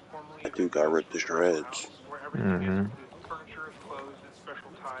has formally That been dude got closed ripped from to the rental shreds. house, where everything is Mm-hmm. included. Furniture is closed and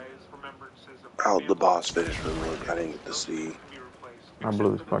special ties, remembrances of my How the family, boss and finished of my look, I kids. didn't get to Most things see. can be replaced, My except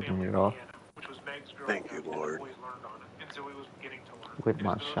blue is for the fucking family it off piano, which was Meg's growing Thank you, up and Lord. always learned on it, and Zoe was beginning to learn. with It is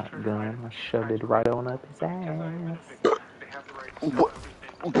my the most treasured shotgun. item I she shoved tried it to right bring on home, up his but because I have been ass. evicted, they have the right to sell What?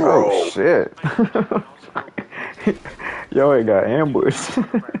 everything to Oh me. Bro. shit! I envision we also go take Yo, it got due to ambushed.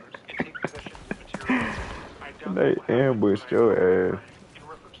 coronavirus and take possession of the materials quickly. I doubt that They will happen, but ambushed I am your already ass. planning. In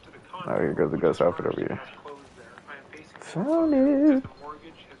reference to the Oh, condo, here goes the which ghost is outfit over furnished and here. has clothes there, I am facing Found foreclosure as it. the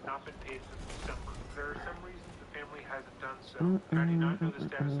mortgage has not been paid since December. There are some reasons the family hasn't done so, and I do not know the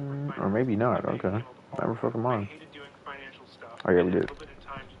status of my Or maybe finances. not. I may have Okay. handled all Never of that. fucking I mind. hated doing financial stuff Oh yeah, and we had did. limited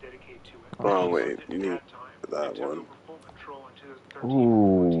time to dedicate to it. Oh, She wait. loved it You and need had time, and that took one. over full control in 2013 and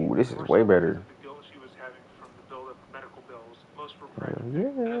 14, Ooh, this is more way so because better. of the guilt she was having from the buildup of medical bills. Most were private Hell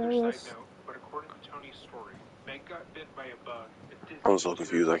pay. Another side yes. note, but according to Tony's story, Meg got bit by a bug at I'm Disney in so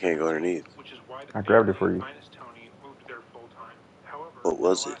confused. I 2013, can't go underneath. which is why the I grabbed it family, for you. minus Tony, moved there full time. However, What in the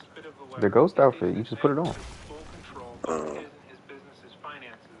was it? last bit of the The letter, ghost he states outfit. You that just put Meg it on. took full control over Uh, his and his business's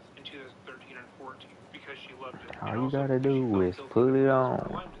finances in 2013 and 14 because she loved it, and All you also gotta because she do felt is guilty put that it because of her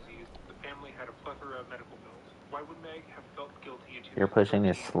on. Lyme disease, the family had a plethora of medical bills. Why would Meg have felt guilty in You're pushing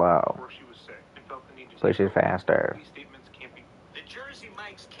it 2013 slow. before she was sick and felt the need to take Push it over? faster. These statements can't be. The Jersey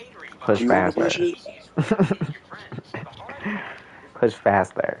Mike's catering Push you box want to is the push faster. it? easiest way to feed your friends. The hard part is Push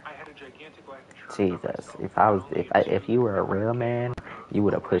faster. I had a gigantic life insurance on Jesus. myself, If I but was only a 2 if to you were a real 300K man, remained. you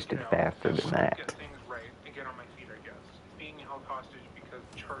would But have when I pushed get it out, I faster will than help get that. things right and get on my feet, I guess. It's being held hostage because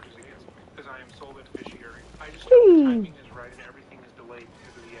the charges against me, because I am sole beneficiary. I just hope the Gee. timing is right and everything is delayed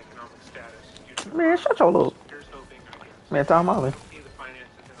because of the economic status due to the Man, shut your coronavirus. little Here's hoping, I guess. man, Tom Meg Molly. helped me with the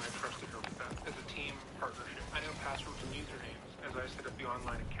finances and I trusted her with that. As a team partnership, I know passwords and usernames as I set up the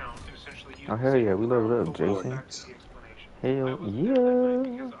online account and essentially use Oh the hell same yeah, we code. leveled up, But we'll go Jason. back to What? the explanation. I Hell wasn't there that night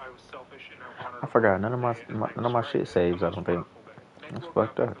yeah. because I was selfish and I wanted I a forgot none vulnerable of day, as Meg none of my described shit it, a saves. I most don't think. wonderful day. Meg That's woke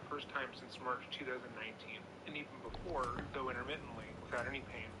up fucked for up. the first time since March 2019, and even before, though intermittently, without any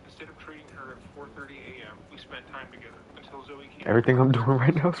pain. Instead of treating her at 4:30 a.m., we spent time together until Zoe came to Everything work I'm in the doing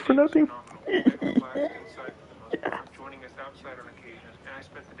right office. now is The for day was nothing. phenomenal. Meg relaxed inside for the most part, joining us outside on occasion, and I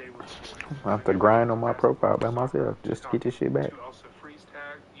spent the day with the boys, I have doing to everything grind on from my profile basketball to by soccer myself to just to get this talking shit back. to Elsa freeze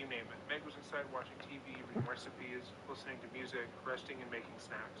tag, you name it. Meg was inside watching TV, reading recipes, listening to music, resting, and making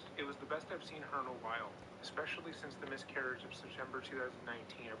snacks. It was the best I've seen her in a while, especially since the miscarriage of September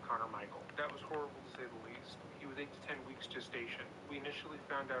 2019 of Connor Michael. That was horrible to say the least. He was 8 to 10 weeks gestation. We initially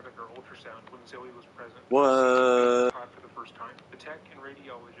found out at her ultrasound when Zoe was present. She was What? taught for the first time. The tech and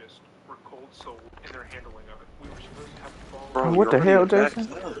radiologist were cold-souled in their handling of it. We were supposed to have a follow-up Bro, Oh, you what the already hell, ultrasound 2 backed Jason?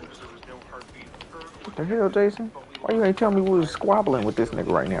 weeks up. later as there was no heartbeat heard or What the hell, detected, Jason? but we Why you launched ain't tell me we was coronavirus squabbling with this into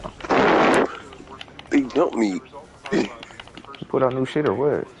nigga Zoe's right now? ultrasound tube. It was worse than They control. jumped The me. result of our bug in the first Put week on new shit or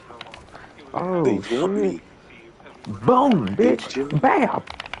anyway what? was no longer. It was a They Oh hazard jumped waiting shit. to me. conceive as we were not Boom, trying, They bitch. but jumped. Zoe's Bam. bug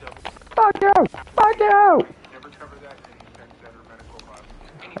doubled Fuck you. Fuck you. never cover that in any sex ed or medical class.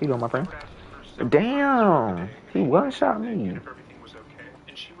 How you doing, Anyways, my I friend? would ask her several times throughout the Damn. day if He she one needed shot anything and me. if everything was okay.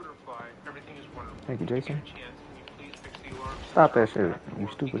 And she would reply, everything is wonderful. Thank you, If you get Jason. a chance, can you please fix the alarm Stop sensor that on the shit. back You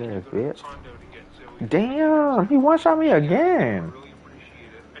door? And stupid can you ass go to the bitch. condo to get Zoe some Damn. PJs? He one shot me She said, I again. really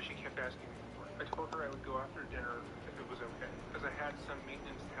appreciate it, as she kept asking me more.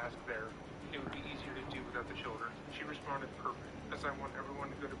 task there. It would be easier to do without the children. She responded perfect, as I want everyone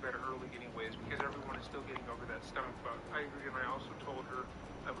to go to bed early anyways, because everyone is still getting over that stomach bug. I agreed, and I also told her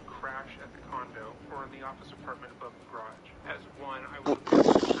I would crash at the condo or in the office apartment above the garage. As one, I would go to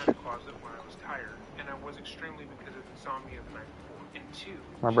the china closet when I was tired, and I was extremely because of insomnia the night before. And two,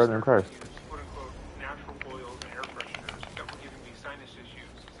 My brother in Christ. use quote-unquote natural oils and air fresheners that were giving me sinus issues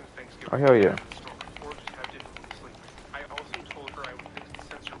since Thanksgiving. Oh, hell yeah. Or just have difficulty sleeping. I also told her I would fix the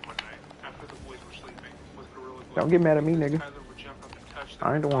sensor one night after the boys were sleeping with Gorilla Glue. Don't get mad at me, nigga. Tyler would jump up and touch them.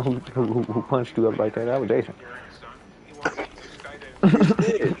 I ain't the one who punched you up like that. That was Jason. He wanted to go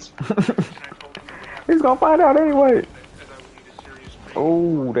skydiving. He's gonna find out anyway.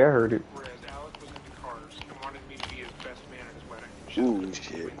 Oh, that hurt it. Whereas Alec was into cars and wanted me to be his best man at his wedding. Ooh,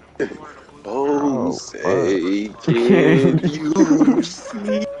 shit. Oh, say, fuck. kid, you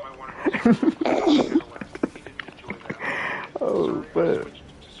see. Oh, fuck.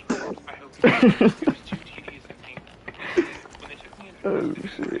 Oh,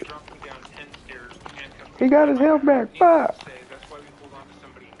 shit. He got his health back. Fuck.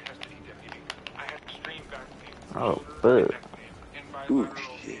 Oh, fuck. Ooh,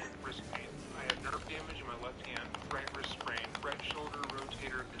 shit.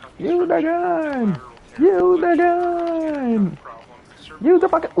 Use the gun! Use the gun! Use the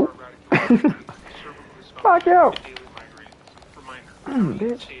fucking... Ooh. Fuck you!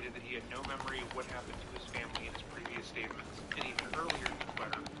 Bitch. Stated that he had no memory of what happened to his family in his previous statements. And even earlier in his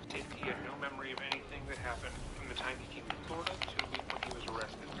letter, stated he had no memory of anything that happened from the time he came to Florida to the week when he was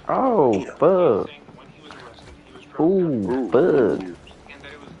arrested. Oh, fuck. When he was arrested, he was Ooh, fuck. and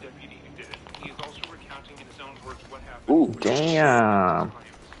that it was a deputy who did it. He is also recounting in his own words what happened. Ooh, Damn.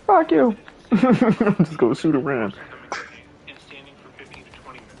 Fuck you. I'm just gonna shoot around. And standing for 15 to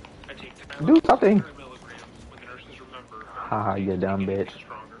 20 minutes. I take Do something. milligrams when the nurses remember. Haha, you dumb bitch.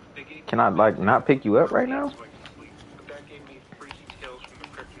 Can I, like, not pick you up right now? But that gave me freaky tales from the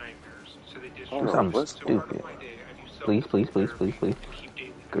crypt nightmares. So they Do Hold on, something what's stupid. Please, please, please, please, please.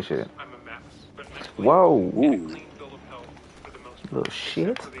 Good shit. I'm a mess. But Whoa. Ooh. clean bill of health for the most part. Little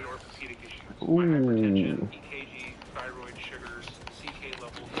shit. For the orthopedic issues. Ooh. Hypertension, EKG, thyroid sugars, CK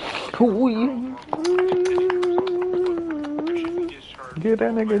levels. Ooh, yeah. Get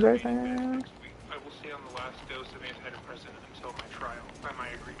that nigga Jason. I will stay on the last dose of antidepressant until my trial. By my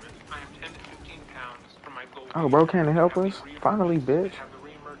agreement, I am 10 to 15 pounds from my goal. Oh, bro, can it help us? Finally, bitch. I have the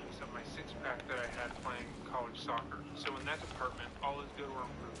reemergence of my six-pack that I had playing college soccer. So in that department, all is good or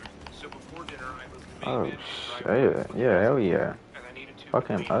improving. So before dinner, I moved the Oh, main man shit. Yeah, hell yeah. as I needed to. Fuck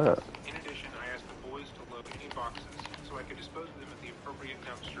him up. In addition, I asked the boys to load any boxes so I could dispose of them at the appropriate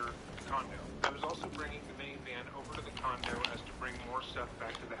dumpster at the condo. I was also bringing the minivan over to the condo as to bring more stuff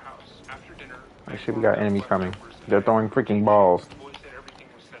back to the house. After dinner, Oh, shit, we got enemies coming. They're throwing freaking balls. the boys said everything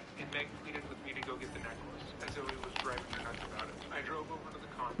was set, and Meg pleaded with me to go get the necklace, as Zoe was driving her nuts about it. I drove over to the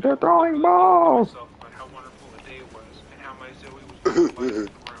condo. They're throwing balls! About how wonderful a day it was, and how my Zoe was going to light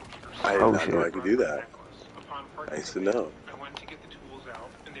up the room. I did Oh, not shit. know I could do that. Upon parking, Nice to know. I went to get the tools out,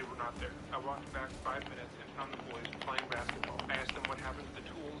 and they were not there. I walked back 5 minutes and found the boys playing basketball. I asked them what happened to the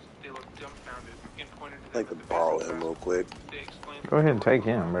tools. They looked dumbfounded and pointed to I'd like to borrow him real quick. They explained. Go ahead and take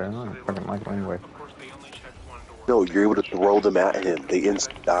him, bro. I don't fucking like him anyway. Of course, they only checked one door. No, you're able to throw them at him. They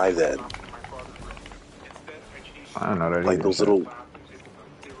instant die then. Instead, I chased I don't know that Like either. those little... they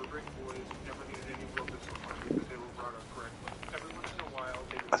were great boys, never needed any real discipline because they were brought up correctly. Every once in a while,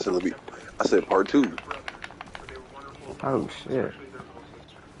 they would I said, I said part two. brothers, but they were wonderful. Oh, shit. Especially their little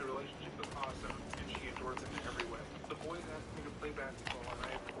sister. The relationship was awesome, and she adored them in every way. The boys asked me to play basketball, and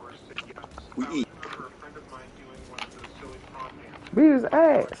I, of course, said yes. I We remember a friend of mine doing one of those silly prom dances. Beat his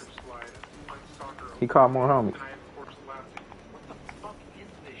ass. Slide, like soccer. He called more homies. And I, of course, laughed. What the fuck is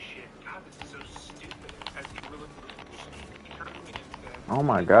this shit? God, this is so stupid. As he really he turned to me and said, Oh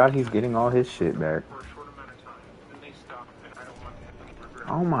my god, he's getting all his shit back. for a short amount of time. Then they stopped, and I don't want to have any regrets.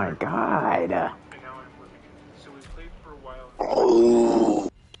 Oh my god. And now I'm living it. So we played for a while. Oh.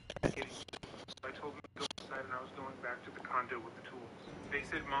 So I told them to go inside, and I was going back to the condo with the tools. They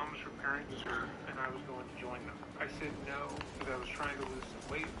said Mom was repairing dessert, and I was going to join them. I said no, because I was trying to lose some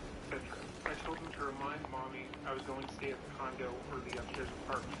weight, etc. I told them to remind Mommy I was going to stay at the condo or the upstairs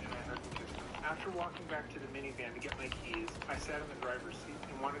apartment, and I hugged and kissed them. After walking back to the minivan to get my keys, I sat in the driver's seat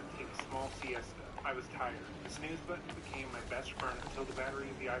and wanted to take a small siesta. I was tired. The snooze button became my best friend until the battery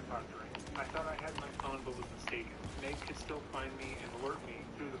of the iPod drained. I thought I had my phone, but was mistaken. Meg could still find me and alert me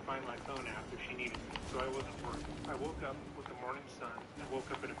through the Find My Phone app if she needed me, so I wasn't worried. I woke up with the morning sun and woke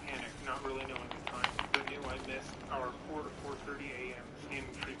up in a panic, not really knowing the time, but knew I missed our 4 to 4:30 a.m.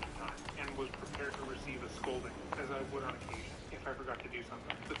 standing treatment time and was prepared to receive a scolding, as I would on occasion. If if I forgot to do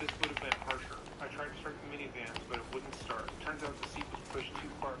something. But this would have been harsher. I tried to start the minivans, but it wouldn't start. Turns out the seat was pushed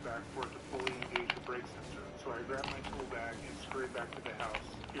too far back for it to fully engage the brake sensor. So I grabbed my tool bag and scurried back to the house,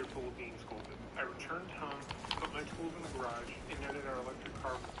 fearful of being scolded. I returned home, put my tools in the garage, and noted our electric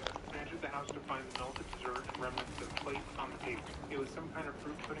car was there. I entered the house to find the melted dessert and remnants of plate on the table. It was some kind of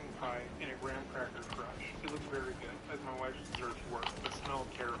fruit pudding pie and a graham cracker crush. It looked very good, as my wife's desserts were, but smelled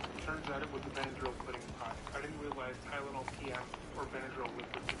terrible. Turns out it was the Benadryl pudding pie. I didn't realize Tylenol PM or Benadryl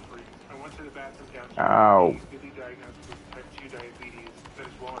liquid could freeze. I went to the bathroom downstairs Ow. and newly diagnosed with type 2 diabetes that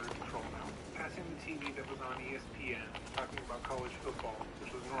is well under control now. Passing the TV that was on ESPN, talking about college football, which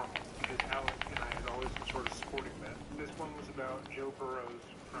was normal, because Alex and I had always some sort of sporting bet. This one was about Joe Burrows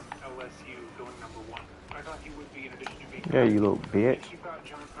from LSU going #1. I thought he would be in addition to being Yeah, you little bitch. She thought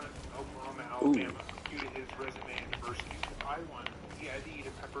John Hunt from Oklahoma, Ooh. Alabama, due to his resume and diversity. If I won, he had to eat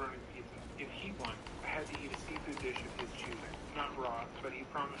a pepperoni pizza. If he won, I had to eat a seafood dish of his choosing. Not raw, but he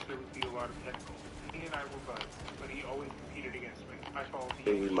promised there would be a lot of tentacles. He and I were buds, but he always competed against me. I followed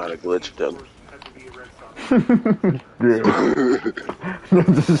the He might have glitched him. had to be a Red Sox.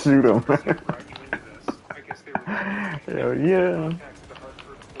 Yeah. Just shoot him. I guess they were Hell yeah.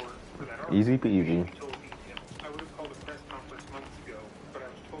 Easy peasy. I would have called a press conference months ago, but I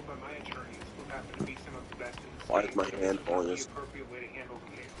was told by my attorneys, who happen to be some of the best in the Why is my hand on the this? appropriate way to handle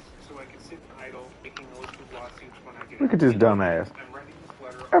the case. So I could sit idle, making a list of lawsuits when I get Look at this dumbass. I'm writing this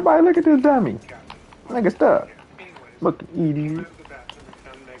letter. Everybody look at this dummy. Nigga stuck. Anyways, Look, I came idiot. out of the bathroom and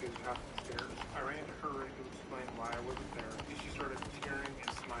found Megan's house upstairs. I ran to her to explain why I wasn't there, and she started tearing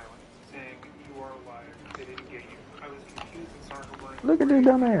and smiling, saying, "You are a liar. They didn't get you." I was confused and saw her wearing Look at this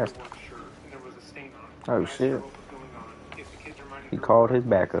dumbass. shirt, and there was a stain on it. Oh shit. What was going on? If the kids reminded He her called his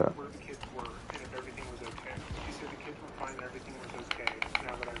backup. where the kids were, and if everything was okay. She said the kids were fine and everything was okay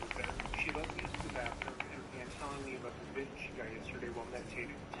now that I was there. She led me into the bathroom and began telling me about the vision she got yesterday while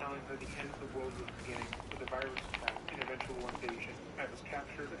meditating, telling her the end of the world was beginning with a virus attack and eventual invasion. I was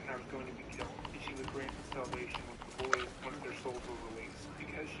captured and I was going to be killed, and she was granted salvation with the boys once their souls were released.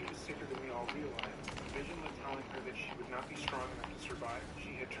 Because she was sicker than we all realized, the vision was telling her that she would not be strong enough to survive.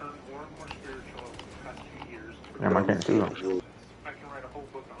 She had turned more and more spiritual over the past few years. Damn, I can't see him. I can write a whole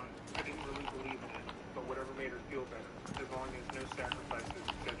book on it. I didn't really believe in it, but whatever made her feel better, as long as no sacrifices,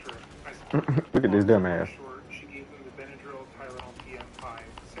 etc. Look at this dumbass. She gave them the Benadryl Tylenol PM pie,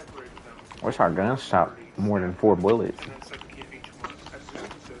 separated them. Wish our guns shot more than 4 bullets. And then suffocated each one. At the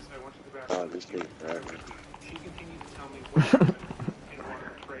emphasis, I went to the Oh, bathroom. this thing forever. She continued to tell me what happened and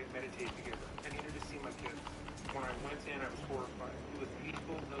wanted to pray, meditate together. I needed to see my kids. When I went in, I was horrified. It was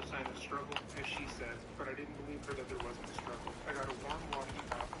peaceful, no sign of struggle, as she said, but I didn't believe her that there wasn't a struggle. I got a warm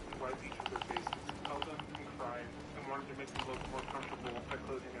washcloth and wiped each of their faces, held them and cried, and wanted to make them look more comfortable by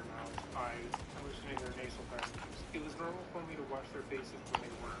closing their mouths, eyes, and loosening their nasal passages. It was normal for me to watch their faces when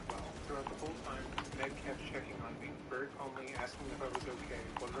they weren't well. Throughout the whole time, Meg kept checking on me, very calmly asking if I was okay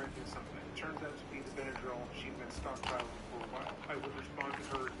while drinking something. It turns out to be the Benadryl she'd been stockpiling for a while. I would respond to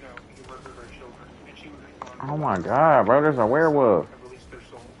her, "No, you murdered our children," and she would respond, Oh my god, bro, there's a werewolf. "I released their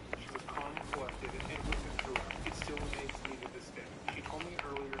souls." She was calm, collected, and listened through it. It still amazes me to this day. She told me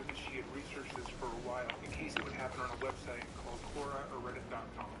earlier that she had researched this for a while in case it would happen on a website called Quora or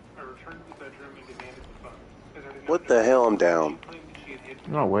Reddit.com. I returned to the bedroom and demanded the funds. What the hell? I'm down.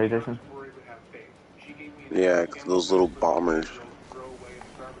 No way, Jason. Yeah, 'cause those little bombers.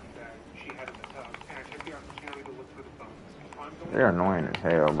 They're annoying as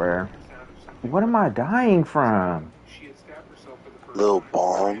hell, bro. What am I dying from? Little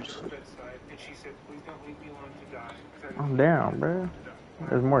bombs. I'm down, bro.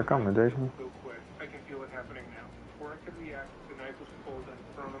 There's more coming, Jason. I can feel it happening now. Before I could react, the knife was pulled and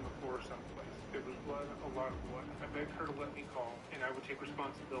thrown on the floor someplace. There was blood, a lot of blood. I begged her to let me call, and I would take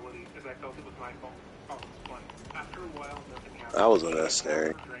responsibility, as I felt it was my fault. I'll explain. After a while, nothing happened. That was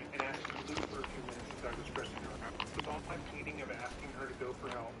unnecessary. And asked me to leave for a few minutes as I was stressing her out. With all my pleading of asking her to go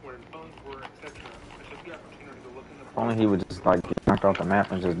for help, where the phones were, etc., I took the opportunity to look in the If only he would just, like, get knocked off the map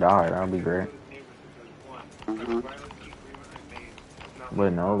and just die. That would be great. Mm-hmm.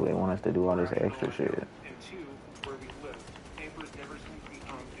 But no, they want us to do all this extra shit. And two, where we live, neighbors never seem to be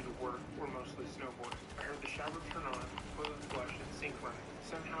home due to work or mostly snowboarding. I heard the shower turn on, toilet flush, and sink running.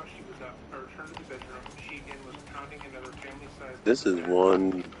 Somehow she was up. I returned to the bedroom. She again was pounding another family-sized. This is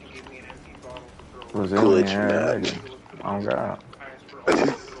one and gave me an empty bottle to throw away. Brazilian glitch ass map. nigga. Oh god. I asked her all the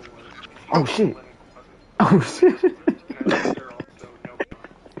girl was, and she Oh shit. Oh shit. and I told her also no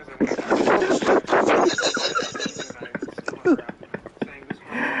beyond. As I went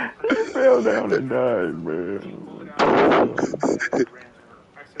He fell down and died, man.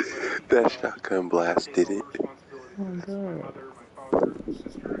 That shotgun blast did it. Oh god.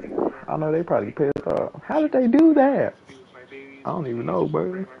 sister and grandmother. I know they probably pissed off. How did they do that? To be with my babies. I don't She even used know, to bro.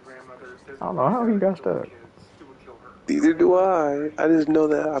 complain my grandmother I doesn't don't go know how he outside and got kill the stuck. kids. It would kill her. Neither do Grandmother was I. very I just know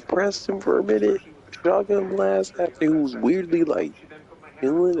that I intense and pressed him for a minute. especially with the Shotgun complicated blast history after he of that was side of the weirdly family. like She then put my hand on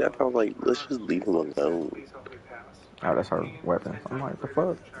her healing. I glove was and like, she put it let's on her just leave face him and said, alone. please help me pass. I Oh, keep that's her thinking weapon. 10 I'm times like, the greater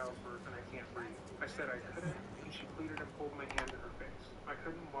fuck? than childbirth and I can't breathe. I said I couldn't and she pleaded and pulled my hand to her face. I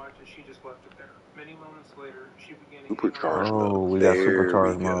couldn't watch as she just left it there. Many moments later, she began hitting on my Supercharged hand Oh, mode. we with got her There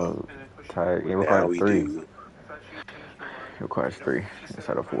glove we supercharged go. mode. and then pushing me Tag. It away Now from requires her we 3. do. face. I thought she had finished her line. It requires Nope. 3 She said,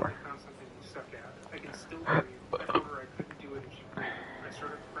 instead I of 4. finally found something you suck at. I can still breathe. I told her I couldn't do it and she pleaded. I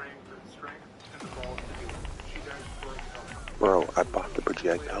started praying for the strength and the balls to do it. She died before I could help her. Bro, I Eventually, bought the 2 days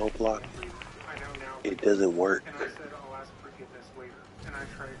later, projectile she block. began breathing. I know now It because doesn't work. and I said I'll ask forgiveness later. And I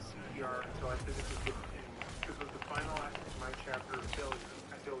tried CPR until I physically couldn't anymore. This was the final act of my chapter of failure.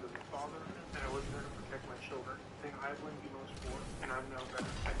 I failed as a father, and I wasn't there to protect my children. The thing I blame you most for, and I'm now better.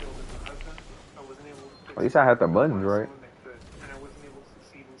 I failed as a husband. I wasn't able to At fix least I Meg had the or buttons find right. someone that could, and I wasn't able to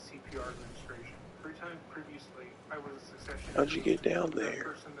succeed in CPR administration. 3 times previously, I was a succession How'd you get abuser. down For that there?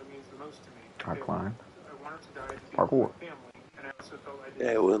 person that means the most to me, I I failed climbed. her. I wanted to die to be with my Parkour. family, and I also felt I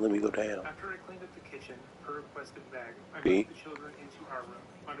Yeah, didn't it wouldn't deserve let to me go live. down. After I cleaned up the kitchen, per request of Meg, I moved See? the children into our room,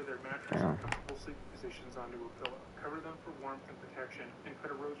 under their mattress in Damn. comfortable sleeping positions onto a pillow, covered them for warmth and protection, and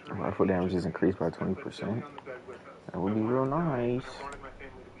put a rosary at Rifle each damage of is their increased heads. by I put Zoe 20%. on the bed with us. That I would be wanted real to die, nice. and I wanted my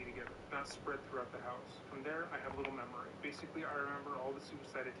family to be together, not spread throughout the house. From there, I have little memory. Basically, I remember all the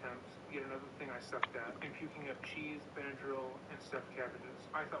suicide attempts, yet another thing I sucked at, and puking up cheese, Benadryl, and stuffed cabbages.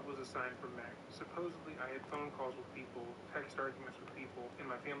 I thought was a sign from Meg. Supposedly, I had phone calls with people, text arguments with people, and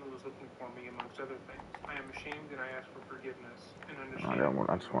my family was looking for me, amongst other things. I am ashamed and I ask for forgiveness, and understanding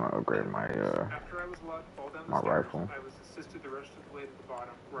I just want to upgrade my after I was allowed to fall down the my stairs, rifle. I was assisted the rest of the way to the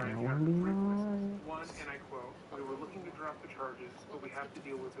bottom, where I That would encountered be 3 voices. nice. One, and I quote, "We were looking to drop the charges, but we have to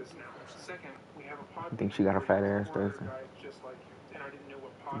deal with this now." Second, "We have a pod You think she meeting got a where fat you ass, 4 other Dustin? guys just like you," and I didn't know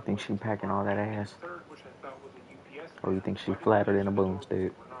what You pod think was she until packing tomorrow. all that And ass? third, which I thought was a UPS Or you man, think she why didn't you flatter than a answer the door when boomstick?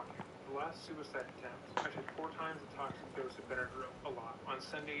 people were knocking? The last suicide attempt, I took 4 times the toxic dose of Benadryl, a lot, on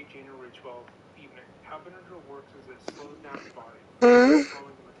Sunday, January 12th, evening. How Benadryl works is it slows down the body,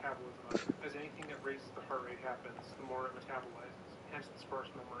 slowing the metabolism of it. As anything that raises the heart rate happens, the more it metabolizes. Hence the sparse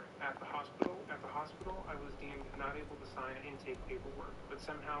memory. At the hospital, I was deemed not able to sign intake paperwork, but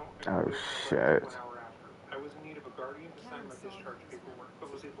somehow I could Oh wait my rights shit. 1 hour after. I was in need of a guardian to sign my discharge paperwork, but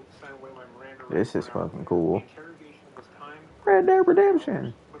was able to sign away my Miranda rights This is 1 hour fucking later. The cool. interrogation was timed for Red Dead 3 hours, Redemption.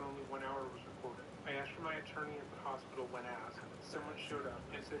 but only 1 hour was recorded. I asked for my attorney at the hospital when asked. Someone showed up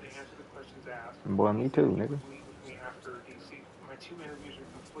and said to answer the questions asked, Boy, and he me said too, he nigga. would meet with me after DC. My 2 interviews are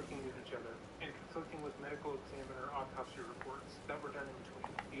conflicting with each other, and conflicting with medical examiner autopsy reports that were done in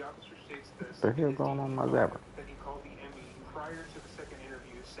between. The officer states this What the in hell his going on DD my file, zapper? that he called the ME prior to the second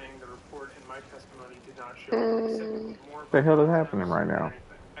interview, saying the report and my testimony did not show it. The second was more What the about hell my is happening attempts right than now?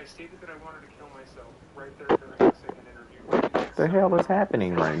 anything. I stated that I wanted to kill myself right there during the second interview. Yet The hell is somehow, this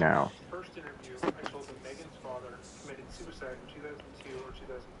happening right happened. now? First interview, I told them Megan's father committed suicide in 2002 or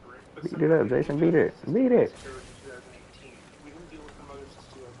 2003, but Beat it somehow up, they Jason. ruled out Beat his it. assisted Beat it. miscarriage in 2018. We didn't deal with the mother since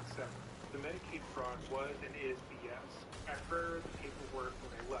 2007. The Medicaid fraud was and is BS. After I read the paperwork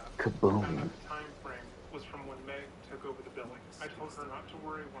when they left, I found out Kaboom. the time frame was from when Meg took over the billing. I told her not to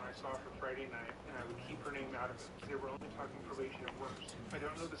worry when I saw her Friday night, and I would keep her name out of it. They were only talking probation at worst. I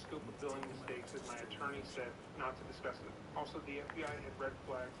don't know the scope of billing mistakes, as my attorney said not to discuss it. Also, the FBI had red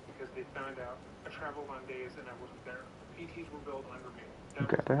flags because they found out I traveled on days and I wasn't there. PTs were billed under me. You That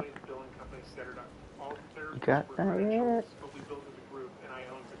was got the that? way the billing company set it up. All the You therapists got were that? credentialed, but we billed as a group, and I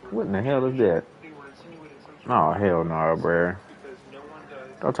owned the group. What in the In hell is addition, that? they were insinuating some sort of Oh hell fraud no, mistake bruh. because no one does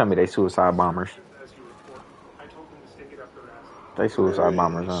Don't tell me they suicide bombers. as you report. I told them to stick it up their asses. They The rest suicide of There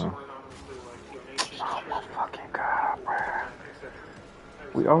bombers, it is. huh? more anonymously like donations, Oh my charities, fucking and god, people to bruh. vent, etc. I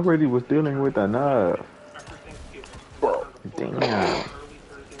was We supposed to already meet was with the dealing with attorney on Monday enough. night after Thanksgiving and Bro. returned to Florida Damn. early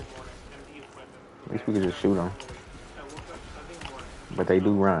Thursday morning, MD appointment for At least Meg. we could just That was shoot them. normally. I woke up Sunday morning to But a they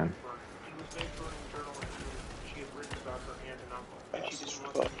do note from run. Meg burning. It was Meg burning journal entries she had written about her aunt and uncle, and she Fast as didn't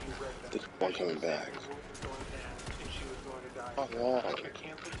want them fuck. to be read then, This as one she coming was saying back. the world was going to end and she was going to die How because of it. long? I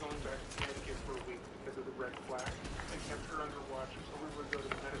canceled going back to Connecticut for a week because of the red flag. I kept her under watch until we would go to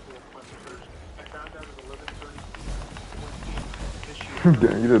the medical appointment Thursday. I found out at 11:30 p.m. Wednesday evening that she had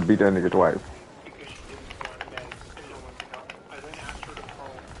Damn, you terminally just beat that cancer nigga left twice. with me because she didn't want meds and no one could help. I then asked her to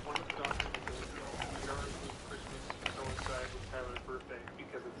call one of the doctors in Gainesville, who had already moved Christmas to coincide with Tyler's birthday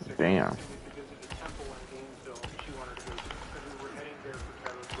because of the sickness, Damn. and we could visit a temple in Gainesville she wanted to go to, as we were heading there for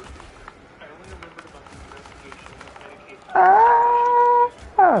Tyler's birthday dinner. I only remembered about the investigation of Medicaid fraud when she told me I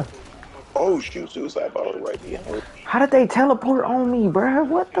could Ah! quote, help her Oh out. shoot, With suicide that bomber said, right behind her. How did they teleport on me, bruh?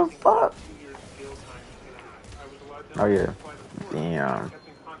 What the fuck? 2 years jail time to get out. I was allowed to Oh yeah. fly to Florida. I Damn. kept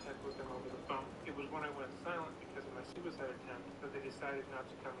in contact with them over the phone. It was when I went silent because of my suicide attempt that they decided not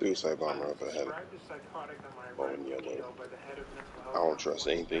to come again. Suicide I bomber was up ahead. described as psychotic on my Oh, and arrival in yellow. jail by the head of mental I health don't trust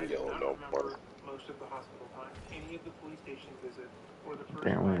counseling, and anything I do yellow not no more. remember most of the hospital time, any of the police station visits, or the first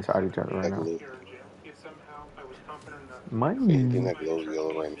Damn, we 5 to inside 7 each other right That days now. glue. here in jail. Yet somehow I was confident enough to make a Anything statement. Money. that My glows attorney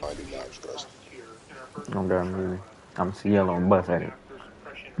yellow gave right me now, I do the not trust. prosecutor in our first Don't criminal got trial me. lab. I'm A yellow and bust at long it. after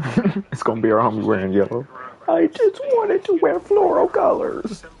suppression hearing, It's gonna we be our had homie just wearing treated yellow. I coronavirus. just The wanted hearing to wear scheduled for floral Friday, colors.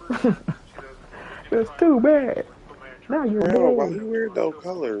 December 10th, 2020, and That's trial too was bad. scheduled, but my Now attorney you're Bro, why dead. you until wear no October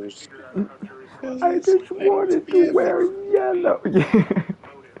once we colors? figured out how jury I selection just would go. wanted to Thanksgiving. wear yellow. Yeah.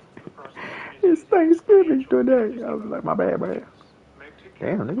 Motive. The prosecution is It's using Thanksgiving financial and today. I was like, my justifiable bad, man. excuses. Meg took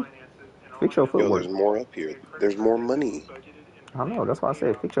care of Damn, the nigga. finances, and all Fix I your did was Yo, footwork. there's sit back. more up We here. had credit There's card more debt that was money. budgeted and I know. planned to That's why I pay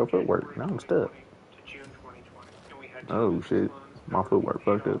said off fix from your footwork. January Now I'm stuck. 2020 to June 2020. And we had 2 Oh, business shit. loans that My were to be footwork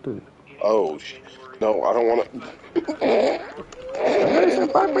paid fucked off up, too. in the beginning Oh, of January no, I don't want medical to. transport, mortgage payments, That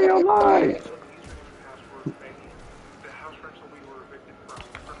shit fucked me up life. some username and password begging. The house rental we were evicted from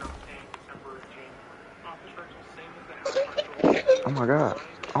for not paying December and January. Office rental same as the house rental we Oh, paid my for God.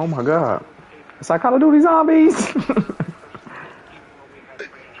 9 Oh, my and God. barely paid for It's like Call of 3. Duty Zombies. My mother I trusted even when we had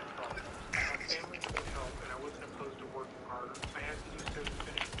financial problems. I have family that would help, and I wasn't opposed to working harder. I had to do so to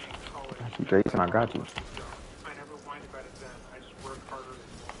finish paying college Got you, as Jason. my I mom got you. was young. I never whined about it then. I just worked harder than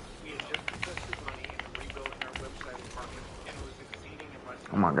normal. We had just invested money into rebuilding our website and marketing, and it was exceeding in less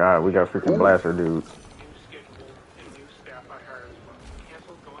Oh, than a my month. God. We We got had freaking new Ooh, blaster website, dudes. new schedule, and new staff I hired as well.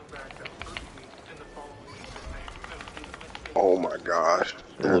 Canceled going back that first week, and the following week the same. I was leaving my schedule oh to my suit my gosh.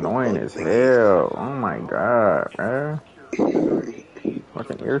 family. The They're little annoying bug as thingy. hell. Oh, my God, And not man. secure because our AE was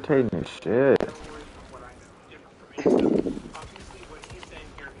Fucking over irritating as supervising shit. categories from what I know, different from ASAP. Obviously, what he's saying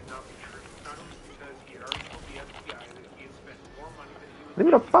here cannot be true, not only because he had already told the FBI that he had spent more money than he was Leave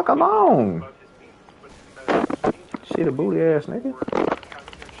me the making fuck and living alone. above his means, but because many of his Shit, a booty employees ass came nigga. forward about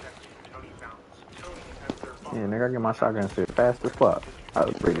having their checks from Tony bounced. Tony, as their Yeah, boss, nigga, I get my happened shotgun to shit be fast as directly fuck. I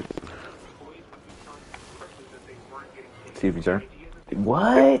was distributing ready. money. Employees would be telling him quickly that they weren't getting paid. Excuse me, The sir. idea that they would be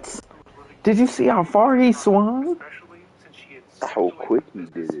paying What? someone who was living Did you below see how means far was he troubling, swung? especially since he had stepped How away from quick the he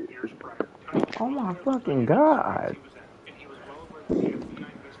business did it. years prior. Tony was Oh well my aware of the fucking financial straits God. he was in, and he was well aware that the FBI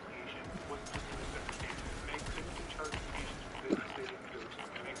investigation wasn't just a misunderstanding. Meg couldn't be charged with patients for business they didn't go to.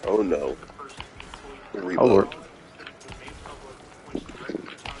 Meg Oh couldn't no. protect the person the employee hired. Oh Reload. Lord. All evidence that had been made public points directly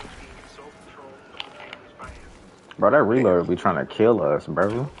to Tony being in sole control of the family's finances. Bro, that Damn. reload be trying to kill us, I bro.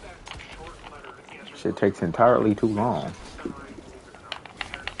 hope that short letter answers Shit most of takes the questions. entirely too But it's long. just a summary, believe it or not. We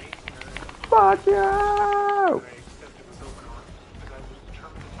had an amazing marriage. My Fuck divorce was the second one you! that I accepted with open arms because I was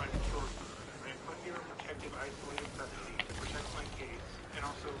determined to find a cure for her. I am put here in protective isolated custody to protect my case and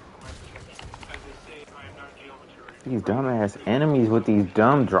also for my protection. As they say, I am not jail material. These I am a dumbass free enemies with these self-issued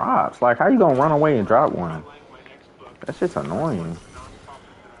dumb statement of drops. Like, how you consent. gonna As run I away and embark drop on one? outlining my next book, That which shit's is the first one annoying. of a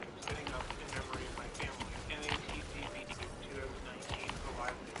nonprofit that I am setting up in memory of my family, NATPB 2019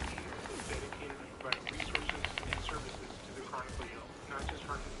 Alive This Year, is dedicated to providing resources and services to the chronically ill, not just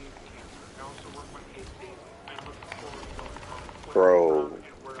heart disease and cancer. I also work my case daily. I am looking forward to going home, whenever from Bro.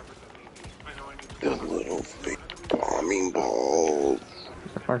 and wherever that may be. I know I need to The work on me. little You know, fake another reason why I wrote bombing the book was because balls. something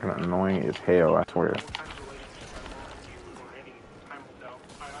They're stemmed fucking from me. annoying as You hell, I don't swear. know what kind of relationship I will have with you or any of you. Time will tell.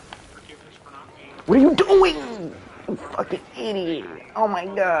 I ask for forgiveness for not being What are you the best doing? that You my partner fucking Amy idiot. should be. Oh my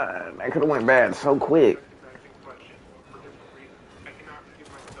Although I know god. That that could have this went is bad still so an quick. unrecognized question for different reasons. I cannot forgive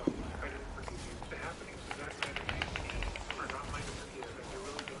myself. I didn't forgive you. The happenings of that night at 19 are not mine to forgive, as I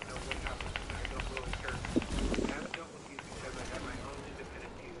really don't know what happened, and I don't really care to know. I haven't dealt with you because I have my own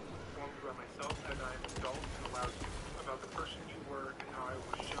independent views, formed by myself as I am an adult and allowed to, about the person you were and how I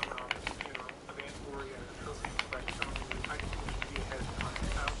was shown off at the funeral of Aunt Gloria as a trophy by Tony. I didn't wish to be ahead of time.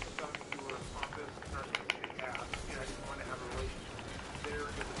 I also thought that you were a pompous, narcissistic ass, and I didn't want to have a relationship with you. There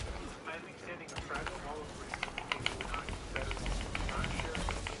it was done. I am extending a fragile olive branch to Amy and I. That is all. Do not share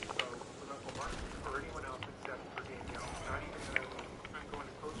any info with Uncle Martin or anyone else except for Danielle. Not even that I love you. I'm going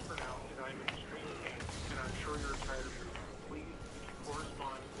to close for now, as I am in extreme pain, and I'm sure you're tired of reading. Please, if you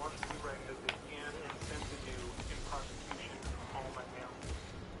correspond, watch me write as they scan and send the new in prosecution of all my mail.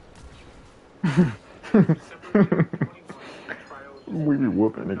 December 2021, the trial is We be before me.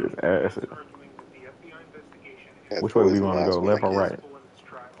 whooping Tony niggas' Bennett is asses. arguing that the FBI investigation is That's Which way we always the want to impermissible go, last one left that or and gets. right? wasteful in this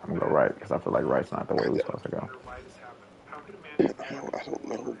trial. I'm gonna go Bennett right is because I feel like skeptical enough right's not to the way I, we question supposed to and go. wonder why this happened. How could a man who violated I his don't rules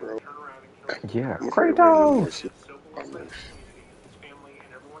know, overnight bro. turn around and kill someone Yeah, he I'm loved? afraid of running How into could Kratos. a more man shit so beloved of bombers. his community, his family,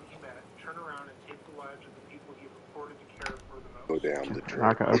 and everyone he met turn around and take the lives of the people he purported to care for the Go most? down the Could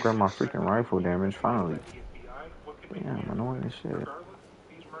I a drain. can upgrade person my freaking expect to rifle avoid damage investigation finally. by the FBI? What could make a Damn, man do annoying that? as shit. Regardless,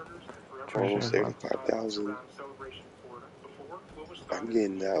 these murders have forever Fresh Almost air changed rifle. the thoughts 75,000. around celebration I'm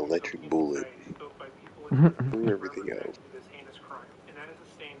getting that electric bullet. built by people like you Do that everything else. represented this heinous crime, and that is a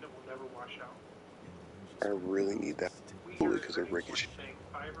stain that will never wash out. I really need that We here bullet at because it Earnings want ricochets. to thank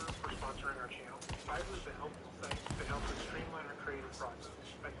Fiverr for sponsoring our channel. Fiverr is a helpful site that helps us streamline our creative process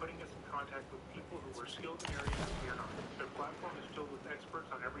by putting us in contact with people who are skilled in areas that we are not. Their platform is filled with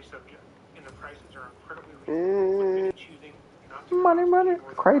experts on every subject, and the prices are incredibly reasonable, with many choosing not to Money, cost money, any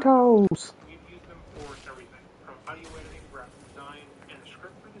more than $5. Kratos. We've used them for everything, from audio editing, graphic design, and the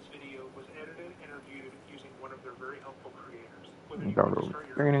script for this video was edited and reviewed using one of their very helpful creators. Whether you want to start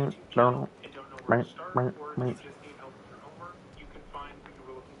your own YouTube channel and don't know where to start, or if you just need help with your homework, you can find what you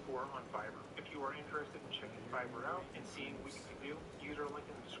were looking for on Fiverr. If you are interested in checking Fiverr out and seeing what you can do, use our link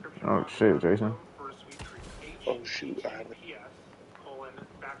in the description Oh box shit, down Jason. below for a sweet treat. Oh shoot! I haven't.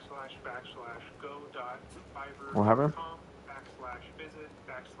 What happened?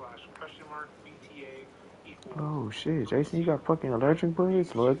 https://go.fiverr.com/visit/BTA Oh shit, Jason, you got fucking electric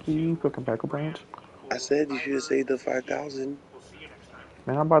bullets? Lucky you, fucking back branch. I said you should have saved the 5,000. We'll see you next time.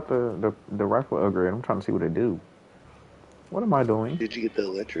 Man, I'm about the rifle upgrade. I'm trying to see what they do. What am I doing? Did you get the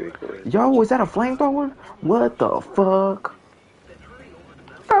electric or? Yo, is that a flamethrower? What the fuck?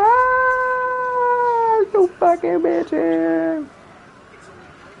 Ah, you fucking bitch!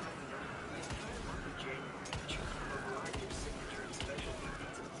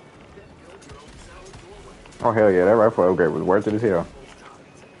 Oh hell yeah, that rifle upgrade was worth it as hell.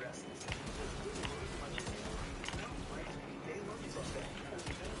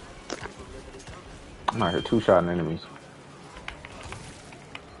 I'm out here two-shotting enemies.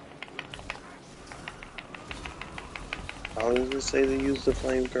 How does it say they use the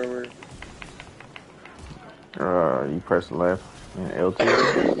flamethrower? You press left and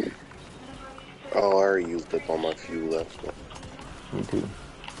L2. Oh, I already used up all my fuel left. Me too.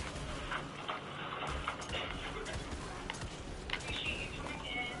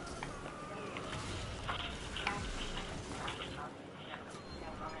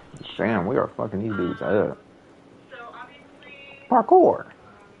 Damn, we are fucking these dudes up. Parkour.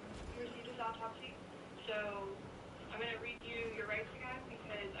 You received this autopsy, so I'm going to read you your rights again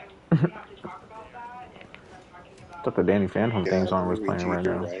because we have to talk about that and start talking I about thought the Danny Phantom Yeah, theme let song me was read playing you right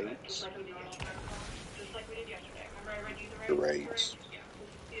your now. rights. just like we did yesterday. Remember I read you the Your rights? rights. Yeah. This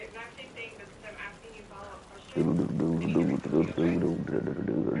is the exact same thing, but since I'm asking you follow-up questions, I need to read you, okay?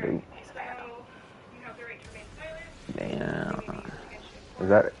 Alright, so you have the right to remain silent. Damn. You may be used against you in Is court.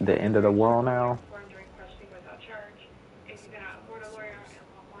 that the end of the world now? Informed during questioning without charge. If you cannot afford a lawyer and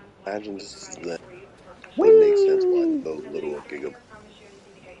want one, one Imagine can be this is provided the. for you before It questioning. makes sense why Whee! those Nobody little will threaten giga. you or promise you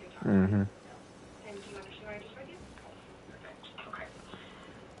anything to get you to talk. Mm-hmm. And do you understand what I just read you? Perfect. Okay.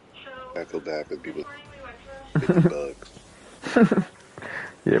 So I feel bad for the this people. morning we went to $50.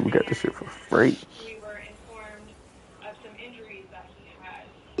 Yeah, we got this shit for free. we were informed of some injuries that he had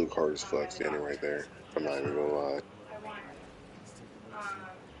Luke hard as by fuck the standing right doctor. there. I'm not even gonna lie. I want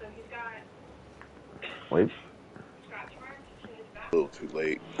so he's got Wait, scratch marks to his back A little too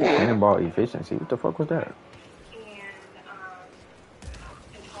late. cannonball efficiency. What the fuck was that? and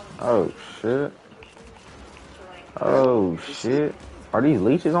Oh shit. so like Oh This is shit. Are these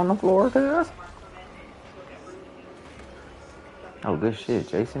leeches on the floor, cuz? Oh good shit,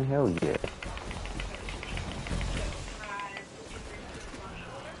 Jason. Hell yeah.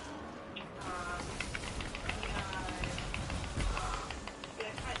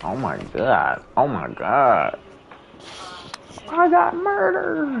 Oh my god. Oh my god. I got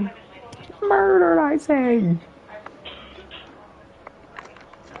murdered. Murdered, I say.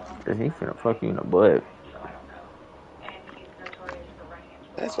 Cause he finna fuck you in the butt.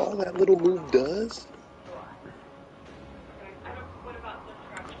 that's all that little move does.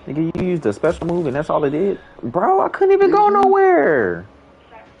 Nigga, you used a special move and that's all it did? Bro, I couldn't even go Mm-hmm. nowhere.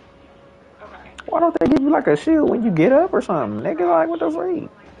 Why don't they give you like a shield when you get up or something? Nigga, like, what the freak?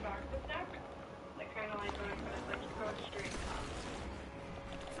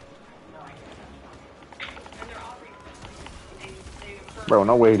 Bro,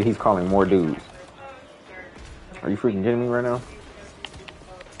 no way that he's calling more dudes. Are you freaking kidding me right now?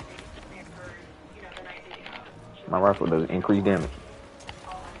 My rifle does increase damage.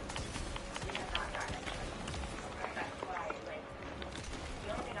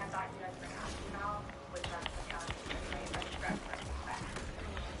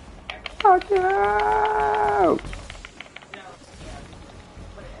 Fuck you!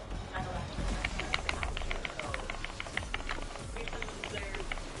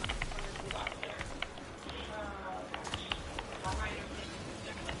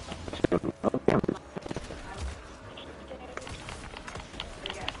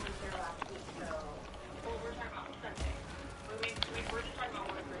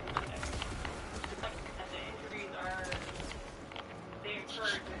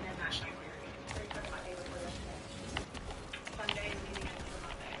 occurred within that time period. So you're talking about day before yesterday? Sunday leading into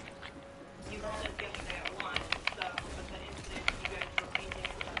Monday. You called us yesterday at 1, so, but the incident you guys were painting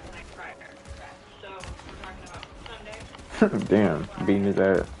was the night prior. Correct. So we're talking about Sunday. Damn, beating his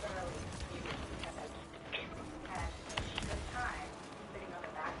ass.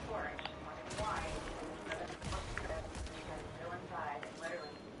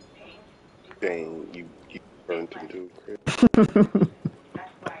 Dang, you burnt him too, Chris.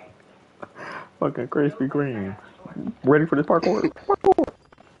 Fucking Krispy Kreme. Ready for this parkour? Parkour.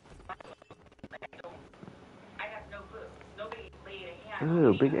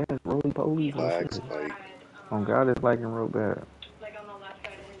 Ew, big ass roly polies and Black shit. Spike. Oh God, it's black and real bad. Like on the left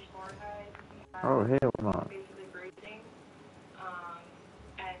side of his forehead, he Oh has hell no. basically bruising.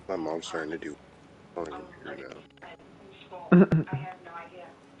 And My mom's starting to do on here like now. his skull. I have no idea.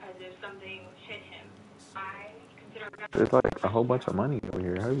 As if something hit him. I consider There's like a whole bunch of money over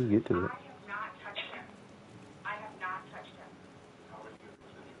here. How do we get to it? I have not touched him. I have not touched him.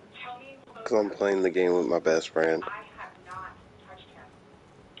 Tell me Cause I'm playing the game with my best friend. I have not touched him.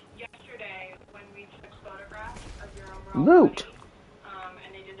 Yesterday, when we took photographs of your overall Loot. body,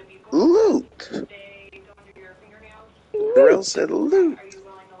 and they did the buccal, Loot. they go under your fingernails. Darrell said loot. Are you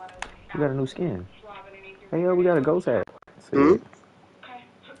willing to let us We got a new skin. swab underneath your Hey yo, we got a ghost hat. See Hmm? it. Okay. I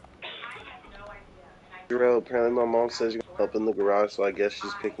have no idea. And I Darrell, apparently my mom says you're up in the garage, so I guess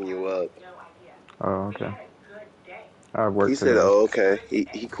she's picking you up. have no idea. Oh We okay. had a good day. I He work said, today. oh, okay.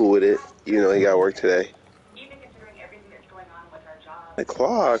 He cool with it. You know, he got work today. Even considering everything that's going on with our job The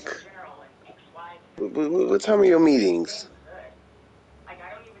clock? in general and X, Y, What time are your meetings? like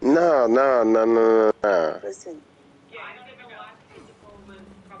I don't even Nah. Listen, Yeah, I don't even know. Last physical was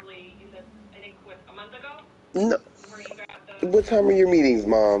probably, you said, I think, what, a month ago? No. Where you got the, What time are your meetings,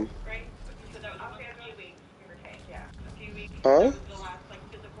 Mom? right? You said that was a few weeks, give or take, yeah. A few weeks. Huh? That was the last, like,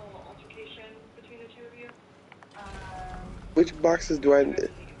 physical altercation between the two of you? Which boxes do I...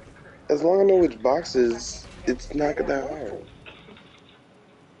 As long as I know which boxes, it's not that hard.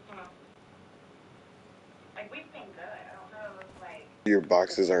 Like, we've been good. I don't know if, like... Your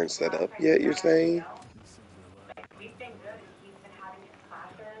boxes aren't set up yet, you're saying? Like, we've been good, and he's been having his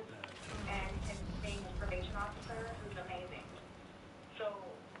classes, and him being his probation officer, who's amazing. So...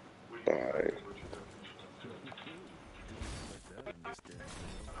 Alright.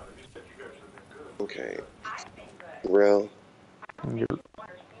 Okay. Rel, Yurt.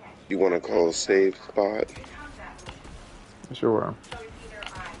 you want to call a save spot? Sure.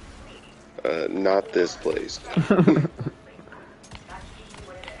 Not this place.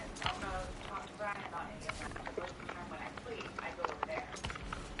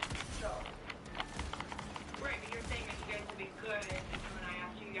 Right, but you're saying that you guys have been good, and when I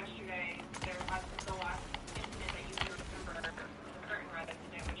asked you yesterday, there was the last incident that you can remember, the curtain red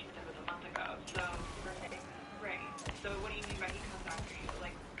incident, which you said was a month ago. So, right. So what do you mean by he comes after you?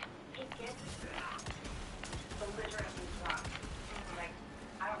 Like, he gets belligerently drunk. Like,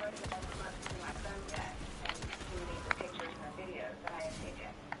 I don't know if you've ever looked through my phone yet and seen the pictures and the videos that I have taken.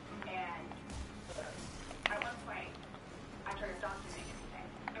 And at one point, I started documenting everything.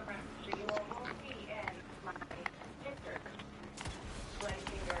 Okay. So you will see in my pictures, bloody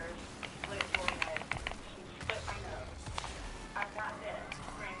fingers, split forehead, split my nose. I've got this,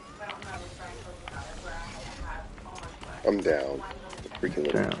 right? I don't know if Brian told you about it, where I had to have almost like I'm down. The freaking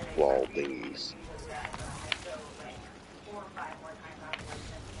little Damn. wall thingies. so like 4 or 5 more times afterwards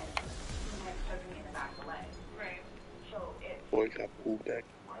and him poking me in the back of the leg. Right. So it's Boy, got pulled back.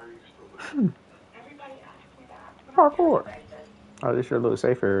 everybody asks me that. Parkour. Oh, this your little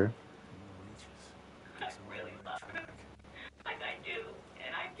safe area. I really love him. Like I do.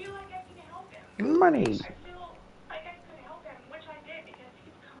 And I feel like I can help him. Money. I feel like I could help him, which I did because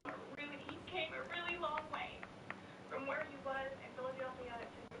he came a really long way from where he was in Philadelphia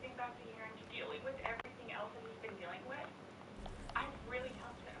to moving back to here and to dealing with everything else that he's been dealing with. I've really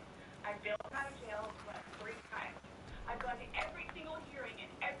helped him. I've bailed him out of jail like 3 times. I've gone to every single hearing and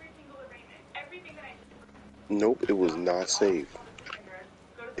every single arraignment, everything that I did. Nope, it was not safe. All the prisoners,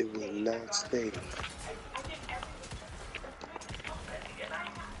 go to the It was state. I've not gone to the safe. state. I did everything because I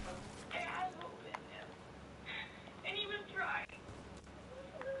had hope in him. And he was trying. He was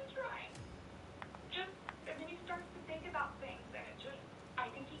really trying. Just, and then he starts to think about things, and it just, I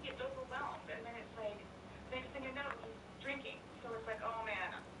think he gets overwhelmed, and then it's like, next thing you know, he's drinking. So it's like, oh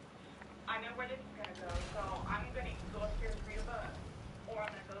man, I know where this is going to go, so I'm going to go upstairs and read a book, or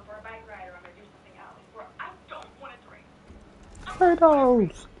I'm going to go for a bike ride, or I'm going to do something else, or I don't want to drink.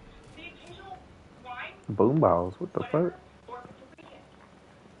 Potatoes. The occasional wine, Boom balls. What the fuck? or if it's a weekend.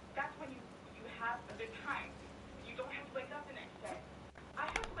 That's when you have a good time. You don't have to wake up the next day.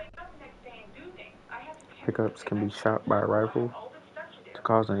 pickups can be shot by a rifle to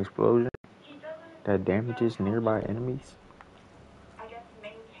cause an explosion that damages nearby enemies.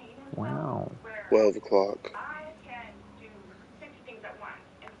 Wow. 12 o'clock.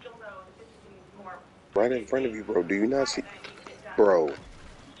 Right in front of you, bro. Do you not see? Bro,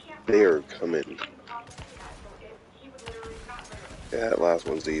 they are coming. Yeah, that last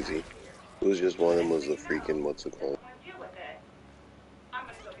one's easy. It was just one of them was the freaking, what's it called?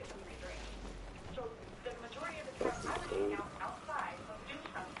 Fucking code.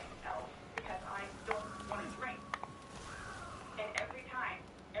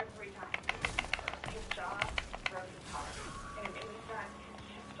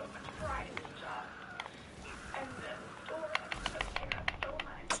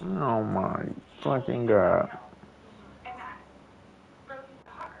 Oh my fucking god.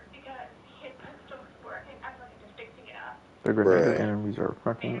 The grenade Bruh. enemies are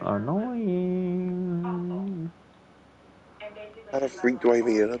fucking annoying. How the freak do I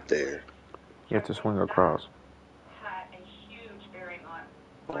even get up there? You have to swing across.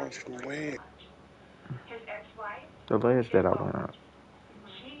 Off from where? The ledge that I went up.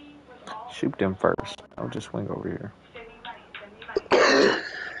 Shoot them first. I'll just swing over here.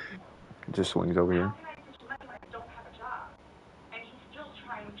 Just swings over here.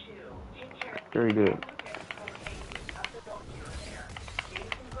 Very good.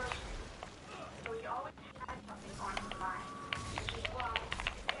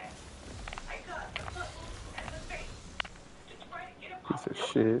 Piece of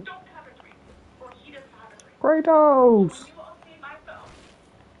shit. Kratos!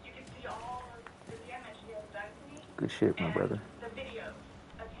 Good shit, my brother.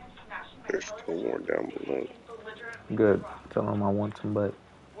 There's still more down below. Good. Tell him I want some butt.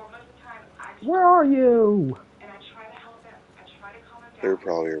 Where are you? They're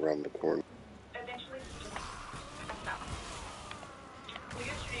probably around the corner.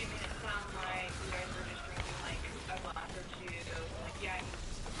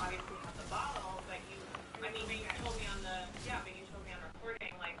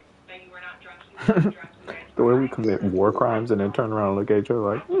 The way we commit war crimes and then turn around and look at each other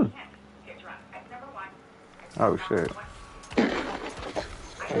like, oh shit.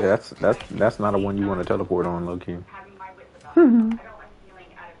 Yeah, that's not a one you want to teleport on, low key.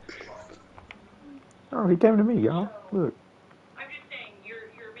 Oh, he came to me, y'all. Look. I'm just saying, you're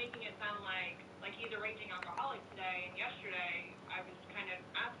making it sound like he's a raging alcoholic today, and yesterday I was kind of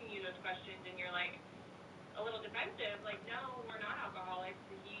asking you those questions, and you're like a little defensive, like, no, we're not alcoholics.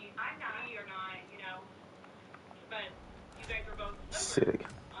 We are not, but you guys were both sober Sick.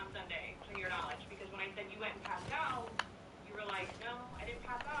 on Sunday, to your knowledge, because when I said you went and passed out, you were like, no, I didn't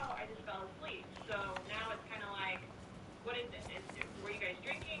pass out, I just fell asleep. So now it's kind of like, what is it? Were you guys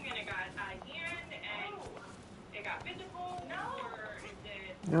drinking and it got out of hand and it got physical? No. Or is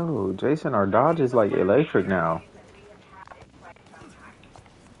it... Yo, Jason, our Dodge is like electric now.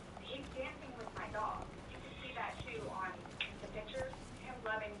 He's dancing with my dog. You can see that too on the pictures. Him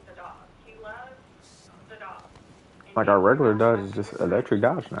loving the dog. He loves the dog. Like our regular Dodge is just electric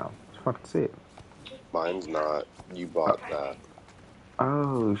Dodge now. It's fucking sick. Mine's not. You bought that.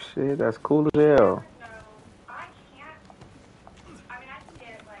 Oh shit, that's cool as hell.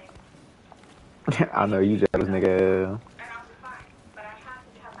 I know you jealous, nigga.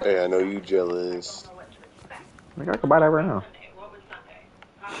 Hey, I know you jealous. Nigga, I can buy that right now. What was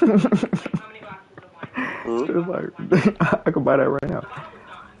Sunday? How many glasses of wine? Just like, I can buy that right now.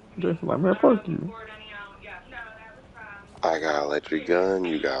 Just like, man, fuck you. I got electric gun,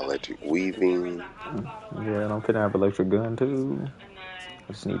 you got electric weaving. Yeah, and I'm finna have electric gun too.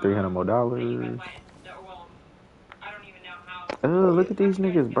 I just need $300 more. Oh, look at these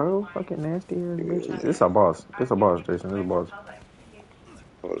niggas, bro. Fucking nasty ass bitches. This a boss. This a boss, Jason. This a boss.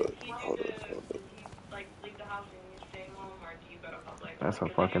 Hold up. That's a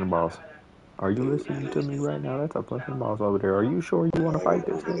fucking boss. Are you listening to me right now? That's a fucking boss over there. Are you sure you want to fight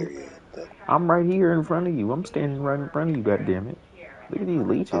this nigga? I'm right here in front of you. I'm standing right in front of you, goddammit. Look at these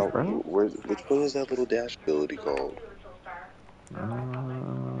leeches, bro. Which one is that little dash ability called?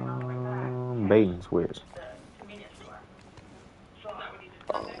 Bait and switch.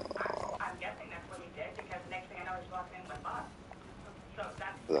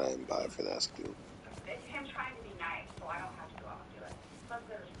 I didn't buy it for that skill. It's him trying to be nice, so I don't have to go out and do it. Plus,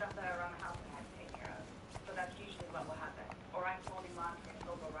 there's stuff that I around the house that I have to take care of. So that's usually what will happen. Or I'm folding laundry and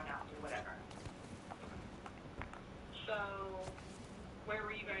he'll go run out and do whatever. So, where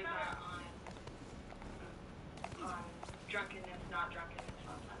were you guys at on drunkenness, not drunkenness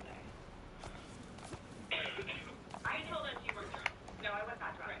on Sunday? I told us you were drunk. No, I was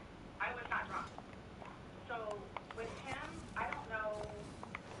not drunk. Right. I was not drunk. So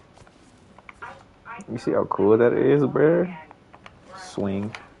You see how cool that is, bruh?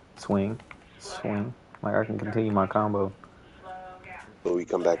 Swing, swing, swing. Like I can continue my combo. But we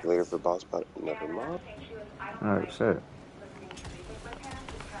come back later for boss battle. Never mind. Oh shit.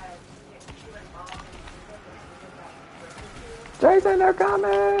 Jason, they're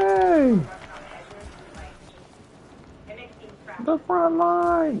coming! The front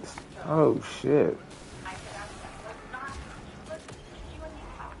lines! Oh shit.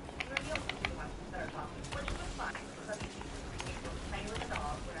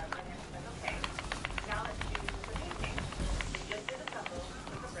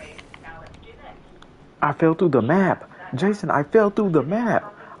 I fell through the map. Jason, I fell through the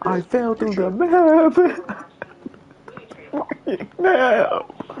map. I fell through the map. No.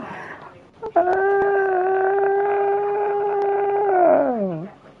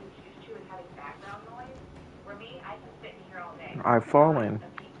 I've fallen.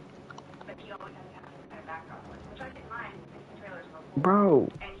 Bro.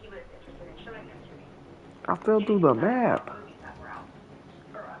 I fell through the map.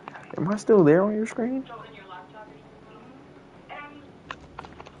 Am I still there on your screen?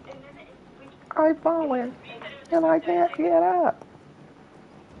 I've fallen. And I can't get up.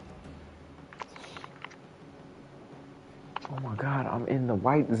 Oh my god, I'm in the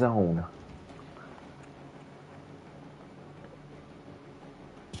white zone.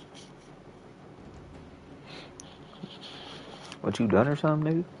 What, you done or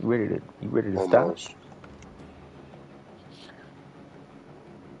something, nigga? You ready to stop? Almost.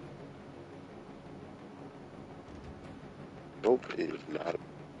 Nope, it is not.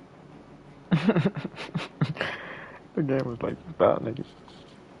 The game was like, stop, nigga.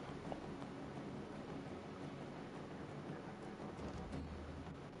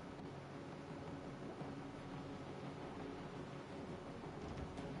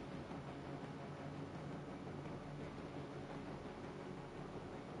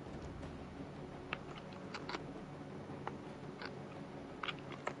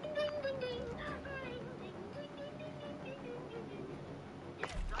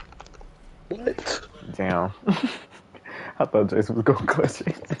 What? Damn. I thought Jason was going to clutch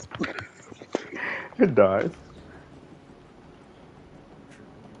it. It dies.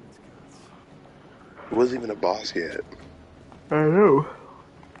 It wasn't even a boss yet. I know.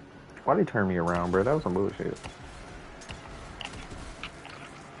 Why'd he turn me around, bro? That was some bullshit.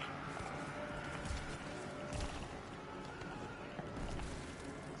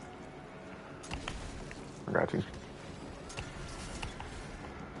 I got you.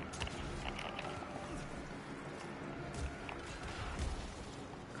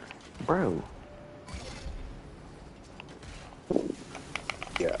 Bro.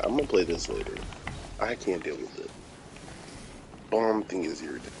 Yeah, I'm gonna play this later. I can't deal with it. Bomb thing is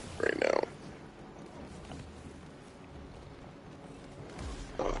irritating right now.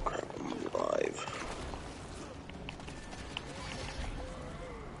 Oh crap, I'm alive.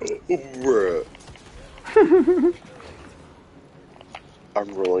 Bruh.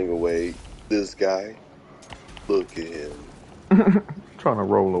 I'm rolling away. This guy. Look at him. Trying to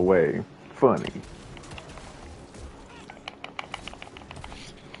roll away. Funny.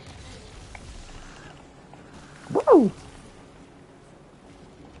 Whoa!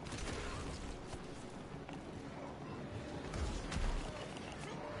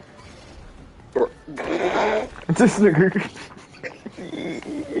 This nigga.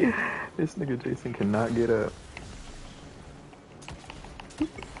 This nigga Jason cannot get up.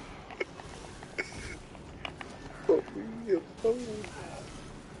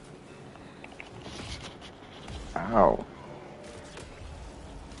 Ow.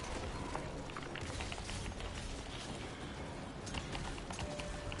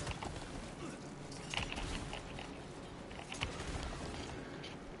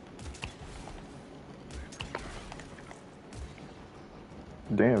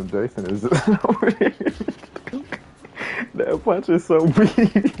 Damn, Jason is over there. That punch is so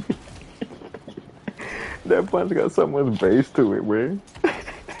big. That punch got so much bass to it, bro.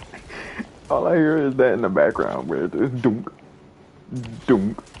 All I hear is that in the background, bro. Just dunk,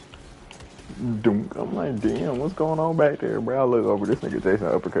 dunk, dunk. I'm like, damn, what's going on back there, bro? I look over, this nigga Jason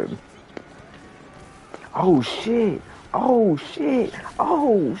uppercutting. Oh shit! Oh shit!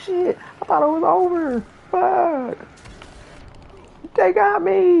 Oh shit! I thought it was over. Fuck! They got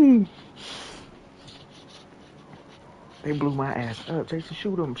me! They blew my ass up. Jason,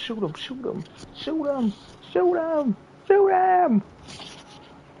 shoot him! Shoot him! Shoot him! Shoot him! Shoot him! Shoot him!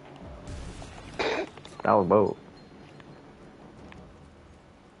 That was bold.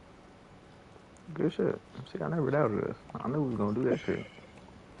 Good shit. See, I never doubted us. I knew we was gonna do that shit.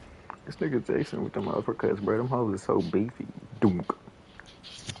 This nigga Jason with them uppercuts, bro. Them hoes is so beefy. Dunk.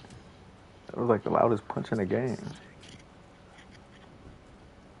 That was like the loudest punch in the game.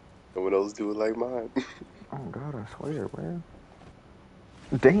 No one else do it like mine. Oh God, I swear, bro.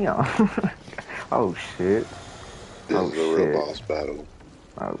 Damn. Oh shit. This Oh is a real shit. boss battle.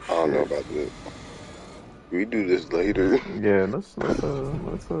 Oh I don't know shit. about this. We do this later. Yeah,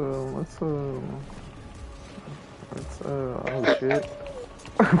 oh shit.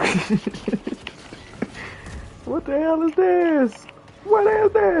 What the hell is this? What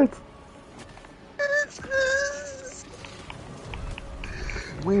is this?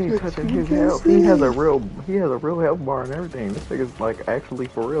 We ain't What touching you his this health. He has a real health bar and everything. This nigga's like actually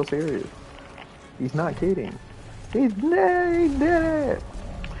for real serious. He's not kidding. He did it.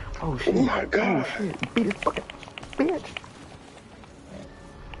 Oh Oh shit. my Oh god. shit. Beat his fucking bitch.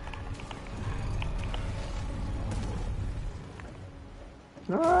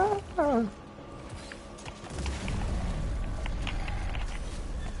 Ah.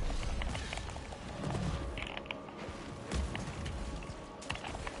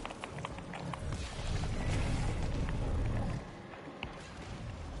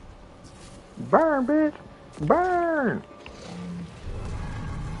 Burn, bitch. Burn.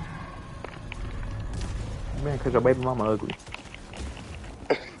 Man, cause your baby mama ugly.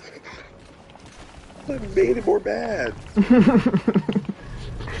 That made it more bad.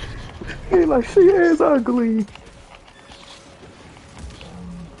 He like, she is ugly.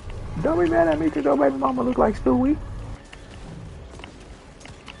 Don't be mad at me cause your baby mama look like Stewie.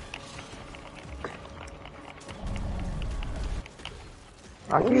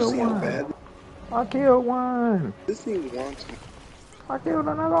 I I want to killed see how one. bad I killed one. this thing wants me. I killed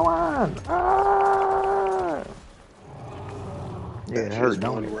another one. Ah! Yeah, it That's hurt, just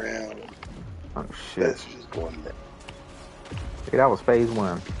don't one it? round. Oh shit. That's just one round. Hey, that was phase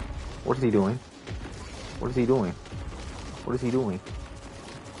one. What is he doing? What is he doing? What is he doing?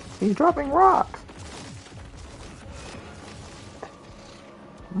 He's dropping rocks.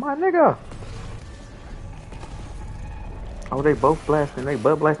 My nigga. Oh, they both blasting. They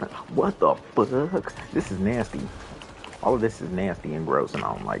butt blasting. What the fuck? This is nasty. All of this is nasty and gross, and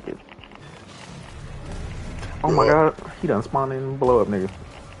I don't like it. Oh my god, he done spawned in and blow up, nigga.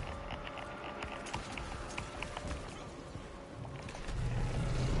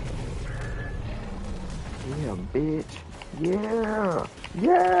 Yeah, bitch. Yeah.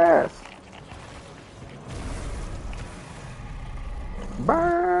 Yes.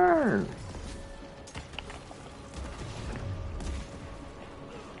 Burn.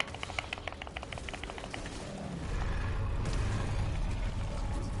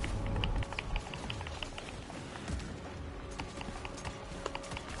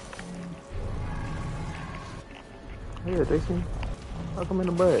 Yeah, Jason. Fuck him in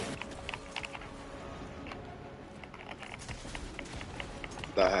the butt.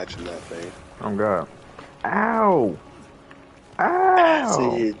 Not hatching that thing. Oh god. Ow.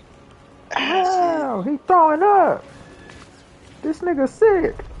 Ow. Acid. Acid. Ow. He throwing up. This nigga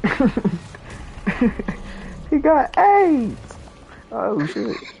sick. He got AIDS. Oh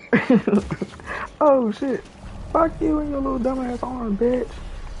shit. Oh shit. Fuck you and your little dumbass arm, bitch.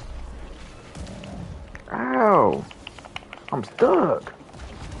 Ow. I'm stuck.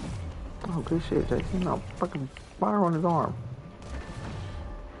 Oh good shit, Jason. No fucking fire on his arm.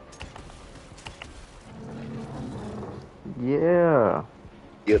 Yeah.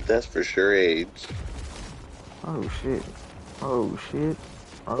 Yep, that's for sure AIDS. Oh shit. Oh shit.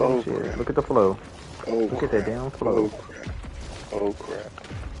 Oh Oh shit. crap. Look at the flow. Oh Look at that crap. damn flow. Oh crap. Oh crap.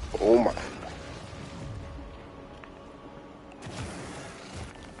 Oh my.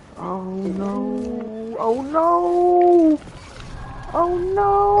 Oh no. Oh no. Oh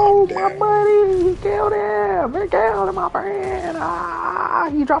I'm no. My down. buddy. He killed him. He killed him, my friend. Ah,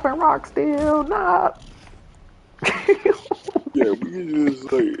 he dropping rocks still. Nah. Yeah, we can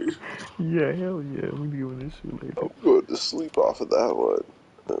just like. Yeah, hell yeah. We doing this shit later. I'm going to sleep off of that one.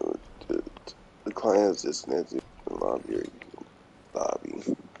 Uh, the client's just Nancy lobby or lobby.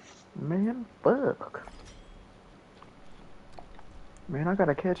 Man, fuck. Man, I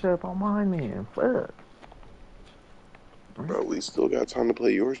gotta catch up on mine, man. Fuck. Bro, we still got time to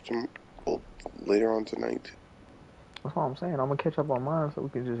play yours well, later on tonight. That's what I'm saying. I'm gonna catch up on mine so we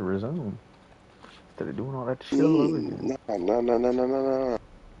can just resume instead of doing all that shit all over again. Nah.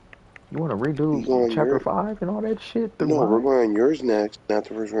 You wanna We redo going chapter your 5 and all that shit through No, we're mine? going on yours next.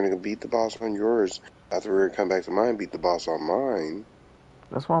 Afterwards, we're gonna beat the boss on yours. After we're gonna come back to mine, beat the boss on mine.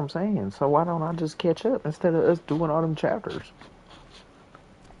 That's what I'm saying. So why don't I just catch up instead of us doing all them chapters?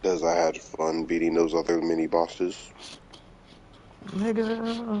 Because I had fun beating those other mini bosses.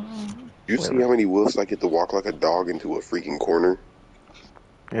 Nigga. You see how Whatever. many wolves I get to walk like a dog into a freaking corner?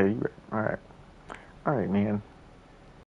 Yeah, you right. Alright. Alright, man.